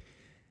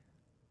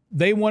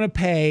 They want to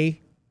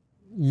pay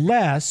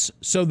less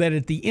so that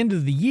at the end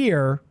of the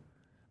year,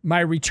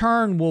 my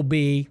return will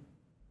be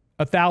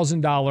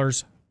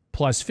 $1,000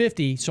 plus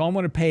 $50. So I'm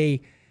going to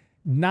pay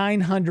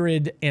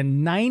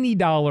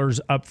 $990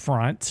 up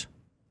front.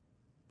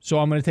 So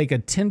I'm going to take a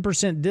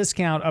 10%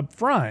 discount up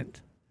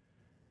front.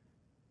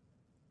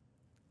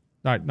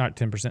 Not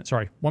 10%,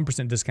 sorry,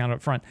 1% discount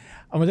up front.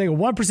 I'm going to take a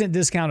 1%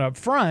 discount up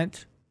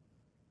front.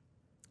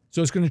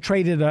 So it's going to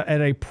trade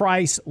at a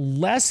price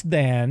less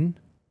than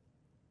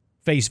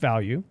face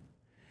value.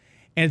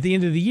 And at the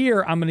end of the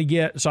year, I'm going to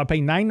get, so I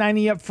pay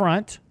 $990 up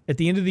front. At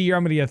the end of the year,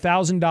 I'm going to get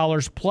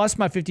 $1,000 plus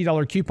my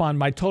 $50 coupon.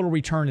 My total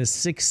return is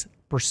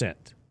 6%,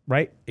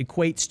 right?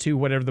 Equates to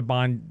whatever the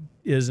bond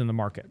is in the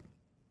market.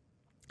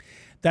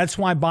 That's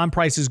why bond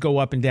prices go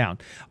up and down.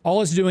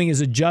 All it's doing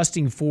is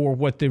adjusting for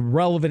what the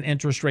relevant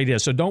interest rate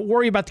is. So don't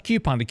worry about the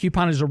coupon. The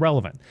coupon is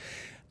irrelevant.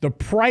 The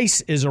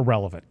price is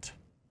irrelevant.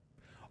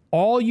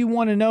 All you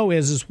want to know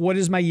is what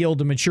is my yield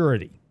to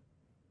maturity?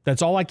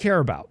 That's all I care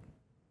about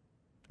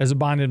as a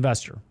bond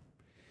investor.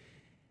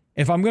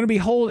 If I'm going to be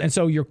holding, and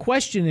so your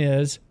question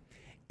is,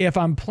 if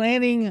I'm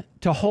planning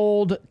to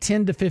hold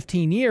 10 to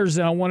 15 years,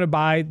 then I want to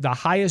buy the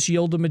highest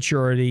yield to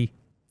maturity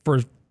for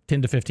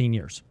 10 to 15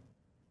 years.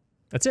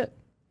 That's it.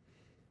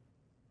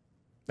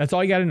 That's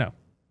all you got to know.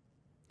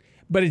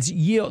 But it's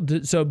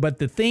yield. So, but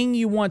the thing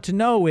you want to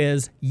know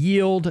is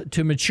yield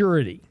to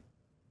maturity.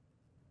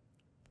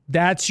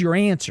 That's your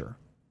answer.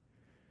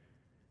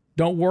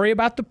 Don't worry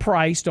about the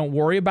price. Don't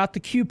worry about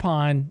the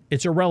coupon.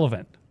 It's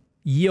irrelevant.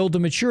 Yield to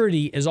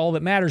maturity is all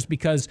that matters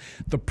because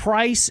the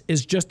price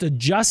is just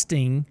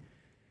adjusting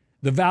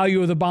the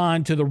value of the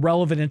bond to the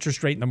relevant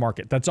interest rate in the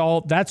market. That's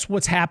all. That's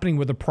what's happening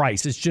with the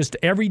price. It's just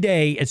every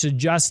day it's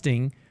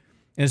adjusting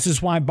And this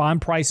is why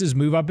bond prices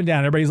move up and down.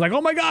 Everybody's like,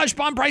 oh my gosh,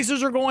 bond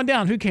prices are going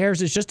down. Who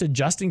cares? It's just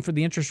adjusting for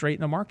the interest rate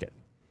in the market.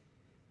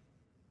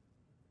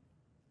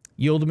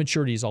 Yield to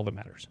maturity is all that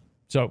matters.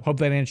 So hope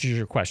that answers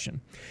your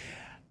question.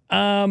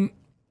 Well,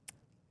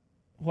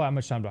 how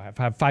much time do I have?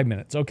 I have 5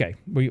 minutes. Okay,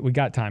 we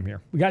got time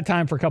here. We got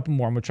time for a couple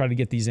more. I'm going to try to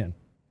get these in.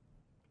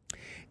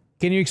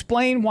 Can you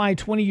explain why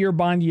 20-year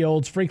bond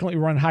yields frequently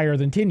run higher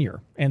than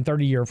 10-year and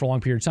 30-year for a long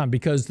period of time?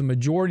 Because the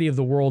majority of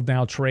the world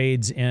now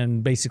trades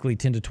in basically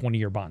 10 to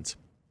 20-year bonds.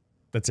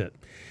 That's it.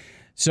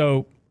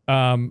 So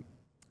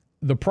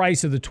the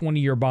price of the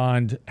 20-year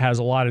bond has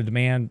a lot of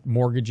demand,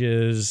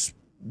 mortgages,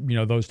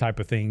 those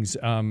type of things.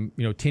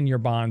 10-year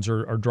bonds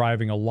are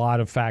driving a lot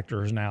of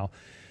factors now.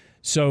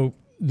 So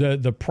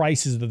the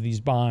prices of these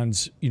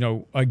bonds,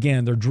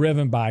 again, they're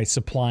driven by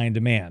supply and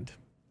demand.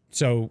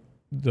 So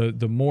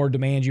the more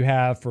demand you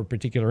have for a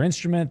particular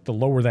instrument, the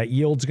lower that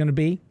yield's going to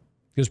be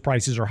because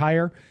prices are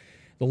higher.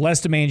 The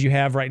less demand you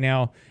have right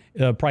now,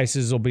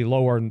 prices will be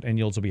lower and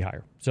yields will be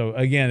higher. So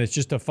again, it's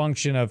just a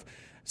function of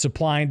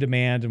supply and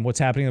demand and what's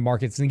happening in the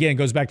markets. And again, it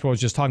goes back to what I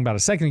was just talking about a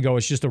second ago.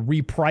 It's just a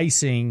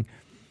repricing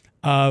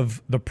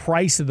of the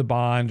price of the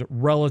bond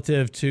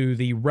relative to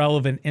the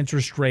relevant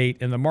interest rate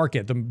in the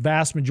market. The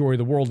vast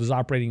majority of the world is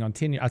operating on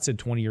 10 years. I said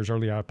 20 years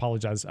earlier. I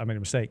apologize. I made a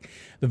mistake.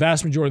 The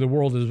vast majority of the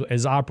world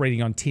is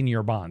operating on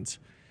 10-year bonds.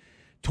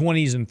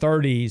 20s and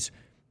 30s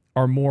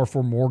are more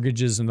for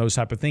mortgages and those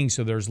type of things,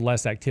 so there's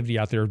less activity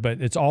out there.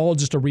 But it's all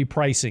just a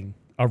repricing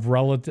of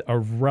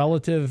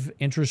relative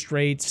interest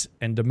rates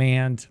and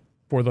demand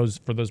for those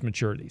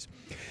maturities.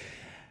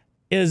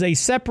 Is a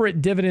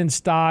separate dividend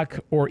stock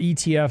or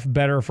ETF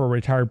better for a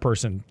retired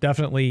person?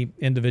 Definitely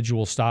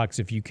individual stocks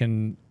if you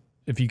can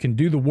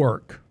do the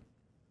work,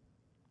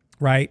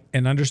 right,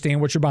 and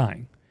understand what you're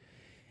buying.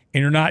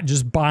 And you're not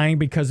just buying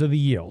because of the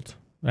yield,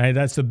 right?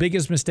 That's the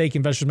biggest mistake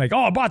investors make. Oh,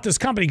 I bought this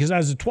company because it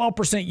has a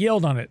 12%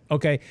 yield on it.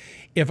 Okay,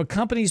 if a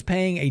company's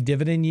paying a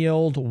dividend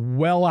yield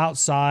well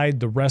outside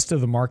the rest of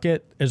the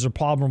market, there's a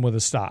problem with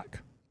a stock.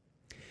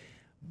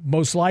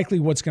 Most likely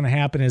what's going to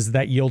happen is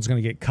that yield's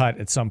going to get cut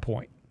at some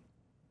point.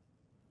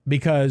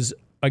 Because,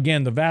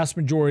 again, the vast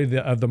majority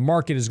of the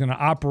market is going to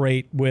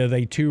operate with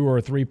a 2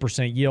 or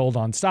 3% yield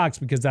on stocks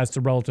because that's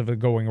the relative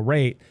going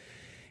rate.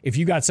 If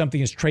you got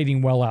something that's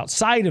trading well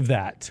outside of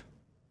that,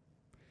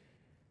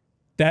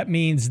 that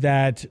means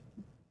that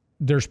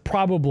there's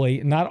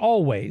probably, not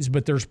always,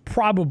 but there's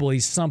probably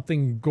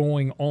something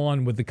going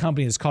on with the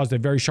company that's caused a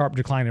very sharp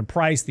decline in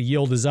price. The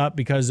yield is up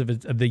because of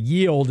it. The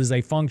yield is a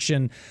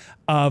function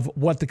of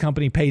what the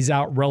company pays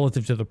out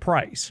relative to the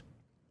price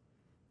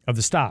of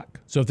the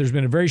stock. So if there's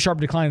been a very sharp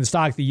decline in the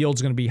stock, the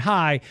yield's going to be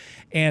high,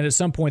 and at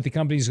some point the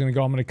company's going to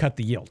go, I'm going to cut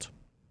the yield.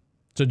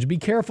 So to be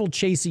careful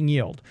chasing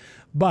yield.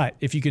 But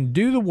if you can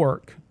do the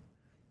work,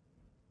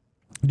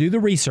 do the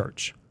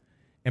research,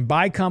 and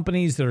buy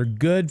companies that are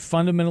good,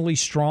 fundamentally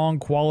strong,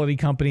 quality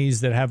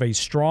companies that have a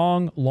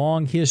strong,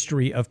 long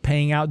history of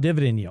paying out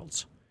dividend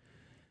yields.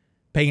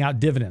 Paying out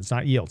dividends,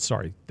 not yields,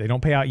 sorry. They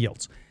don't pay out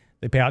yields.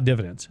 They pay out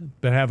dividends,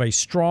 but have a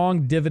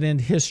strong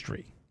dividend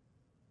history.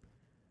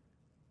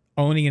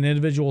 Owning an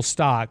individual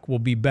stock will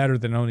be better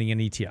than owning an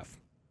ETF.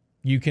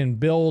 You can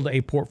build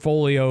a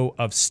portfolio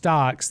of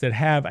stocks that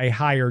have a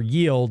higher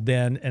yield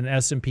than an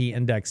S&P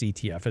index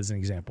ETF, as an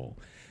example.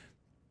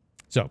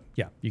 So,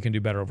 yeah, you can do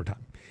better over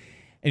time.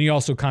 And you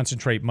also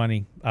concentrate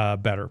money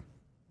better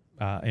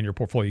in your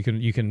portfolio.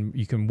 You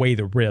can weigh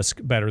the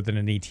risk better than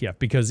an ETF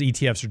because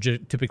ETFs are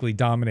typically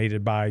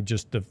dominated by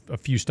just a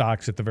few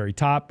stocks at the very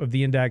top of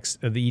the index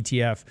of the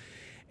ETF.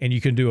 And you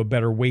can do a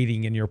better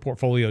weighting in your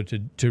portfolio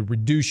to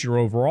reduce your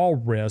overall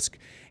risk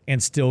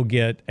and still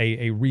get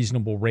a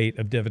reasonable rate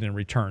of dividend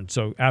return.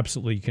 So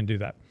absolutely you can do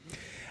that.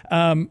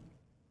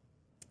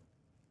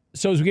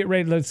 So as we get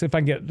ready, let's see if I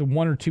can get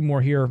one or two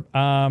more here.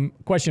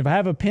 Question, if I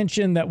have a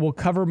pension that will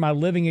cover my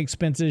living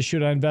expenses,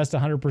 should I invest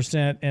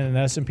 100% in an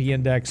S&P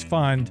index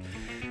fund?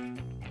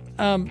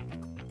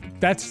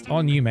 That's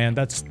on you, man.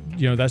 That's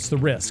the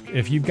risk.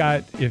 If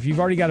you've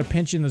already got a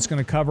pension that's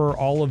going to cover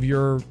all of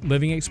your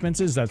living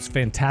expenses, that's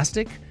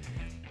fantastic.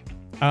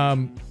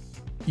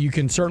 You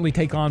can certainly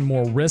take on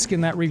more risk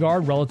in that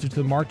regard relative to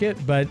the market,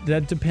 but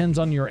that depends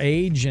on your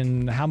age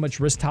and how much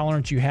risk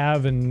tolerance you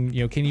have, and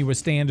can you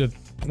withstand a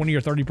 20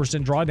 or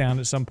 30% drawdown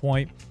at some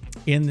point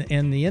in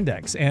the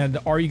index, and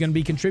are you going to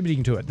be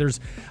contributing to it? There's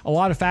a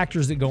lot of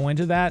factors that go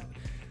into that.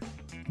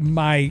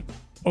 My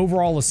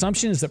overall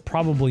assumption is that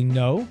probably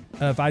no.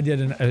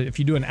 If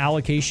you do an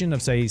allocation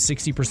of say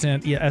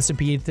 60%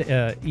 S&P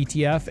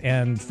ETF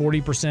and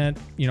 40%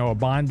 a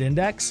bond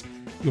index,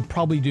 you'll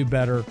probably do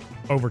better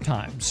over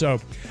time. So,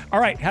 all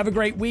right, have a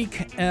great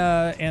week,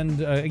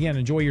 and again,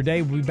 enjoy your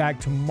day. We'll be back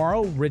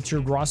tomorrow.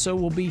 Richard Rosso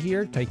will be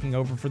here taking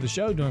over for the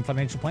show, doing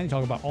financial planning,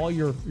 talking about all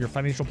your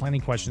financial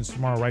planning questions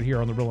tomorrow right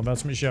here on The Real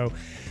Investment Show.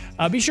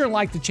 Be sure to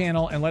like the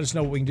channel and let us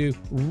know what we can do.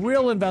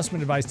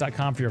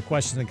 RealInvestmentAdvice.com for your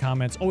questions and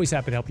comments. Always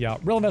happy to help you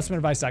out.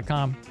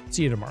 RealInvestmentAdvice.com.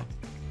 See you tomorrow.